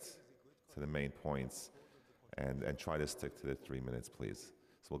to get to the main points and try to stick to the 3 minutes, please.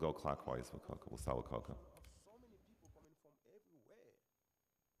 So we'll go clockwise with Coco. We'll start with Coco. So many people coming from everywhere,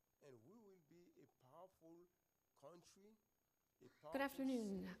 and we will be a powerful country. Good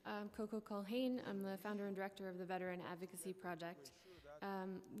afternoon. I'm Coco Culhane. I'm the founder and director of the Veteran Advocacy Project.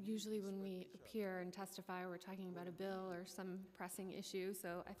 Usually when we appear and testify, we're talking about a bill or some pressing issue,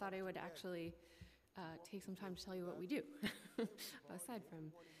 so I thought I would actually take some time to tell you what we do, aside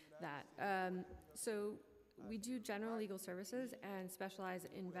from that. So we do general legal services and specialize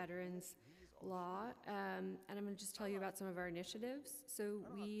in veterans law, and I'm going to just tell you about some of our initiatives. So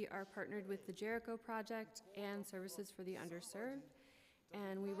we are partnered with the Jericho Project and Services for the Underserved,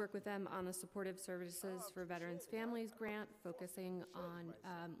 and we work with them on the Supportive Services for Veterans Families grant, focusing on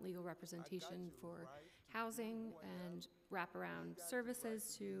legal representation for housing and wraparound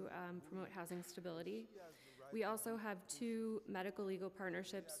services to promote housing stability. We also have 2 medical legal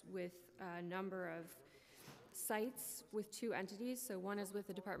partnerships with a number of sites with 2 entities. So one is with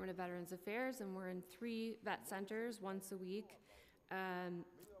the Department of Veterans Affairs, and we're in 3 vet centers once a week,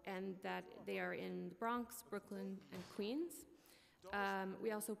 and that they are in the Bronx, Brooklyn, and Queens.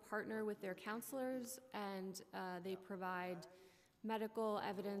 We also partner with their counselors, and they provide medical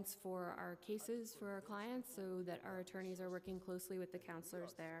evidence for our cases for our clients, so that our attorneys are working closely with the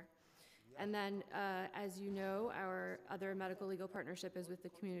counselors there. And then, as you know, our other medical legal partnership is with the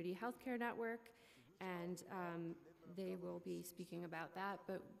Community Healthcare Network, and they will be speaking about that.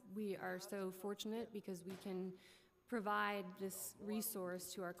 But we are so fortunate because we can provide this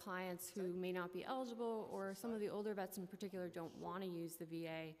resource to our clients who may not be eligible, or some of the older vets in particular don't want to use the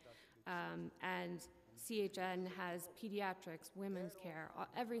VA. And CHN has pediatrics, women's care,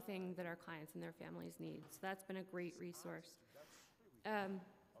 everything that our clients and their families need. So that's been a great resource.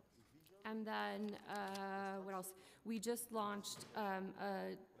 And then, what else? We just launched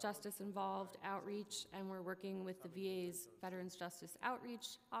a justice-involved outreach, and we're working with the VA's Veterans Justice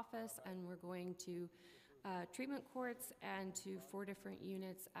Outreach Office, and we're going to treatment courts and to 4 different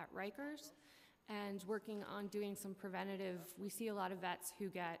units at Rikers, and working on doing some preventative. We see a lot of vets who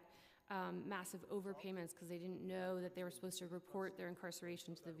get massive overpayments because they didn't know that they were supposed to report their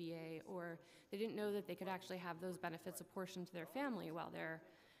incarceration to the VA, or they didn't know that they could actually have those benefits apportioned to their family while they're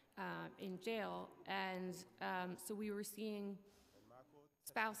in jail. And so we were seeing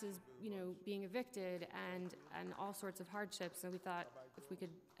spouses, being evicted and all sorts of hardships. So we thought if we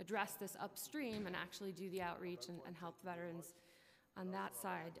could address this upstream and actually do the outreach and help veterans on that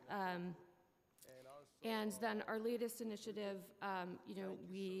side. And then our latest initiative,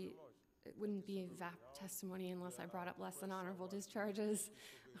 it wouldn't be VAP testimony unless I brought up less than honorable discharges.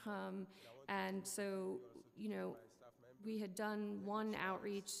 And so, we had done one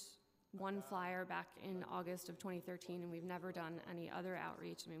outreach, one flyer back in August of 2013, and we've never done any other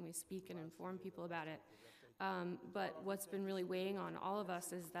outreach. We speak and inform people about it. But what's been really weighing on all of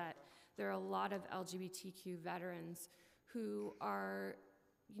us is that there are a lot of LGBTQ veterans who are,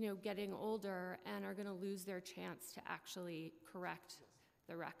 getting older and are going to lose their chance to actually correct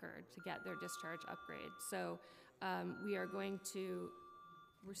the record, to get their discharge upgrade. So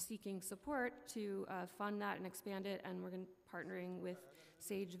we're seeking support to fund that and expand it, and we're partnering with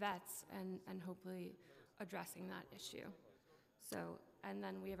Sage Vets and hopefully addressing that issue. So, and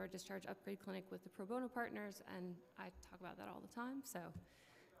then we have our discharge upgrade clinic with the pro bono partners, and I talk about that all the time. So,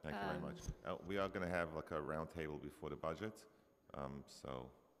 thank you very much. We are going to have like a round table before the budget. And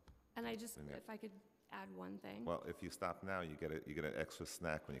if I could add one thing. Well, if you stop now, you get an extra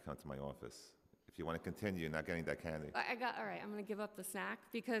snack when you come to my office. If you want to continue, you're not getting that candy. All right, I'm going to give up the snack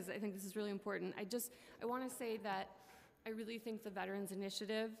because I think this is really important. I want to say that I really think the Veterans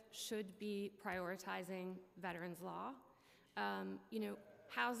Initiative should be prioritizing veterans law.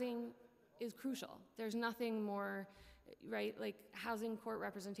 housing is crucial. There's nothing more, right? Like housing court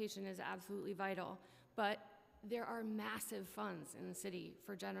representation is absolutely vital, but there are massive funds in the city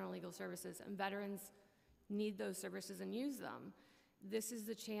for general legal services, and veterans need those services and use them. This is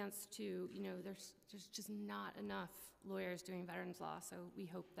the chance to, you know, there's just not enough lawyers doing veterans law, so we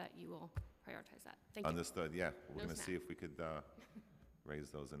hope that you will prioritize that. Thank you. Understood, yeah. We're No going to see snack. if we could raise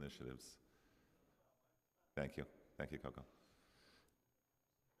those initiatives. Thank you. Thank you, Coco.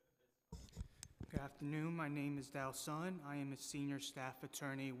 Good afternoon. My name is Dao Sun. I am a senior staff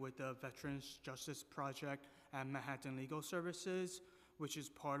attorney with the Veterans Justice Project at Manhattan Legal Services, which is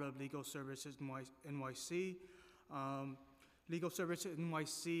part of Legal Services NYC. Legal Services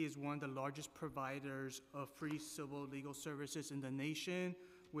NYC is one of the largest providers of free civil legal services in the nation,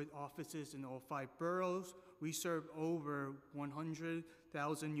 with offices in all 5 boroughs. We serve over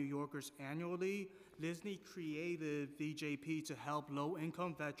 100,000 New Yorkers annually. Lisney created VJP to help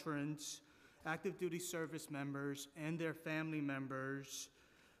low-income veterans, active duty service members, and their family members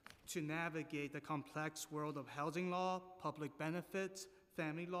to navigate the complex world of housing law, public benefits,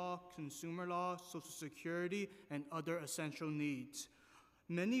 family law, consumer law, Social Security, and other essential needs.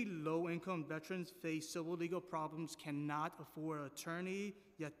 Many low-income veterans face civil legal problems, cannot afford an attorney,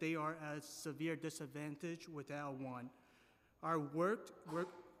 yet they are at a severe disadvantage without one.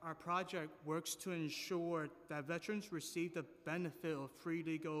 Our project works to ensure that veterans receive the benefit of free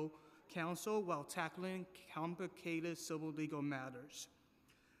legal counsel while tackling complicated civil legal matters.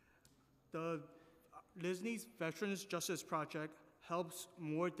 The Lisney's Veterans Justice Project helps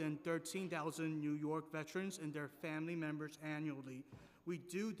more than 13,000 New York veterans and their family members annually. We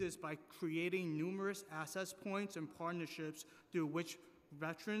do this by creating numerous access points and partnerships through which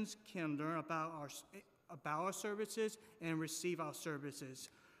veterans can learn about our services and receive our services.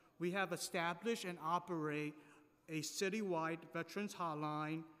 We have established and operate a citywide veterans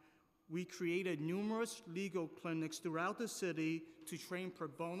hotline. We created numerous legal clinics throughout the city to train pro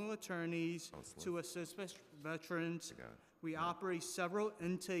bono attorneys to assist veterans. We operate several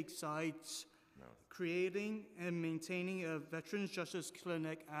intake sites, creating and maintaining a Veterans Justice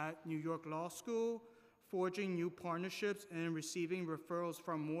Clinic at New York Law School, forging new partnerships, and receiving referrals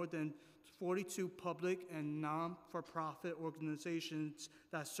from more than 42 public and non-for-profit organizations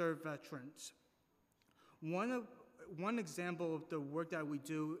that serve veterans. One example of the work that we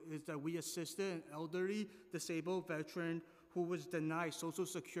do is that we assisted an elderly disabled veteran who was denied Social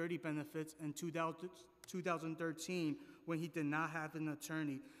Security benefits in 2013 when he did not have an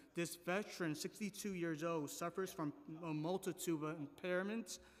attorney. This veteran, 62 years old, suffers from a multitude of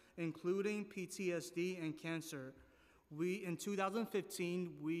impairments, including PTSD and cancer. In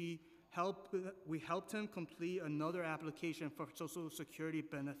 2015, we helped him complete another application for Social Security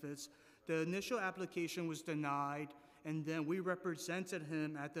benefits. The initial application was denied, and then we represented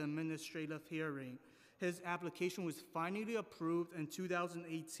him at the administrative hearing. His application was finally approved in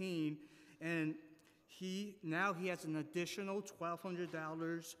 2018, and now he has an additional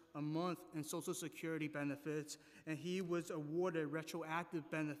 $1,200 a month in Social Security benefits, and he was awarded retroactive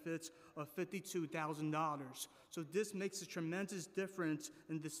benefits of $52,000. So this makes a tremendous difference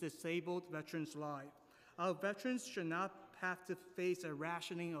in this disabled veteran's life. Our veterans should not have to face a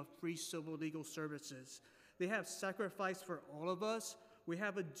rationing of free civil legal services. They have sacrificed for all of us. We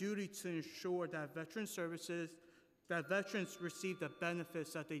have a duty to ensure that veterans receive the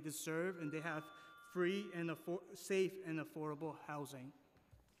benefits that they deserve, and they have free and safe and affordable housing.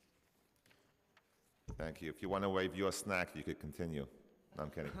 Thank you. If you want to waive your snack, you could continue. No, I'm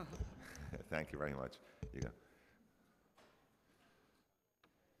kidding. Thank you very much. You go.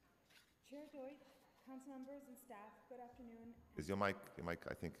 Chair Deutsch, council members and staff, good afternoon. Is your mic,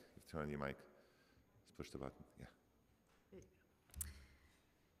 I think you've turned your mic. Just push the button, yeah.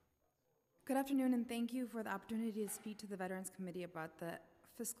 Good afternoon, and thank you for the opportunity to speak to the Veterans Committee about the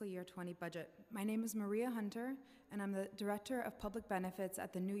fiscal year 20 budget. My name is Maria Hunter, and I'm the Director of Public Benefits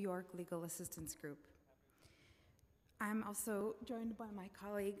at the New York Legal Assistance Group. I'm also joined by my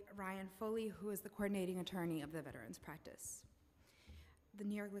colleague, Ryan Foley, who is the coordinating attorney of the Veterans Practice. The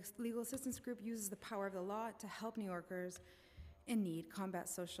New York Legal Assistance Group uses the power of the law to help New Yorkers in need combat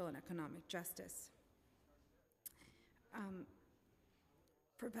social and economic justice.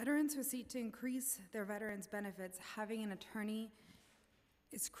 For veterans who seek to increase their veterans' benefits, having an attorney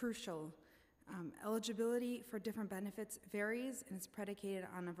is crucial. Eligibility for different benefits varies and is predicated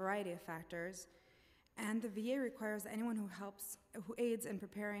on a variety of factors, and the VA requires that anyone who aids in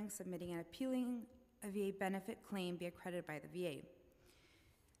preparing, submitting, and appealing a VA benefit claim be accredited by the VA.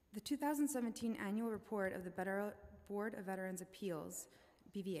 The 2017 annual report of the Board of Veterans Appeals,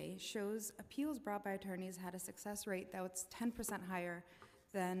 BVA, shows appeals brought by attorneys had a success rate that was 10% higher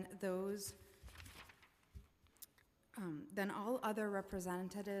than all other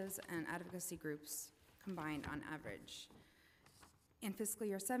representatives and advocacy groups combined on average. In fiscal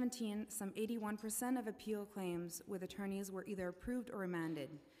year 17, some 81% of appeal claims with attorneys were either approved or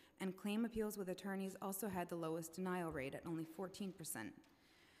remanded, and claim appeals with attorneys also had the lowest denial rate at only 14%.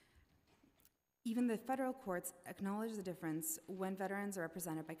 Even the federal courts acknowledge the difference when veterans are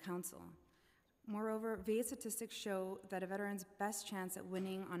represented by counsel. Moreover, VA statistics show that a veteran's best chance at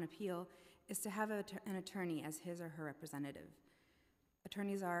winning on appeal is to have an attorney as his or her representative.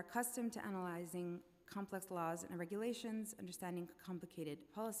 Attorneys are accustomed to analyzing complex laws and regulations, understanding complicated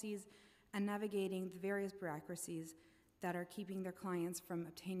policies, and navigating the various bureaucracies that are keeping their clients from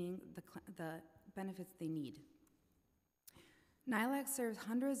obtaining the benefits they need. NYLAG serves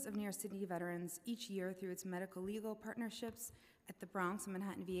hundreds of New York City veterans each year through its medical legal partnerships at the Bronx and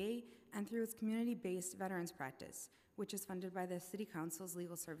Manhattan VA and through its community-based veterans practice, which is funded by the City Council's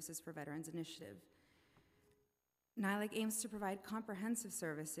Legal Services for Veterans initiative. NYLAG aims to provide comprehensive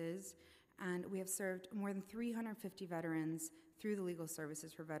services, and we have served more than 350 veterans through the Legal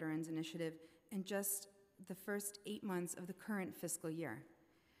Services for Veterans initiative in just the first 8 months of the current fiscal year.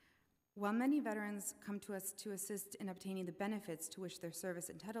 While many veterans come to us to assist in obtaining the benefits to which their service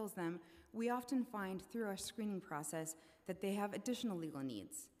entitles them, we often find through our screening process that they have additional legal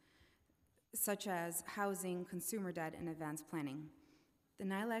needs, such as housing, consumer debt, and advanced planning. The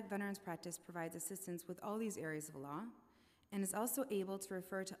NYLAG Veterans Practice provides assistance with all these areas of law and is also able to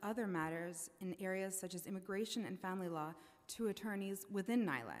refer to other matters in areas such as immigration and family law to attorneys within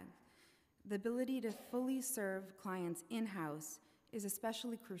NYLAG. The ability to fully serve clients in-house is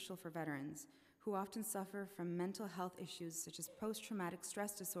especially crucial for veterans who often suffer from mental health issues such as post-traumatic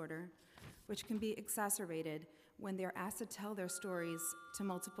stress disorder, which can be exacerbated when they're asked to tell their stories to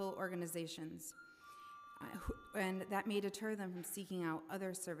multiple organizations, and that may deter them from seeking out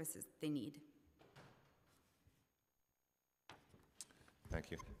other services they need.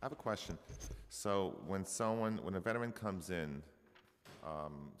 Thank you. I have a question. So when a veteran comes in,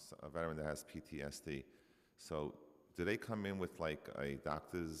 a veteran that has PTSD, so do they come in with like a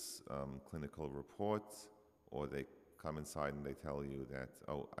doctor's clinical report, or they come inside and they tell you that,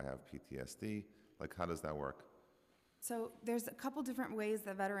 oh, I have PTSD? Like, how does that work? So there's a couple different ways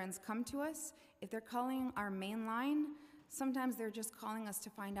that veterans come to us. If they're calling our main line, sometimes they're just calling us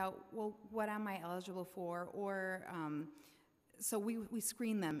to find out, well, what am I eligible for? Or so we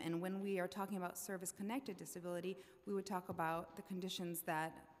screen them, and when we are talking about service-connected disability, we would talk about the conditions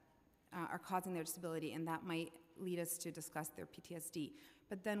that are causing their disability, and that might lead us to discuss their PTSD.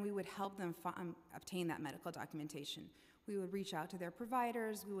 But then we would help them obtain that medical documentation. We would reach out to their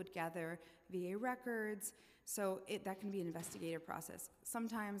providers, we would gather VA records, so that can be an investigative process.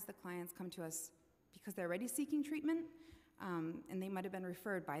 Sometimes the clients come to us because they're already seeking treatment, and they might have been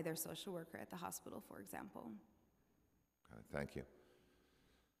referred by their social worker at the hospital, for example. Okay, thank you.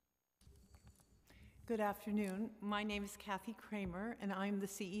 Good afternoon. My name is Kathy Kramer, and I'm the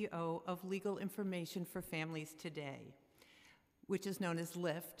CEO of Legal Information for Families Today, which is known as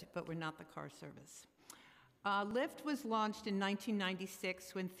LIFT, but we're not the car service. LIFT was launched in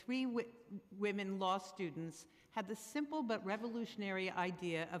 1996 when three women law students had the simple but revolutionary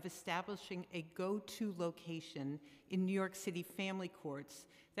idea of establishing a go-to location in New York City family courts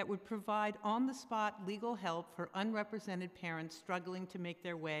that would provide on-the-spot legal help for unrepresented parents struggling to make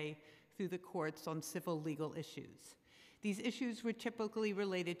their way through the courts on civil legal issues. These issues were typically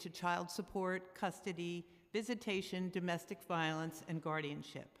related to child support, custody, visitation, domestic violence, and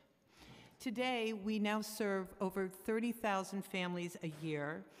guardianship. Today, we now serve over 30,000 families a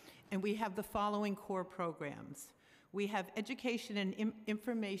year, and we have the following core programs. We have education and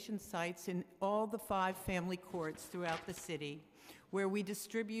information sites in all the 5 family courts throughout the city, where we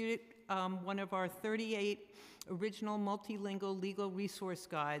distribute one of our 38 original multilingual legal resource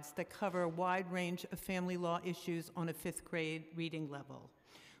guides that cover a wide range of family law issues on a 5th grade reading level.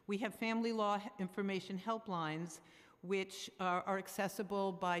 We have family law information helplines, which are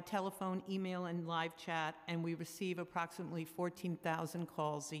accessible by telephone, email, and live chat, and we receive approximately 14,000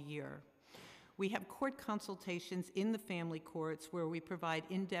 calls a year. We have court consultations in the family courts where we provide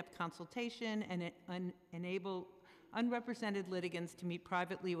in-depth consultation and enable unrepresented litigants to meet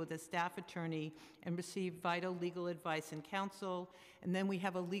privately with a staff attorney and receive vital legal advice and counsel. And then we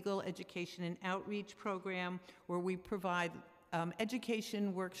have a legal education and outreach program where we provide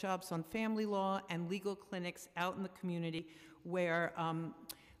education workshops on family law and legal clinics out in the community where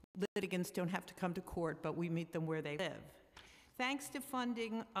litigants don't have to come to court, but we meet them where they live. Thanks to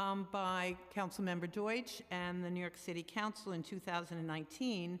funding by Councilmember Deutsch and the New York City Council in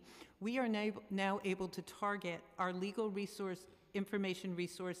 2019, we are now able to target our legal resource information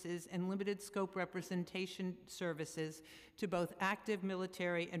resources and limited scope representation services to both active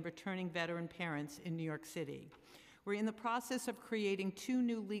military and returning veteran parents in New York City. We're in the process of creating 2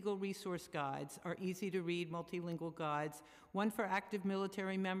 new legal resource guides, our easy-to-read multilingual guides, one for active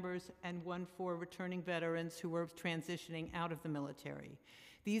military members and one for returning veterans who are transitioning out of the military.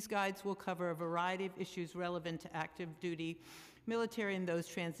 These guides will cover a variety of issues relevant to active duty military and those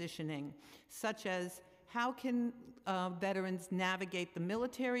transitioning, such as how can veterans navigate the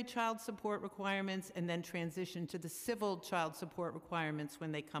military child support requirements and then transition to the civil child support requirements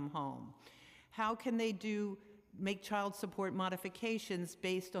when they come home? How can they make child support modifications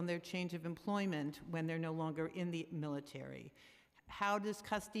based on their change of employment when they're no longer in the military? How does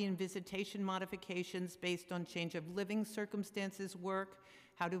custody and visitation modifications based on change of living circumstances work?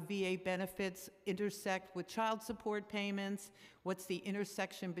 How do VA benefits intersect with child support payments? What's the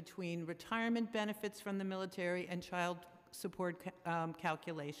intersection between retirement benefits from the military and child support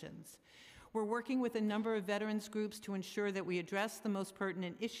calculations? We're working with a number of veterans groups to ensure that we address the most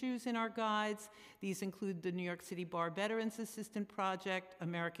pertinent issues in our guides. These include the New York City Bar Veterans Assistant Project,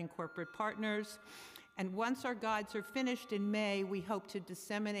 American Corporate Partners, and once our guides are finished in May, we hope to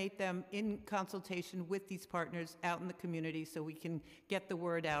disseminate them in consultation with these partners out in the community so we can get the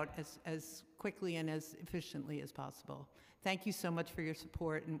word out as quickly and as efficiently as possible. Thank you so much for your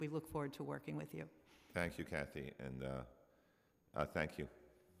support, and we look forward to working with you. Thank you, Kathy, and thank you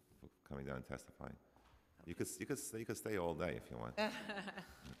for coming down and testifying. You could stay all day if you want.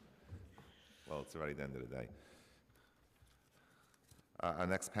 Well, it's already the end of the day. Our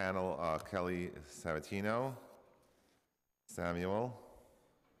next panel, Kelly Sabatino, Samuel,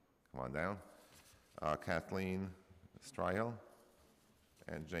 come on down, Kathleen Stryhel,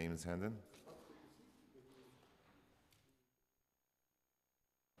 and James Hendon.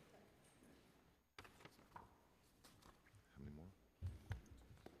 How many more?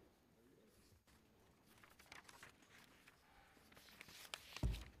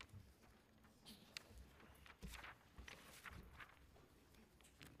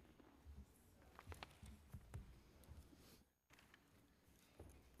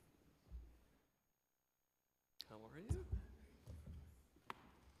 How are you?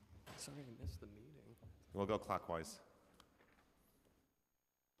 Sorry I missed the meeting. We'll go clockwise.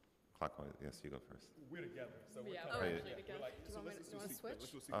 Clockwise, yes, you go first. We're together, so we're Yeah, kind of- we're actually together. Like, Do you so want me let's to- you do wanna sequence. switch?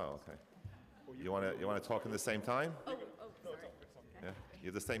 Let's do sequence. Oh, okay. You want to talk in the same time? Sorry. Yeah. You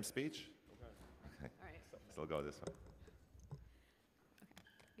have the same speech? Okay. All right. So we'll go this way.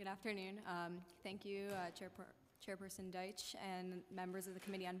 Good afternoon. Thank you, Chairperson Deitch and members of the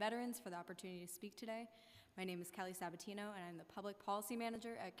Committee on Veterans for the opportunity to speak today. My name is Kelly Sabatino, and I'm the Public Policy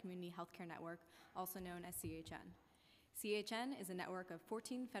Manager at Community Healthcare Network, also known as CHN. CHN is a network of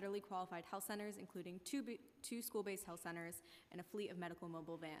 14 federally qualified health centers, including two school-based health centers and a fleet of medical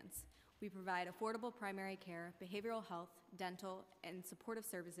mobile vans. We provide affordable primary care, behavioral health, dental, and supportive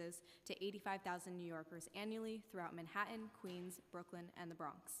services to 85,000 New Yorkers annually throughout Manhattan, Queens, Brooklyn, and the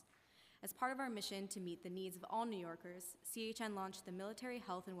Bronx. As part of our mission to meet the needs of all New Yorkers, CHN launched the Military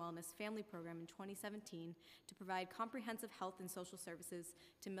Health and Wellness Family Program in 2017 to provide comprehensive health and social services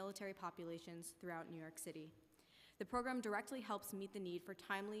to military populations throughout New York City. The program directly helps meet the need for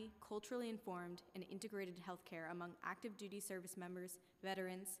timely, culturally informed, and integrated health care among active duty service members,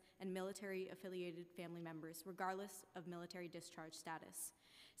 veterans, and military-affiliated family members, regardless of military discharge status.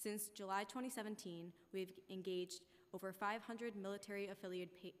 Since July 2017, we've engaged over 500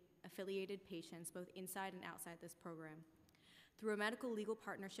 military-affiliated patients, both inside and outside this program. Through a medical legal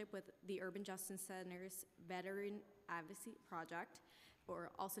partnership with the Urban Justice Center's Veteran Advocacy Project,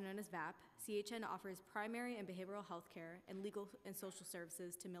 or also known as VAP, CHN offers primary and behavioral health care and legal and social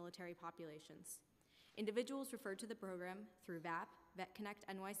services to military populations. Individuals referred to the program through VAP, Vet Connect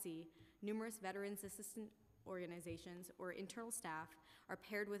NYC, numerous veterans assistant organizations, or internal staff are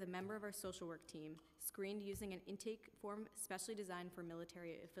paired with a member of our social work team, screened using an intake form specially designed for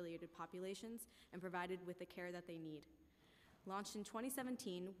military-affiliated populations, and provided with the care that they need. Launched in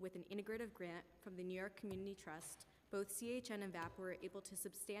 2017 with an integrative grant from the New York Community Trust, both CHN and VAP were able to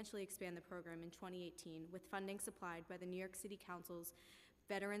substantially expand the program in 2018 with funding supplied by the New York City Council's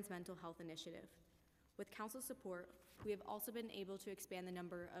Veterans Mental Health Initiative. With council support, we have also been able to expand the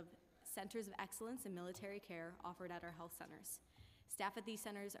number of centers of excellence in military care offered at our health centers. Staff at these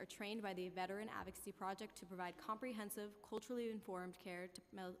centers are trained by the Veteran Advocacy Project to provide comprehensive, culturally informed care to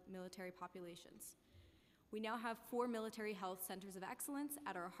military populations. We now have 4 military health centers of excellence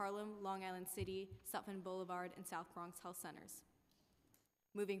at our Harlem, Long Island City, Sutphin Boulevard, and South Bronx health centers.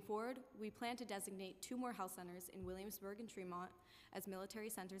 Moving forward, we plan to designate 2 more health centers in Williamsburg and Tremont as military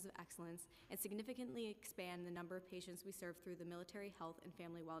centers of excellence and significantly expand the number of patients we serve through the Military Health and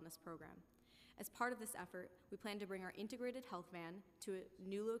Family Wellness Program. As part of this effort, we plan to bring our integrated health van to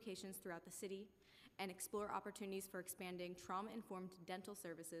new locations throughout the city and explore opportunities for expanding trauma-informed dental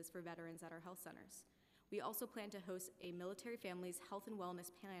services for veterans at our health centers. We also plan to host a military families health and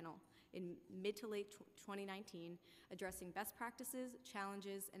wellness panel in mid to late 2019, addressing best practices,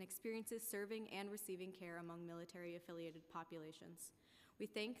 challenges, and experiences serving and receiving care among military-affiliated populations. We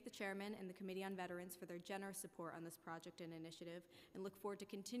thank the chairman and the Committee on Veterans for their generous support on this project and initiative, and look forward to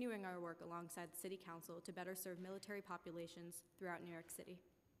continuing our work alongside the City Council to better serve military populations throughout New York City.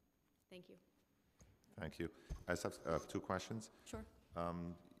 Thank you. Thank you. I just have 2 questions. Sure.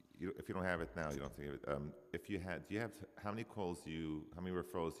 If you don't have it now, you don't think of it. If you had, do you have, how many referrals do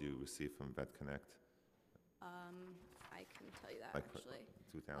you receive from Vet Connect? I can tell you that, Like actually.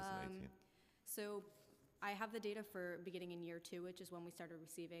 2018. So I have the data for beginning in year 2, which is when we started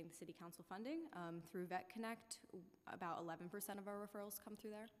receiving the City Council funding. Through Vet Connect, about 11% of our referrals come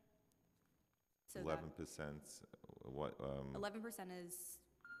through there. So 11%, what? 11% is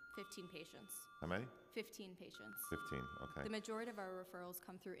 15 patients. How many? 15 patients. 15, okay. The majority of our referrals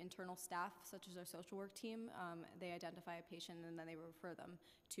come through internal staff, such as our social work team. They identify a patient and then they refer them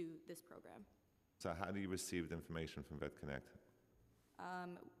to this program. So how do you receive the information from Vet Connect?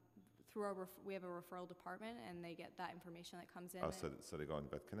 Through we have a referral department, and they get that information that comes in. Oh, so they go on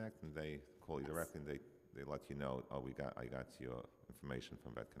Vet Connect and they call you directly and they let you know, oh, I got your information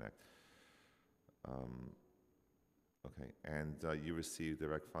from Vet Connect. Okay, and you receive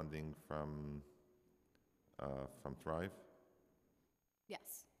direct funding from Thrive?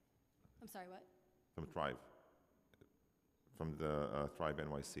 Yes. I'm sorry, what? From Thrive. From the Thrive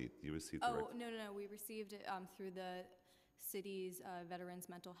NYC. You received direct? Oh, no. We received it through the city's Veterans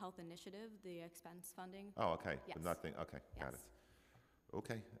Mental Health Initiative, the expense funding. Oh, okay. Yes. But nothing. Okay, Yes. got it.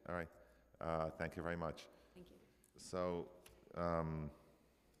 Okay, all right. Thank you very much. Thank you. So,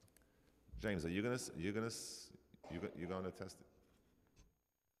 James, are you gonna test it?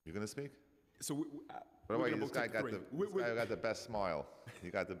 You gonna speak? So By the way, this guy got the best smile.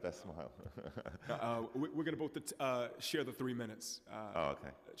 You got the best smile. we're going to both share the 3 minutes. Oh,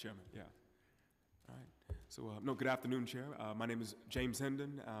 okay. Chairman, yeah. All right. So, no, good afternoon, Chair. My name is James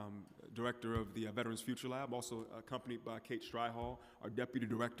Hendon, Director of the Veterans Future Lab, also accompanied by Kate Stryhall, our Deputy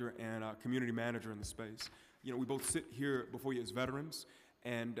Director and Community Manager in the space. You know, we both sit here before you as veterans,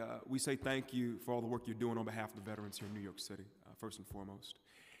 and we say thank you for all the work you're doing on behalf of the veterans here in New York City, first and foremost.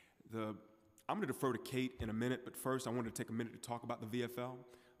 I'm going to defer to Kate in a minute, but first I wanted to take a minute to talk about the VFL.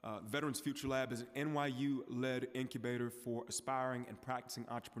 Veterans Future Lab is an NYU-led incubator for aspiring and practicing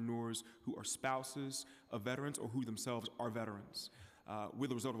entrepreneurs who are spouses of veterans or who themselves are veterans. We're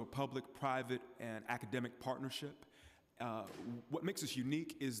the result of a public, private, and academic partnership. What makes us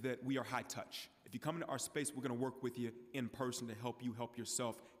unique is that we are high touch. If you come into our space, we're going to work with you in person to help you help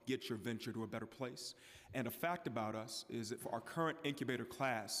yourself get your venture to a better place. And a fact about us is that for our current incubator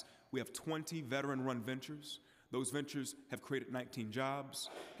class, we have 20 veteran-run ventures. Those ventures have created 19 jobs,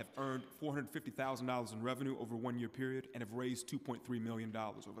 have earned $450,000 in revenue over a 1-year period, and have raised $2.3 million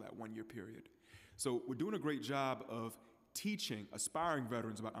over that 1-year period. So we're doing a great job of teaching aspiring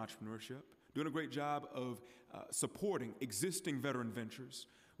veterans about entrepreneurship, doing a great job of supporting existing veteran ventures.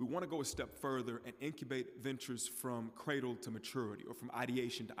 We want to go a step further and incubate ventures from cradle to maturity, or from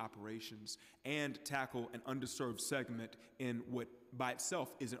ideation to operations, and tackle an underserved segment in what by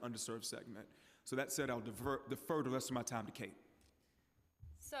itself is an underserved segment. So that said, I'll defer the rest of my time to Kate.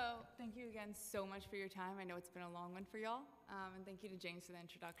 So thank you again so much for your time. I know it's been a long one for y'all. And thank you to James for the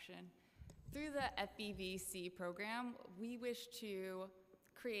introduction. Through the FEVC program, we wish to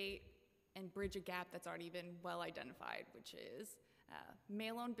create and bridge a gap that's already been well identified, which is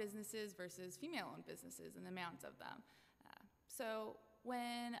male-owned businesses versus female-owned businesses and the amounts of them. So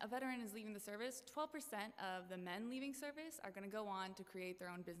when a veteran is leaving the service, 12% of the men leaving service are going to go on to create their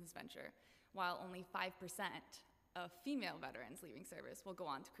own business venture, while only 5% of female veterans leaving service will go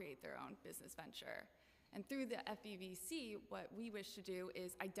on to create their own business venture. And through the FEVC, what we wish to do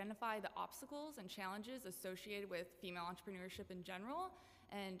is identify the obstacles and challenges associated with female entrepreneurship in general,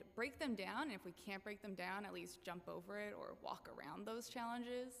 and break them down. And if we can't break them down, at least jump over it or walk around those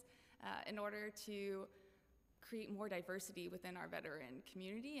challenges in order to create more diversity within our veteran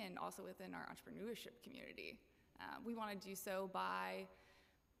community and also within our entrepreneurship community. We want to do so by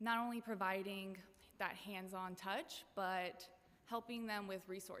not only providing that hands-on touch, but helping them with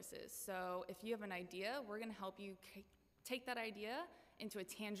resources. So if you have an idea, we're going to help you take that idea into a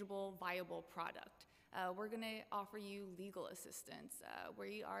tangible, viable product. We're going to offer you legal assistance.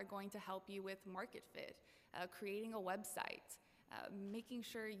 We are going to help you with market fit, creating a website, making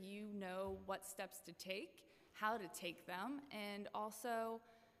sure you know what steps to take, how to take them, and also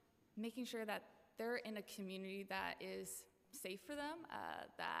making sure that they're in a community that is safe for them,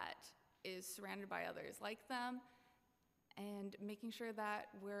 that is surrounded by others like them, and making sure that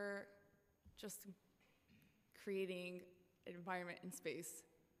we're just creating an environment and space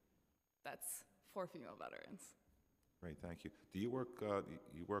that's for female veterans. Great, thank you. Do you work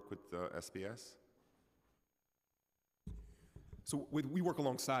with SBS? So we work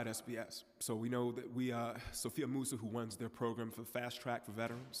alongside SBS. So we know that Sophia Musa, who runs their program for Fast Track for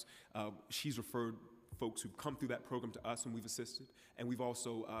veterans, she's referred folks who've come through that program to us and we've assisted. And we've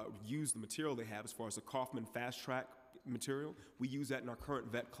also used the material they have as far as the Kaufman Fast Track material. We use that in our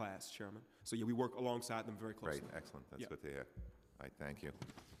current vet class, Chairman. So yeah, we work alongside them very closely. Great, excellent. That's good to hear. All right, thank you.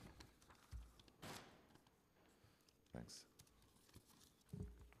 Thanks. All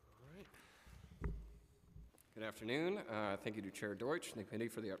right. Good afternoon. Thank you to Chair Deutsch and the committee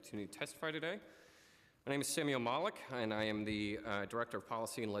for the opportunity to testify today. My name is Samuel Malik, and I am the Director of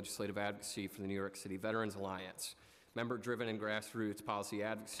Policy and Legislative Advocacy for the New York City Veterans Alliance, member-driven and grassroots policy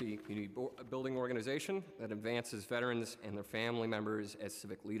advocacy community building organization that advances veterans and their family members as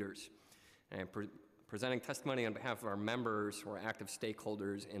civic leaders. And I'm presenting testimony on behalf of our members who are active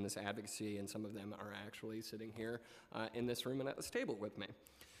stakeholders in this advocacy, and some of them are actually sitting here in this room and at this table with me.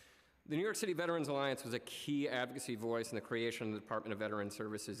 The New York City Veterans Alliance was a key advocacy voice in the creation of the Department of Veterans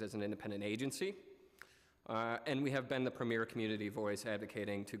Services as an independent agency. And we have been the premier community voice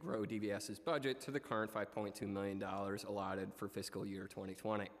advocating to grow DVS's budget to the current $5.2 million allotted for fiscal year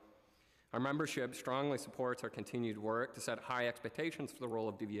 2020. Our membership strongly supports our continued work to set high expectations for the role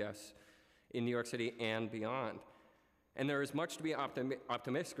of DVS in New York City and beyond. And there is much to be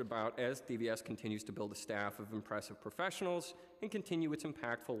optimistic about as DVS continues to build a staff of impressive professionals and continue its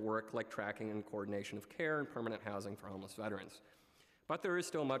impactful work like tracking and coordination of care and permanent housing for homeless veterans. But there is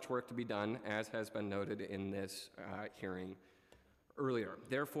still much work to be done, as has been noted in this hearing earlier.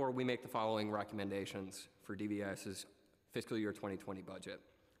 Therefore, we make the following recommendations for DVS's fiscal year 2020 budget.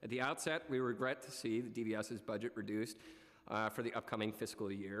 At the outset, we regret to see the DVS's budget reduced for the upcoming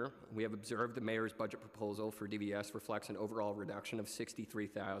fiscal year. We have observed the mayor's budget proposal for DVS reflects an overall reduction of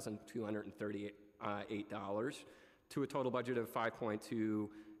 $63,238 to a total budget of $5.2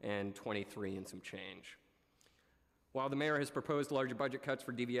 and $23 and some change. While the mayor has proposed larger budget cuts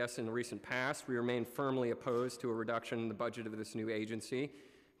for DVS in the recent past, we remain firmly opposed to a reduction in the budget of this new agency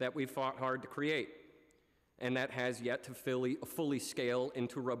that we've fought hard to create, and that has yet to fully scale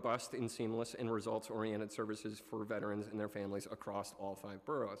into robust and seamless and results-oriented services for veterans and their families across all 5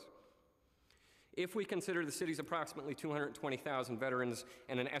 boroughs. If we consider the city's approximately 220,000 veterans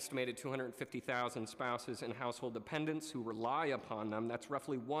and an estimated 250,000 spouses and household dependents who rely upon them, that's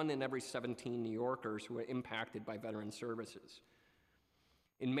roughly 1 in every 17 New Yorkers who are impacted by veteran services.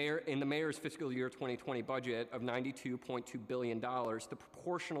 In the mayor's fiscal year 2020 budget of $92.2 billion, the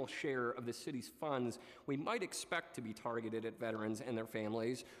proportional share of the city's funds we might expect to be targeted at veterans and their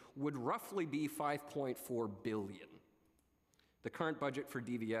families would roughly be $5.4 billion. The current budget for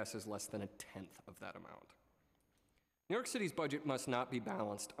DVS is less than 1/10 of that amount. New York City's budget must not be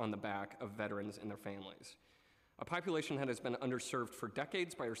balanced on the back of veterans and their families, a population that has been underserved for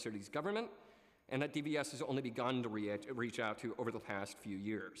decades by our city's government and that DVS has only begun to reach out to over the past few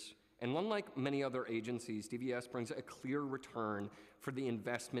years. And unlike many other agencies, DVS brings a clear return for the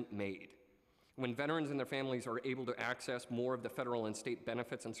investment made. When veterans and their families are able to access more of the federal and state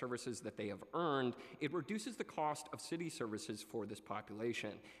benefits and services that they have earned, it reduces the cost of city services for this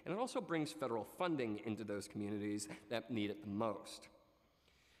population. And it also brings federal funding into those communities that need it the most.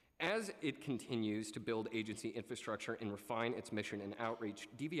 As it continues to build agency infrastructure and refine its mission and outreach,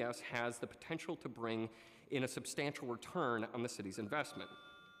 DVS has the potential to bring in a substantial return on the city's investment.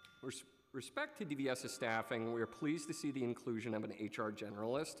 With respect to DVS's staffing, we are pleased to see the inclusion of an HR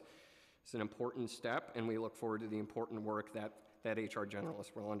generalist. It's an important step, and we look forward to the important work that HR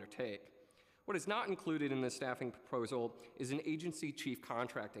generalist will undertake. What is not included in this staffing proposal is an agency chief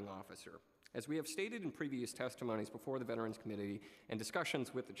contracting officer. As we have stated in previous testimonies before the Veterans Committee and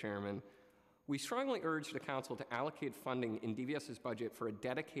discussions with the chairman, we strongly urge the council to allocate funding in DVS's budget for a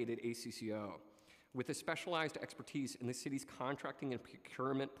dedicated ACCO with a specialized expertise in the city's contracting and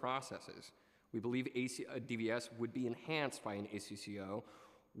procurement processes. We believe DVS would be enhanced by an ACCO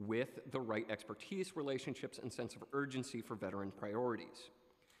with the right expertise, relationships, and sense of urgency for veteran priorities.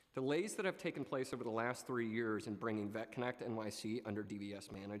 Delays that have taken place over the last 3 years in bringing VetConnect NYC under DVS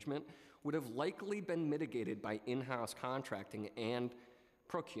management would have likely been mitigated by in-house contracting and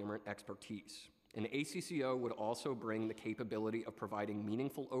procurement expertise. An ACCO would also bring the capability of providing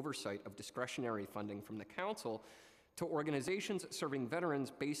meaningful oversight of discretionary funding from the Council to organizations serving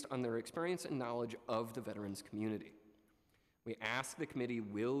veterans based on their experience and knowledge of the veterans community. We ask the committee,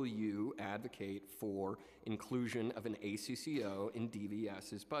 will you advocate for inclusion of an ACCO in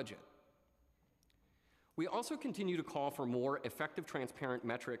DVS's budget? We also continue to call for more effective, transparent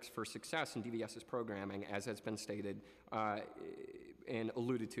metrics for success in DVS's programming, as has been stated and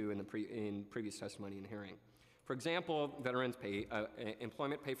alluded to in previous testimony and hearing. For example, Veterans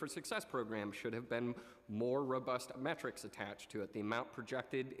Employment Pay for Success program should have been more robust metrics attached to it. The amount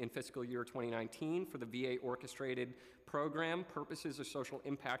projected in fiscal year 2019 for the VA orchestrated program purposes of social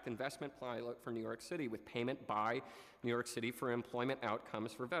impact investment pilot for New York City, with payment by New York City for employment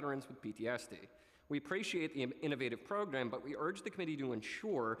outcomes for veterans with PTSD. We appreciate the innovative program, but we urge the committee to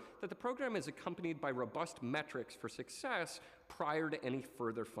ensure that the program is accompanied by robust metrics for success prior to any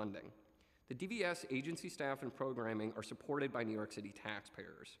further funding. The DVS agency staff and programming are supported by New York City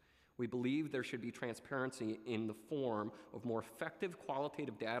taxpayers. We believe there should be transparency in the form of more effective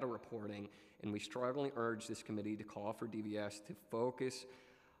qualitative data reporting, and we strongly urge this committee to call for DVS to focus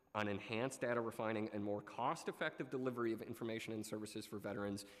on enhanced data refining and more cost-effective delivery of information and services for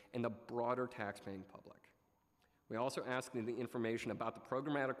veterans and the broader taxpaying public. We also ask that the information about the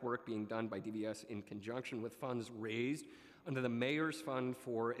programmatic work being done by DVS in conjunction with funds raised under the Mayor's Fund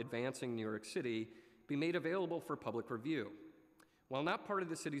for Advancing New York City be made available for public review. While not part of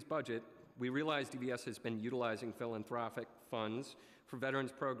the city's budget, we realize DVS has been utilizing philanthropic funds for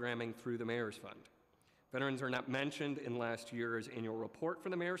veterans programming through the Mayor's Fund. Veterans are not mentioned in last year's annual report for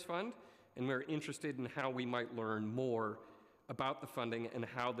the Mayor's Fund, and we're interested in how we might learn more about the funding and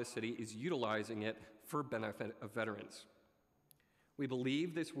how the city is utilizing it for benefit of veterans. We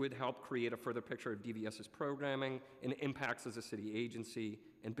believe this would help create a further picture of DVS's programming and impacts as a city agency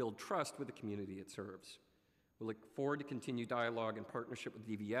and build trust with the community it serves. We look forward to continued dialogue and partnership with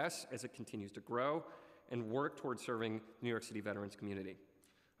DVS as it continues to grow and work towards serving the New York City veterans community.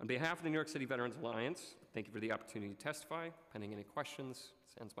 On behalf of the New York City Veterans Alliance, thank you for the opportunity to testify. Pending any questions,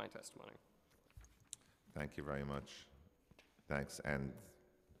 this ends my testimony. Thank you very much. Thanks. And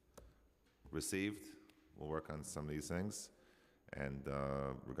received. We'll work on some of these things. And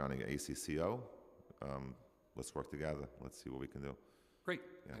regarding ACCO, let's work together. Let's see what we can do. Great.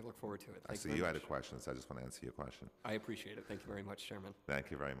 Yeah. I look forward to it. I see you had a question, so I just want to answer your question. I appreciate it. Thank you very much, Chairman.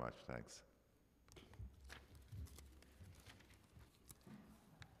 Thank you very much. Thanks.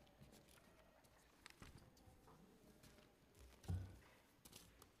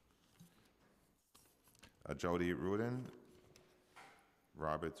 Jody Rudin,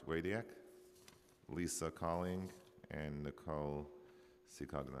 Robert Wadiak, Lisa Colling, and Nicole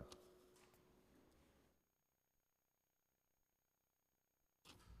Sikogna.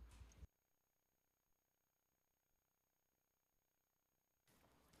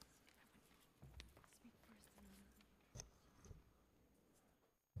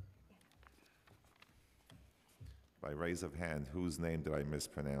 By raise of hand, whose name did I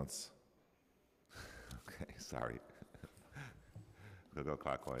mispronounce? Okay, sorry. We'll go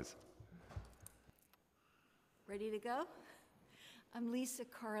clockwise. Ready to go? I'm Lisa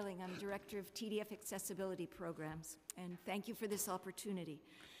Carling. I'm Director of TDF Accessibility Programs, and thank you for this opportunity.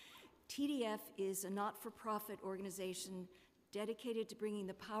 TDF is a not-for-profit organization dedicated to bringing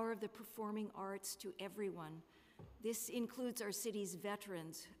the power of the performing arts to everyone. This includes our city's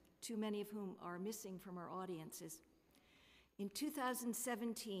veterans, too many of whom are missing from our audiences. In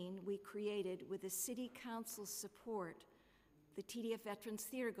 2017, we created, with the City Council's support, the TDF Veterans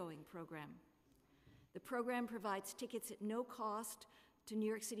Theater Going program. The program provides tickets at no cost to New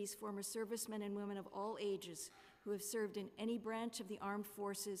York City's former servicemen and women of all ages who have served in any branch of the armed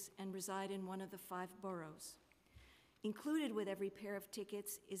forces and reside in one of the 5 boroughs. Included with every pair of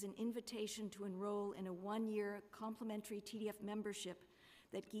tickets is an invitation to enroll in a 1-year complimentary TDF membership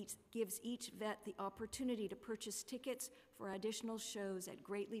that gives each vet the opportunity to purchase tickets for additional shows at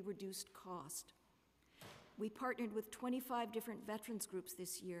greatly reduced cost. We partnered with 25 different veterans groups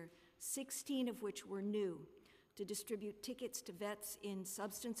this year, 16 of which were new, to distribute tickets to vets in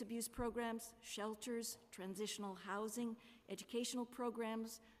substance abuse programs, shelters, transitional housing, educational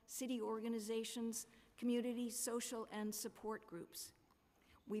programs, city organizations, community, social, and support groups.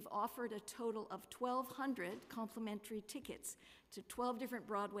 We've offered a total of 1,200 complimentary tickets to 12 different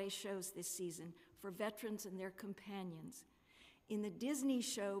Broadway shows this season for veterans and their companions. In the Disney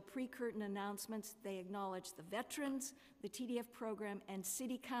show pre-curtain announcements, they acknowledge the veterans, the TDF program, and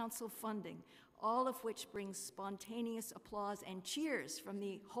City Council funding, all of which brings spontaneous applause and cheers from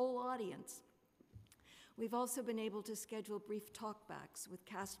the whole audience. We've also been able to schedule brief talkbacks with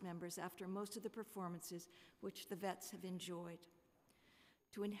cast members after most of the performances, which the vets have enjoyed.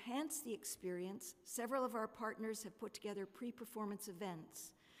 To enhance the experience, several of our partners have put together pre-performance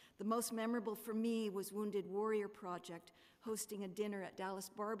events. The most memorable for me was Wounded Warrior Project, hosting a dinner at Dallas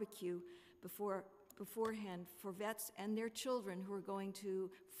Barbecue beforehand for vets and their children who are going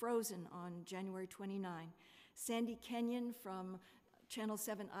to Frozen on January 29. Sandy Kenyon from Channel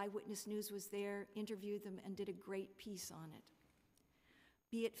 7 Eyewitness News was there, interviewed them, and did a great piece on it.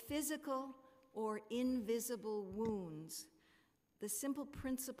 Be it physical or invisible wounds, the simple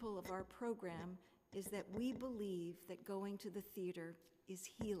principle of our program is that we believe that going to the theater is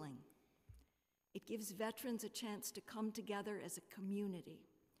healing. It gives veterans a chance to come together as a community,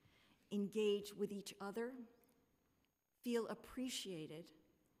 engage with each other, feel appreciated,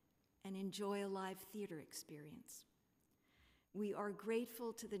 and enjoy a live theater experience. We are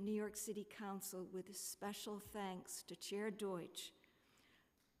grateful to the New York City Council with a special thanks to Chair Deutsch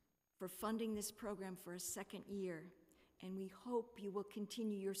for funding this program for a second year, and we hope you will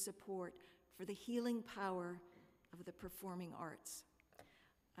continue your support for the healing power of the performing arts.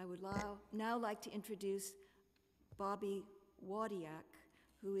 I would now like to introduce Bobby Wadiak,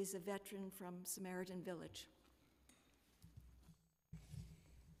 who is a veteran from Samaritan Village.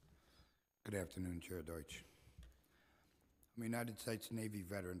 Good afternoon, Chair Deutsch. I'm a United States Navy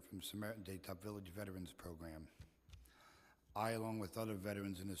veteran from Samaritan Daytop Village Veterans Program. I, along with other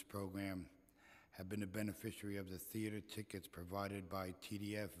veterans in this program, have been a beneficiary of the theater tickets provided by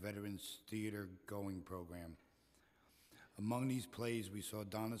TDF Veterans Theater Going Program. Among these plays, we saw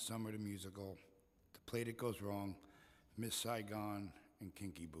Donna Summer the Musical, The Play That Goes Wrong, Miss Saigon, and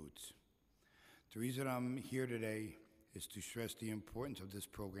Kinky Boots. The reason I'm here today is to stress the importance of this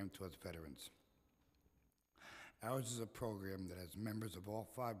program to us veterans. Ours is a program that has members of all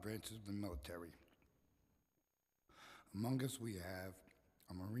 5 branches of the military. Among us, we have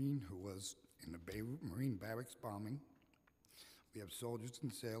a Marine who was in the Beirut Marine Barracks bombing. We have soldiers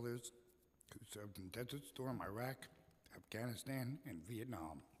and sailors who served in Desert Storm, Iraq, Afghanistan, and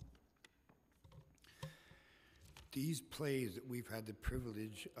Vietnam. These plays that we've had the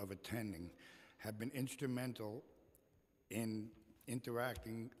privilege of attending have been instrumental in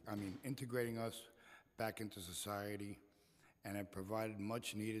integrating us back into society, and have provided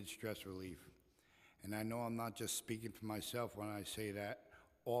much needed stress relief. And I know I'm not just speaking for myself when I say that.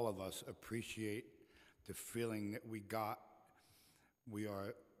 All of us appreciate the feeling that we got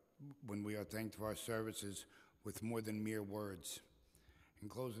when we are thanked for our services with more than mere words. In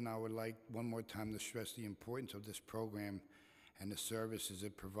closing, I would like one more time to stress the importance of this program and the services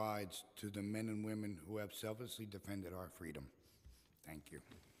it provides to the men and women who have selflessly defended our freedom. Thank you.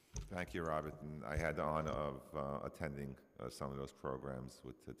 Thank you, Robert. And I had the honor of attending some of those programs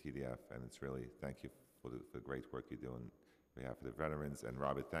with the TDF, and it's really, thank you for the great work you do on behalf of the veterans. And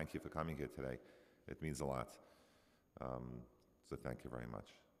Robert, thank you for coming here today. It means a lot. So thank you very much.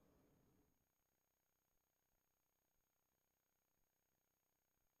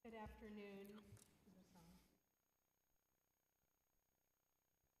 Good afternoon.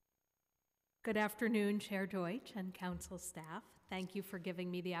 Good afternoon, Chair Deutsch and Council staff. Thank you for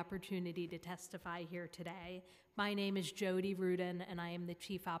giving me the opportunity to testify here today. My name is Jody Rudin, and I am the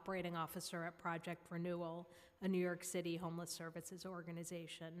Chief Operating Officer at Project Renewal, a New York City homeless services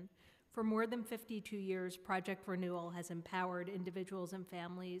organization. For more than 52 years, Project Renewal has empowered individuals and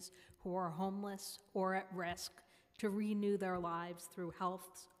families who are homeless or at risk to renew their lives through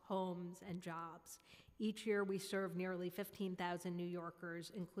health, homes, and jobs. Each year, we serve nearly 15,000 New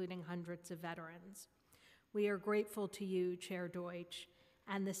Yorkers, including hundreds of veterans. We are grateful to you, Chair Deutsch,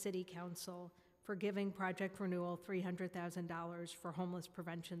 and the City Council for giving Project Renewal $300,000 for homeless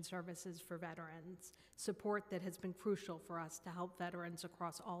prevention services for veterans, support that has been crucial for us to help veterans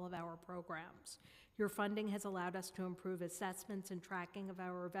across all of our programs. Your funding has allowed us to improve assessments and tracking of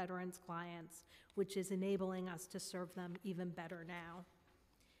our veterans' clients, which is enabling us to serve them even better now.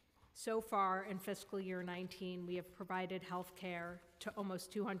 So far, in fiscal year 19, we have provided health care to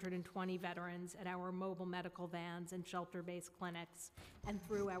almost 220 veterans at our mobile medical vans and shelter-based clinics, and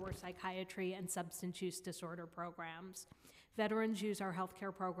through our psychiatry and substance use disorder programs. Veterans use our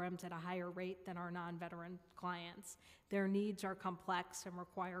healthcare programs at a higher rate than our non-veteran clients. Their needs are complex and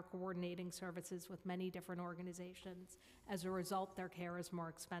require coordinating services with many different organizations. As a result, their care is more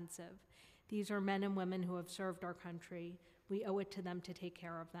expensive. These are men and women who have served our country. We owe it to them to take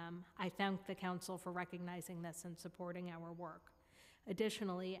care of them. I thank the Council for recognizing this and supporting our work.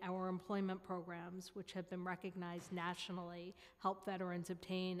 Additionally, our employment programs, which have been recognized nationally, help veterans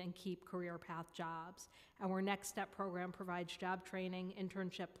obtain and keep career path jobs. Our Next Step program provides job training,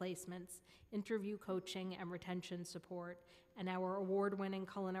 internship placements, interview coaching, and retention support. And our award-winning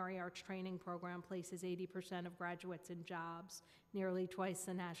culinary arts training program places 80% of graduates in jobs, nearly twice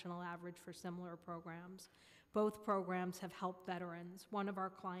the national average for similar programs. Both programs have helped veterans. One of our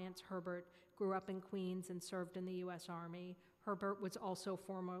clients, Herbert, grew up in Queens and served in the U.S. Army. Herbert was also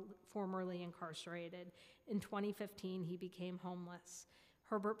formerly incarcerated. In 2015, he became homeless.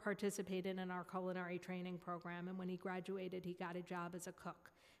 Herbert participated in our culinary training program, and when he graduated, he got a job as a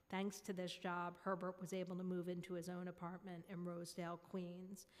cook. Thanks to this job, Herbert was able to move into his own apartment in Rosedale,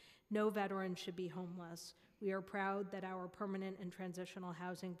 Queens. No veteran should be homeless. We are proud that our permanent and transitional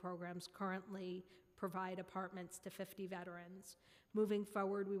housing programs currently provide apartments to 50 veterans. Moving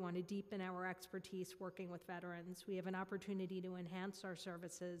forward, we want to deepen our expertise working with veterans. We have an opportunity to enhance our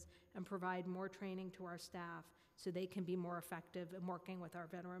services and provide more training to our staff so they can be more effective in working with our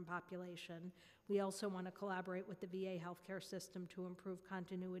veteran population. We also want to collaborate with the VA healthcare system to improve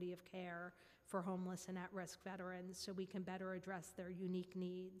continuity of care for homeless and at-risk veterans so we can better address their unique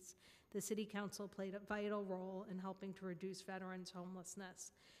needs. The City Council played a vital role in helping to reduce veterans'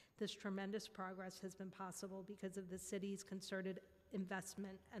 homelessness. This tremendous progress has been possible because of the city's concerted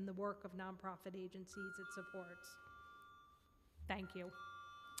investment and the work of nonprofit agencies it supports. Thank you.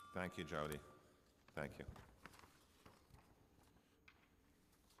 Thank you, Jody. Thank you.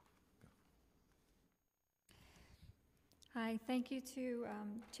 Hi, thank you to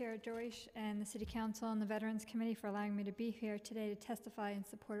Chair Deutsch and the City Council and the Veterans Committee for allowing me to be here today to testify in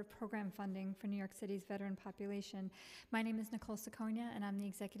support of program funding for New York City's veteran population. My name is Nicole Saconia, and I'm the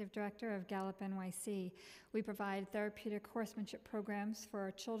Executive Director of Gallup NYC. We provide therapeutic horsemanship programs for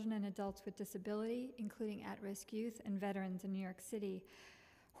our children and adults with disability, including at-risk youth and veterans in New York City.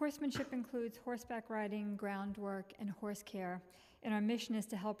 Horsemanship includes horseback riding, groundwork, and horse care. And our mission is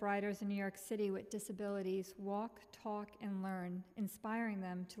to help riders in New York City with disabilities walk, talk, and learn, inspiring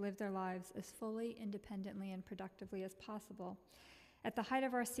them to live their lives as fully, independently, and productively as possible. At the height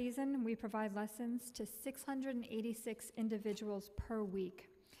of our season, we provide lessons to 686 individuals per week.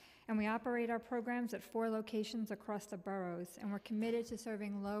 And we operate our programs at 4 locations across the boroughs, and we're committed to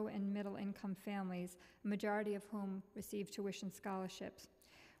serving low and middle income families, a majority of whom receive tuition scholarships.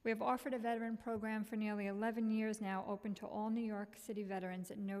 We have offered a veteran program for nearly 11 years now, open to all New York City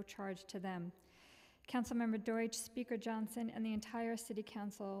veterans at no charge to them. Councilmember Deutsch, Speaker Johnson, and the entire City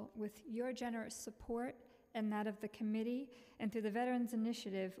Council, with your generous support and that of the committee, and through the Veterans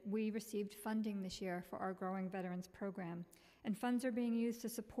Initiative, we received funding this year for our growing veterans program. And funds are being used to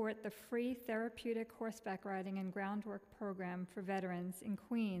support the free therapeutic horseback riding and groundwork program for veterans in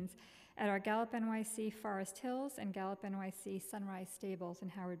Queens at our Gallup NYC Forest Hills and Gallup NYC Sunrise Stables in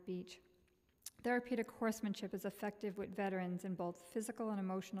Howard Beach. Therapeutic horsemanship is effective with veterans in both physical and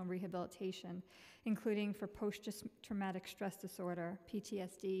emotional rehabilitation, including for post-traumatic stress disorder,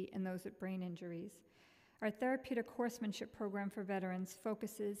 PTSD, and those with brain injuries. Our therapeutic horsemanship program for veterans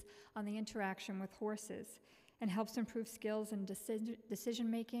focuses on the interaction with horses and helps improve skills in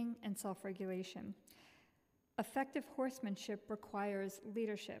decision-making and self-regulation. Effective horsemanship requires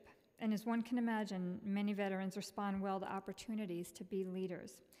leadership, and as one can imagine, many veterans respond well to opportunities to be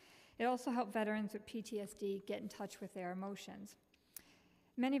leaders. It also helps veterans with PTSD get in touch with their emotions.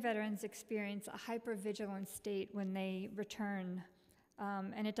 Many veterans experience a hypervigilant state when they return,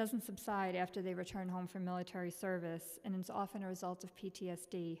 and it doesn't subside after they return home from military service, and it's often a result of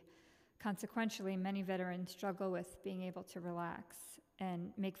PTSD. Consequentially, many veterans struggle with being able to relax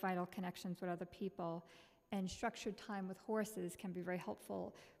and make vital connections with other people, and structured time with horses can be very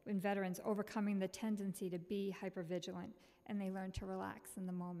helpful in veterans overcoming the tendency to be hypervigilant, and they learn to relax in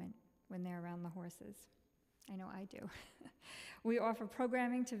the moment when they're around the horses. I know I do. We offer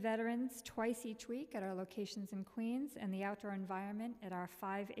programming to veterans twice each week at our locations in Queens, and the outdoor environment at our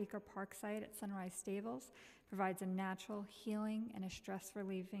 5-acre park site at Sunrise Stables provides a natural healing and a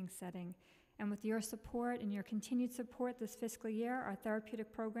stress-relieving setting. And with your support and your continued support this fiscal year, our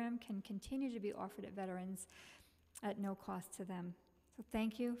therapeutic program can continue to be offered at veterans at no cost to them. So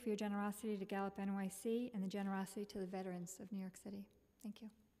thank you for your generosity to Gallup NYC and the generosity to the veterans of New York City. Thank you.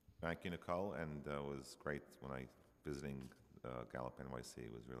 Thank you, Nicole, and it was great when I visiting Gallup NYC.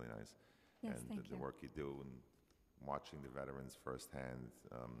 It was really nice. Yes, and thank the you. work you do and watching the veterans firsthand,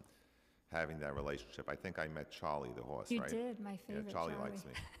 having that relationship. I think I met Charlie, the horse, You right? did, my favorite, Yeah, Charlie Charlie. likes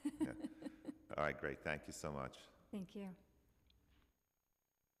me. Yeah. All right, great. Thank you so much. Thank you.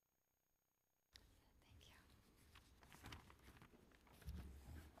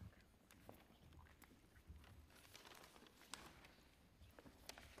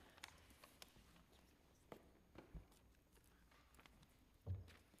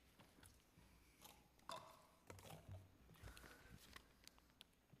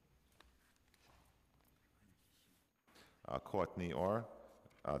 Courtney Orr,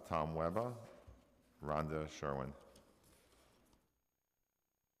 Tom Weber, Rhonda Sherwin.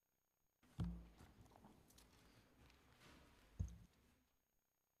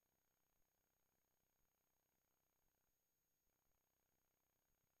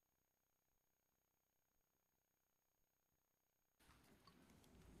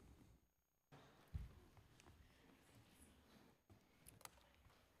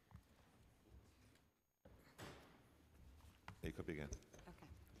 You could begin. Okay.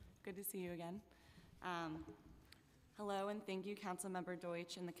 Good to see you again. Hello, and thank you, Councilmember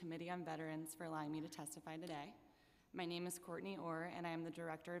Deutsch and the Committee on Veterans for allowing me to testify today. My name is Courtney Orr, and I am the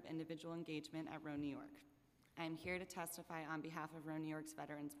Director of Individual Engagement at Row New York. I am here to testify on behalf of Row New York's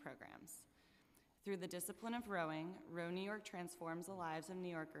veterans programs. Through the discipline of rowing, Row New York transforms the lives of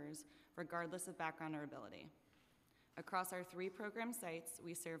New Yorkers regardless of background or ability. Across our 3 program sites,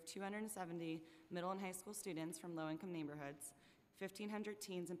 we serve 270 middle and high school students from low-income neighborhoods, 1,500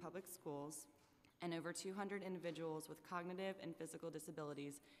 teens in public schools, and over 200 individuals with cognitive and physical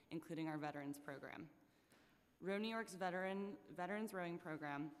disabilities, including our veterans program. Row New York's Veterans Rowing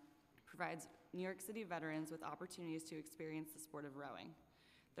Program provides New York City veterans with opportunities to experience the sport of rowing.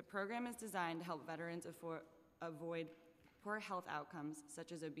 The program is designed to help veterans avoid poor health outcomes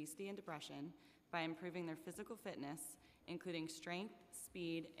such as obesity and depression by improving their physical fitness, including strength,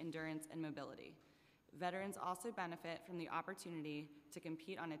 speed, endurance, and mobility. Veterans also benefit from the opportunity to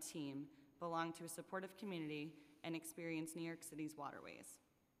compete on a team, belong to a supportive community, and experience New York City's waterways.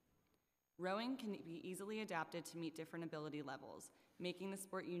 Rowing can be easily adapted to meet different ability levels, making the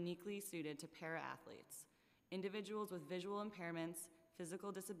sport uniquely suited to para-athletes. Individuals with visual impairments,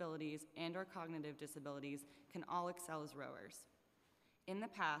 physical disabilities, and/or cognitive disabilities can all excel as rowers. In the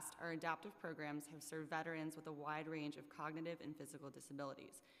past, our adaptive programs have served veterans with a wide range of cognitive and physical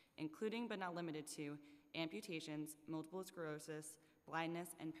disabilities, including but not limited to amputations, multiple sclerosis, blindness,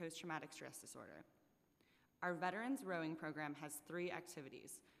 and post-traumatic stress disorder. Our Veterans Rowing Program has 3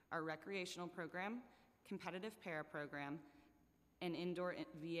 activities: our recreational program, competitive para program, and indoor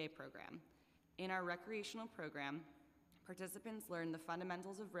VA program. In our recreational program, participants learn the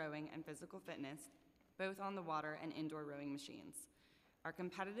fundamentals of rowing and physical fitness, both on the water and indoor rowing machines. Our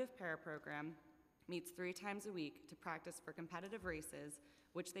competitive para program meets 3 times a week to practice for competitive races,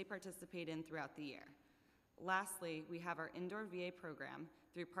 which they participate in throughout the year. Lastly, we have our indoor VA program.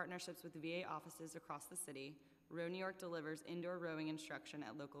 Through partnerships with VA offices across the city, Row New York delivers indoor rowing instruction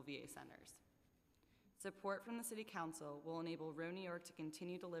at local VA centers. Support from the City Council will enable Row New York to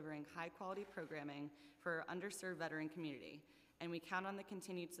continue delivering high-quality programming for our underserved veteran community, and we count on the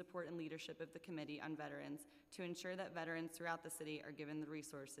continued support and leadership of the Committee on Veterans to ensure that veterans throughout the city are given the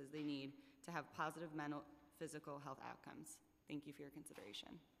resources they need to have positive mental, physical health outcomes. Thank you for your consideration.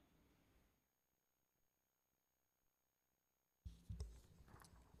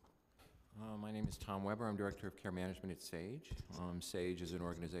 My name is Tom Weber. I'm Director of Care Management at SAGE. SAGE is an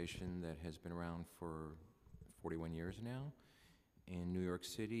organization that has been around for 41 years now in New York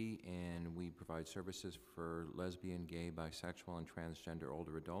City, and we provide services for lesbian, gay, bisexual, and transgender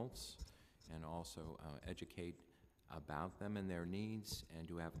older adults, and also educate about them and their needs and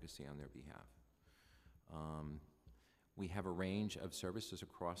do advocacy on their behalf. We have a range of services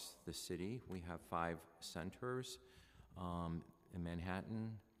across the city. We have 5 centers in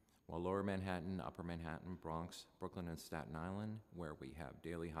Manhattan, Lower Manhattan, Upper Manhattan, Bronx, Brooklyn, and Staten Island, where we have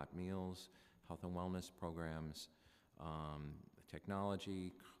daily hot meals, health and wellness programs,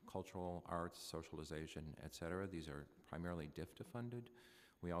 technology, cultural, arts, socialization, et cetera. These are primarily DFTA funded.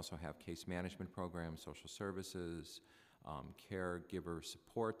 We also have case management programs, social services, caregiver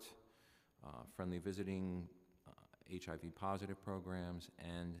support, friendly visiting, HIV positive programs,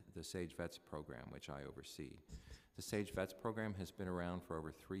 and the SAGE Vets program, which I oversee. The SAGE Vets program has been around for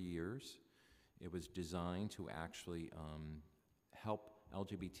over 3 years. It was designed to actually help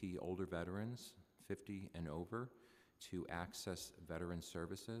LGBT older veterans, 50 and over, to access veteran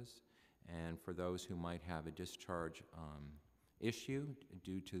services, and for those who might have a discharge issue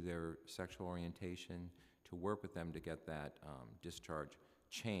due to their sexual orientation, to work with them to get that discharge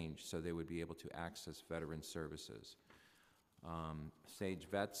changed so they would be able to access veteran services. SAGE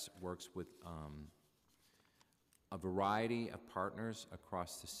Vets works with a variety of partners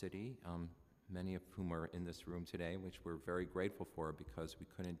across the city, many of whom are in this room today, which we're very grateful for because we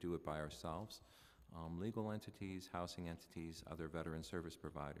couldn't do it by ourselves. Legal entities, housing entities, other veteran service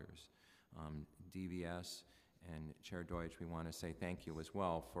providers, DVS, and Chair Deutsch, we want to say thank you as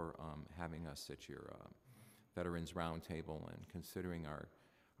well for having us at your Veterans Roundtable and considering our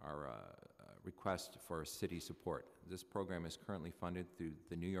request for city support. This program is currently funded through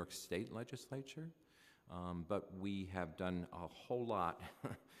the New York State Legislature. but we have done a whole lot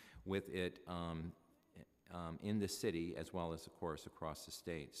with it in the city as well as, of course, across the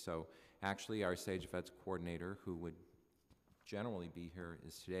state. So actually, our Sage Vets coordinator, who would generally be here,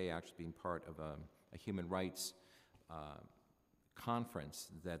 is today actually being part of a human rights conference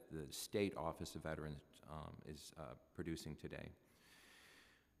that the State Office of Veterans is producing today.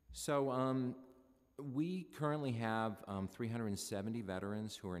 So we currently have 370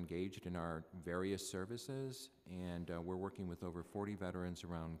 veterans who are engaged in our various services, and we're working with over 40 veterans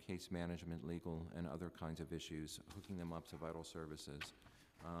around case management, legal, and other kinds of issues, hooking them up to vital services.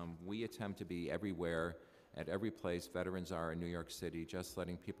 We attempt to be everywhere, at every place veterans are in New York City, just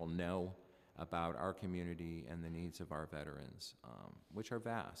letting people know about our community and the needs of our veterans, which are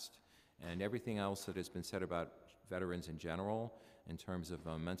vast. And everything else that has been said about veterans in general, in terms of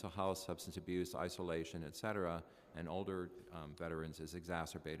mental health, substance abuse, isolation, et cetera, and older veterans is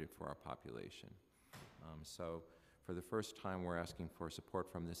exacerbated for our population. So for the first time, we're asking for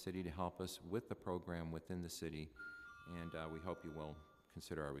support from the city to help us with the program within the city, and we hope you will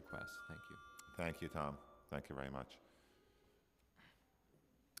consider our request. Thank you. Thank you, Tom. Thank you very much.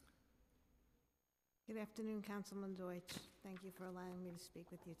 Good afternoon, Councilman Deutsch. Thank you for allowing me to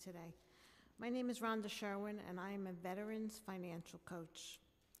speak with you today. My name is Rhonda Sherwin, and I am a veterans financial coach.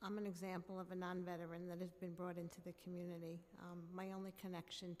 I'm an example of a non-veteran that has been brought into the community. My only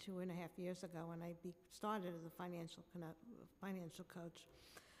connection 2.5 years ago when I started as a financial coach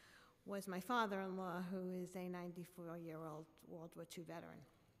was my father-in-law, who is a 94-year-old World War II veteran.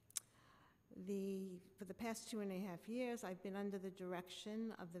 For the past 2.5 years, I've been under the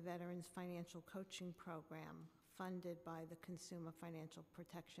direction of the Veterans Financial Coaching Program, funded by the Consumer Financial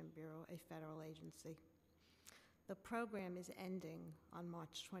Protection Bureau, a federal agency. The program is ending on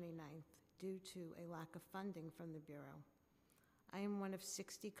March 29th due to a lack of funding from the Bureau. I am one of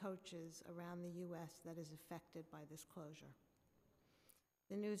 60 coaches around the U.S. that is affected by this closure.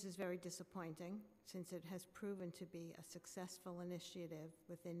 The news is very disappointing since it has proven to be a successful initiative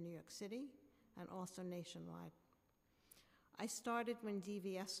within New York City and also nationwide. I started when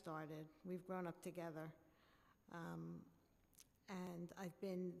DVS started. We've grown up together. And I've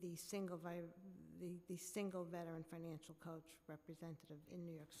been the single veteran financial coach representative in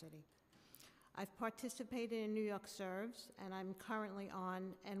New York City. I've participated in New York Serves, and I'm currently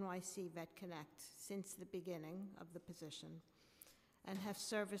on NYC Vet Connect since the beginning of the position, and have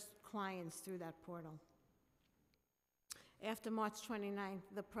serviced clients through that portal. After March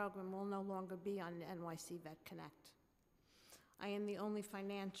 29th, the program will no longer be on NYC Vet Connect. I am the only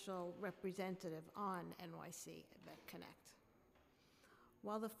financial representative on NYC Vet Connect.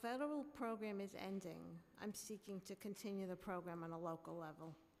 While the federal program is ending, I'm seeking to continue the program on a local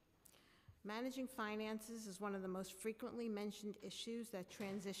level. Managing finances is one of the most frequently mentioned issues that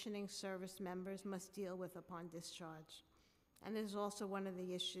transitioning service members must deal with upon discharge. And it is also one of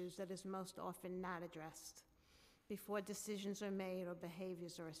the issues that is most often not addressed before decisions are made or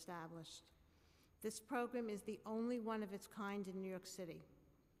behaviors are established. This program is the only one of its kind in New York City,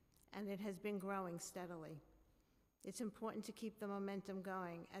 and it has been growing steadily. It's important to keep the momentum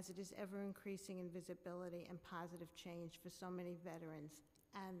going, as it is ever increasing in visibility and positive change for so many veterans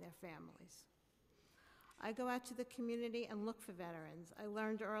and their families. I go out to the community and look for veterans. I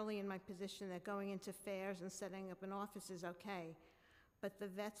learned early in my position that going into fairs and setting up an office is okay, but the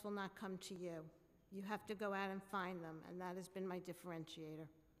vets will not come to you. You have to go out and find them, and that has been my differentiator.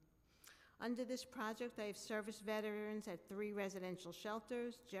 Under this project, I have serviced veterans at 3 residential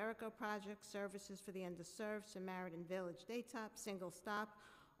shelters, Jericho Project, Services for the Underserved, Samaritan Village Daytop, Single Stop,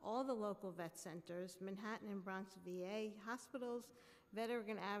 all the local vet centers, Manhattan and Bronx VA, hospitals,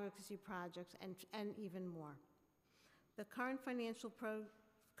 veteran advocacy projects, and even more. The current financial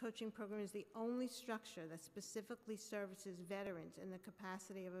coaching program is the only structure that specifically services veterans in the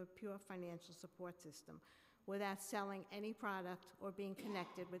capacity of a pure financial support system, without selling any product or being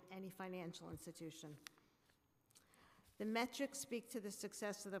connected with any financial institution. The metrics speak to the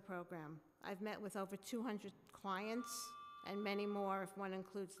success of the program. I've met with over 200 clients and many more if one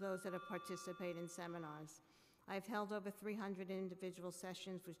includes those that have participated in seminars. I've held over 300 individual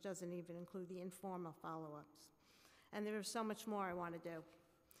sessions, which doesn't even include the informal follow-ups. And there is so much more I want to do.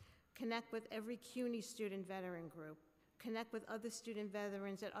 Connect with every CUNY student veteran group. Connect with other student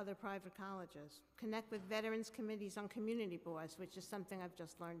veterans at other private colleges. Connect with veterans committees on community boards, which is something I've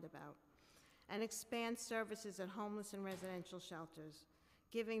just learned about. And expand services at homeless and residential shelters,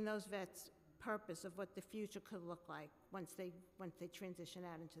 giving those vets purpose of what the future could look like once they transition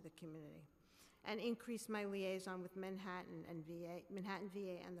out into the community. And increase my liaison with Manhattan VA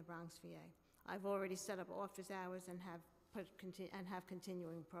and the Bronx VA. I've already set up office hours and have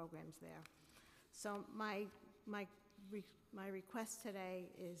continuing programs there. So my request today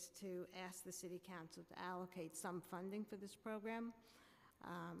is to ask the City Council to allocate some funding for this program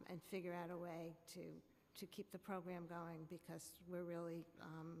and figure out a way to keep the program going, because we're really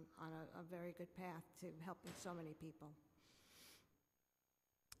on a very good path to helping so many people.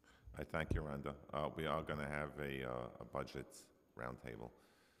 I thank you, Rhonda. We are going to have a budget roundtable.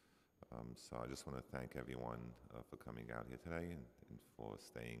 So I just want to thank everyone for coming out here today and for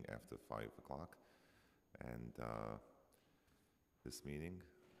staying after 5 o'clock. And this meeting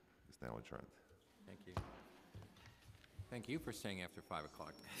is now adjourned. Thank you. Thank you for staying after 5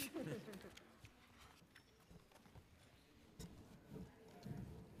 o'clock.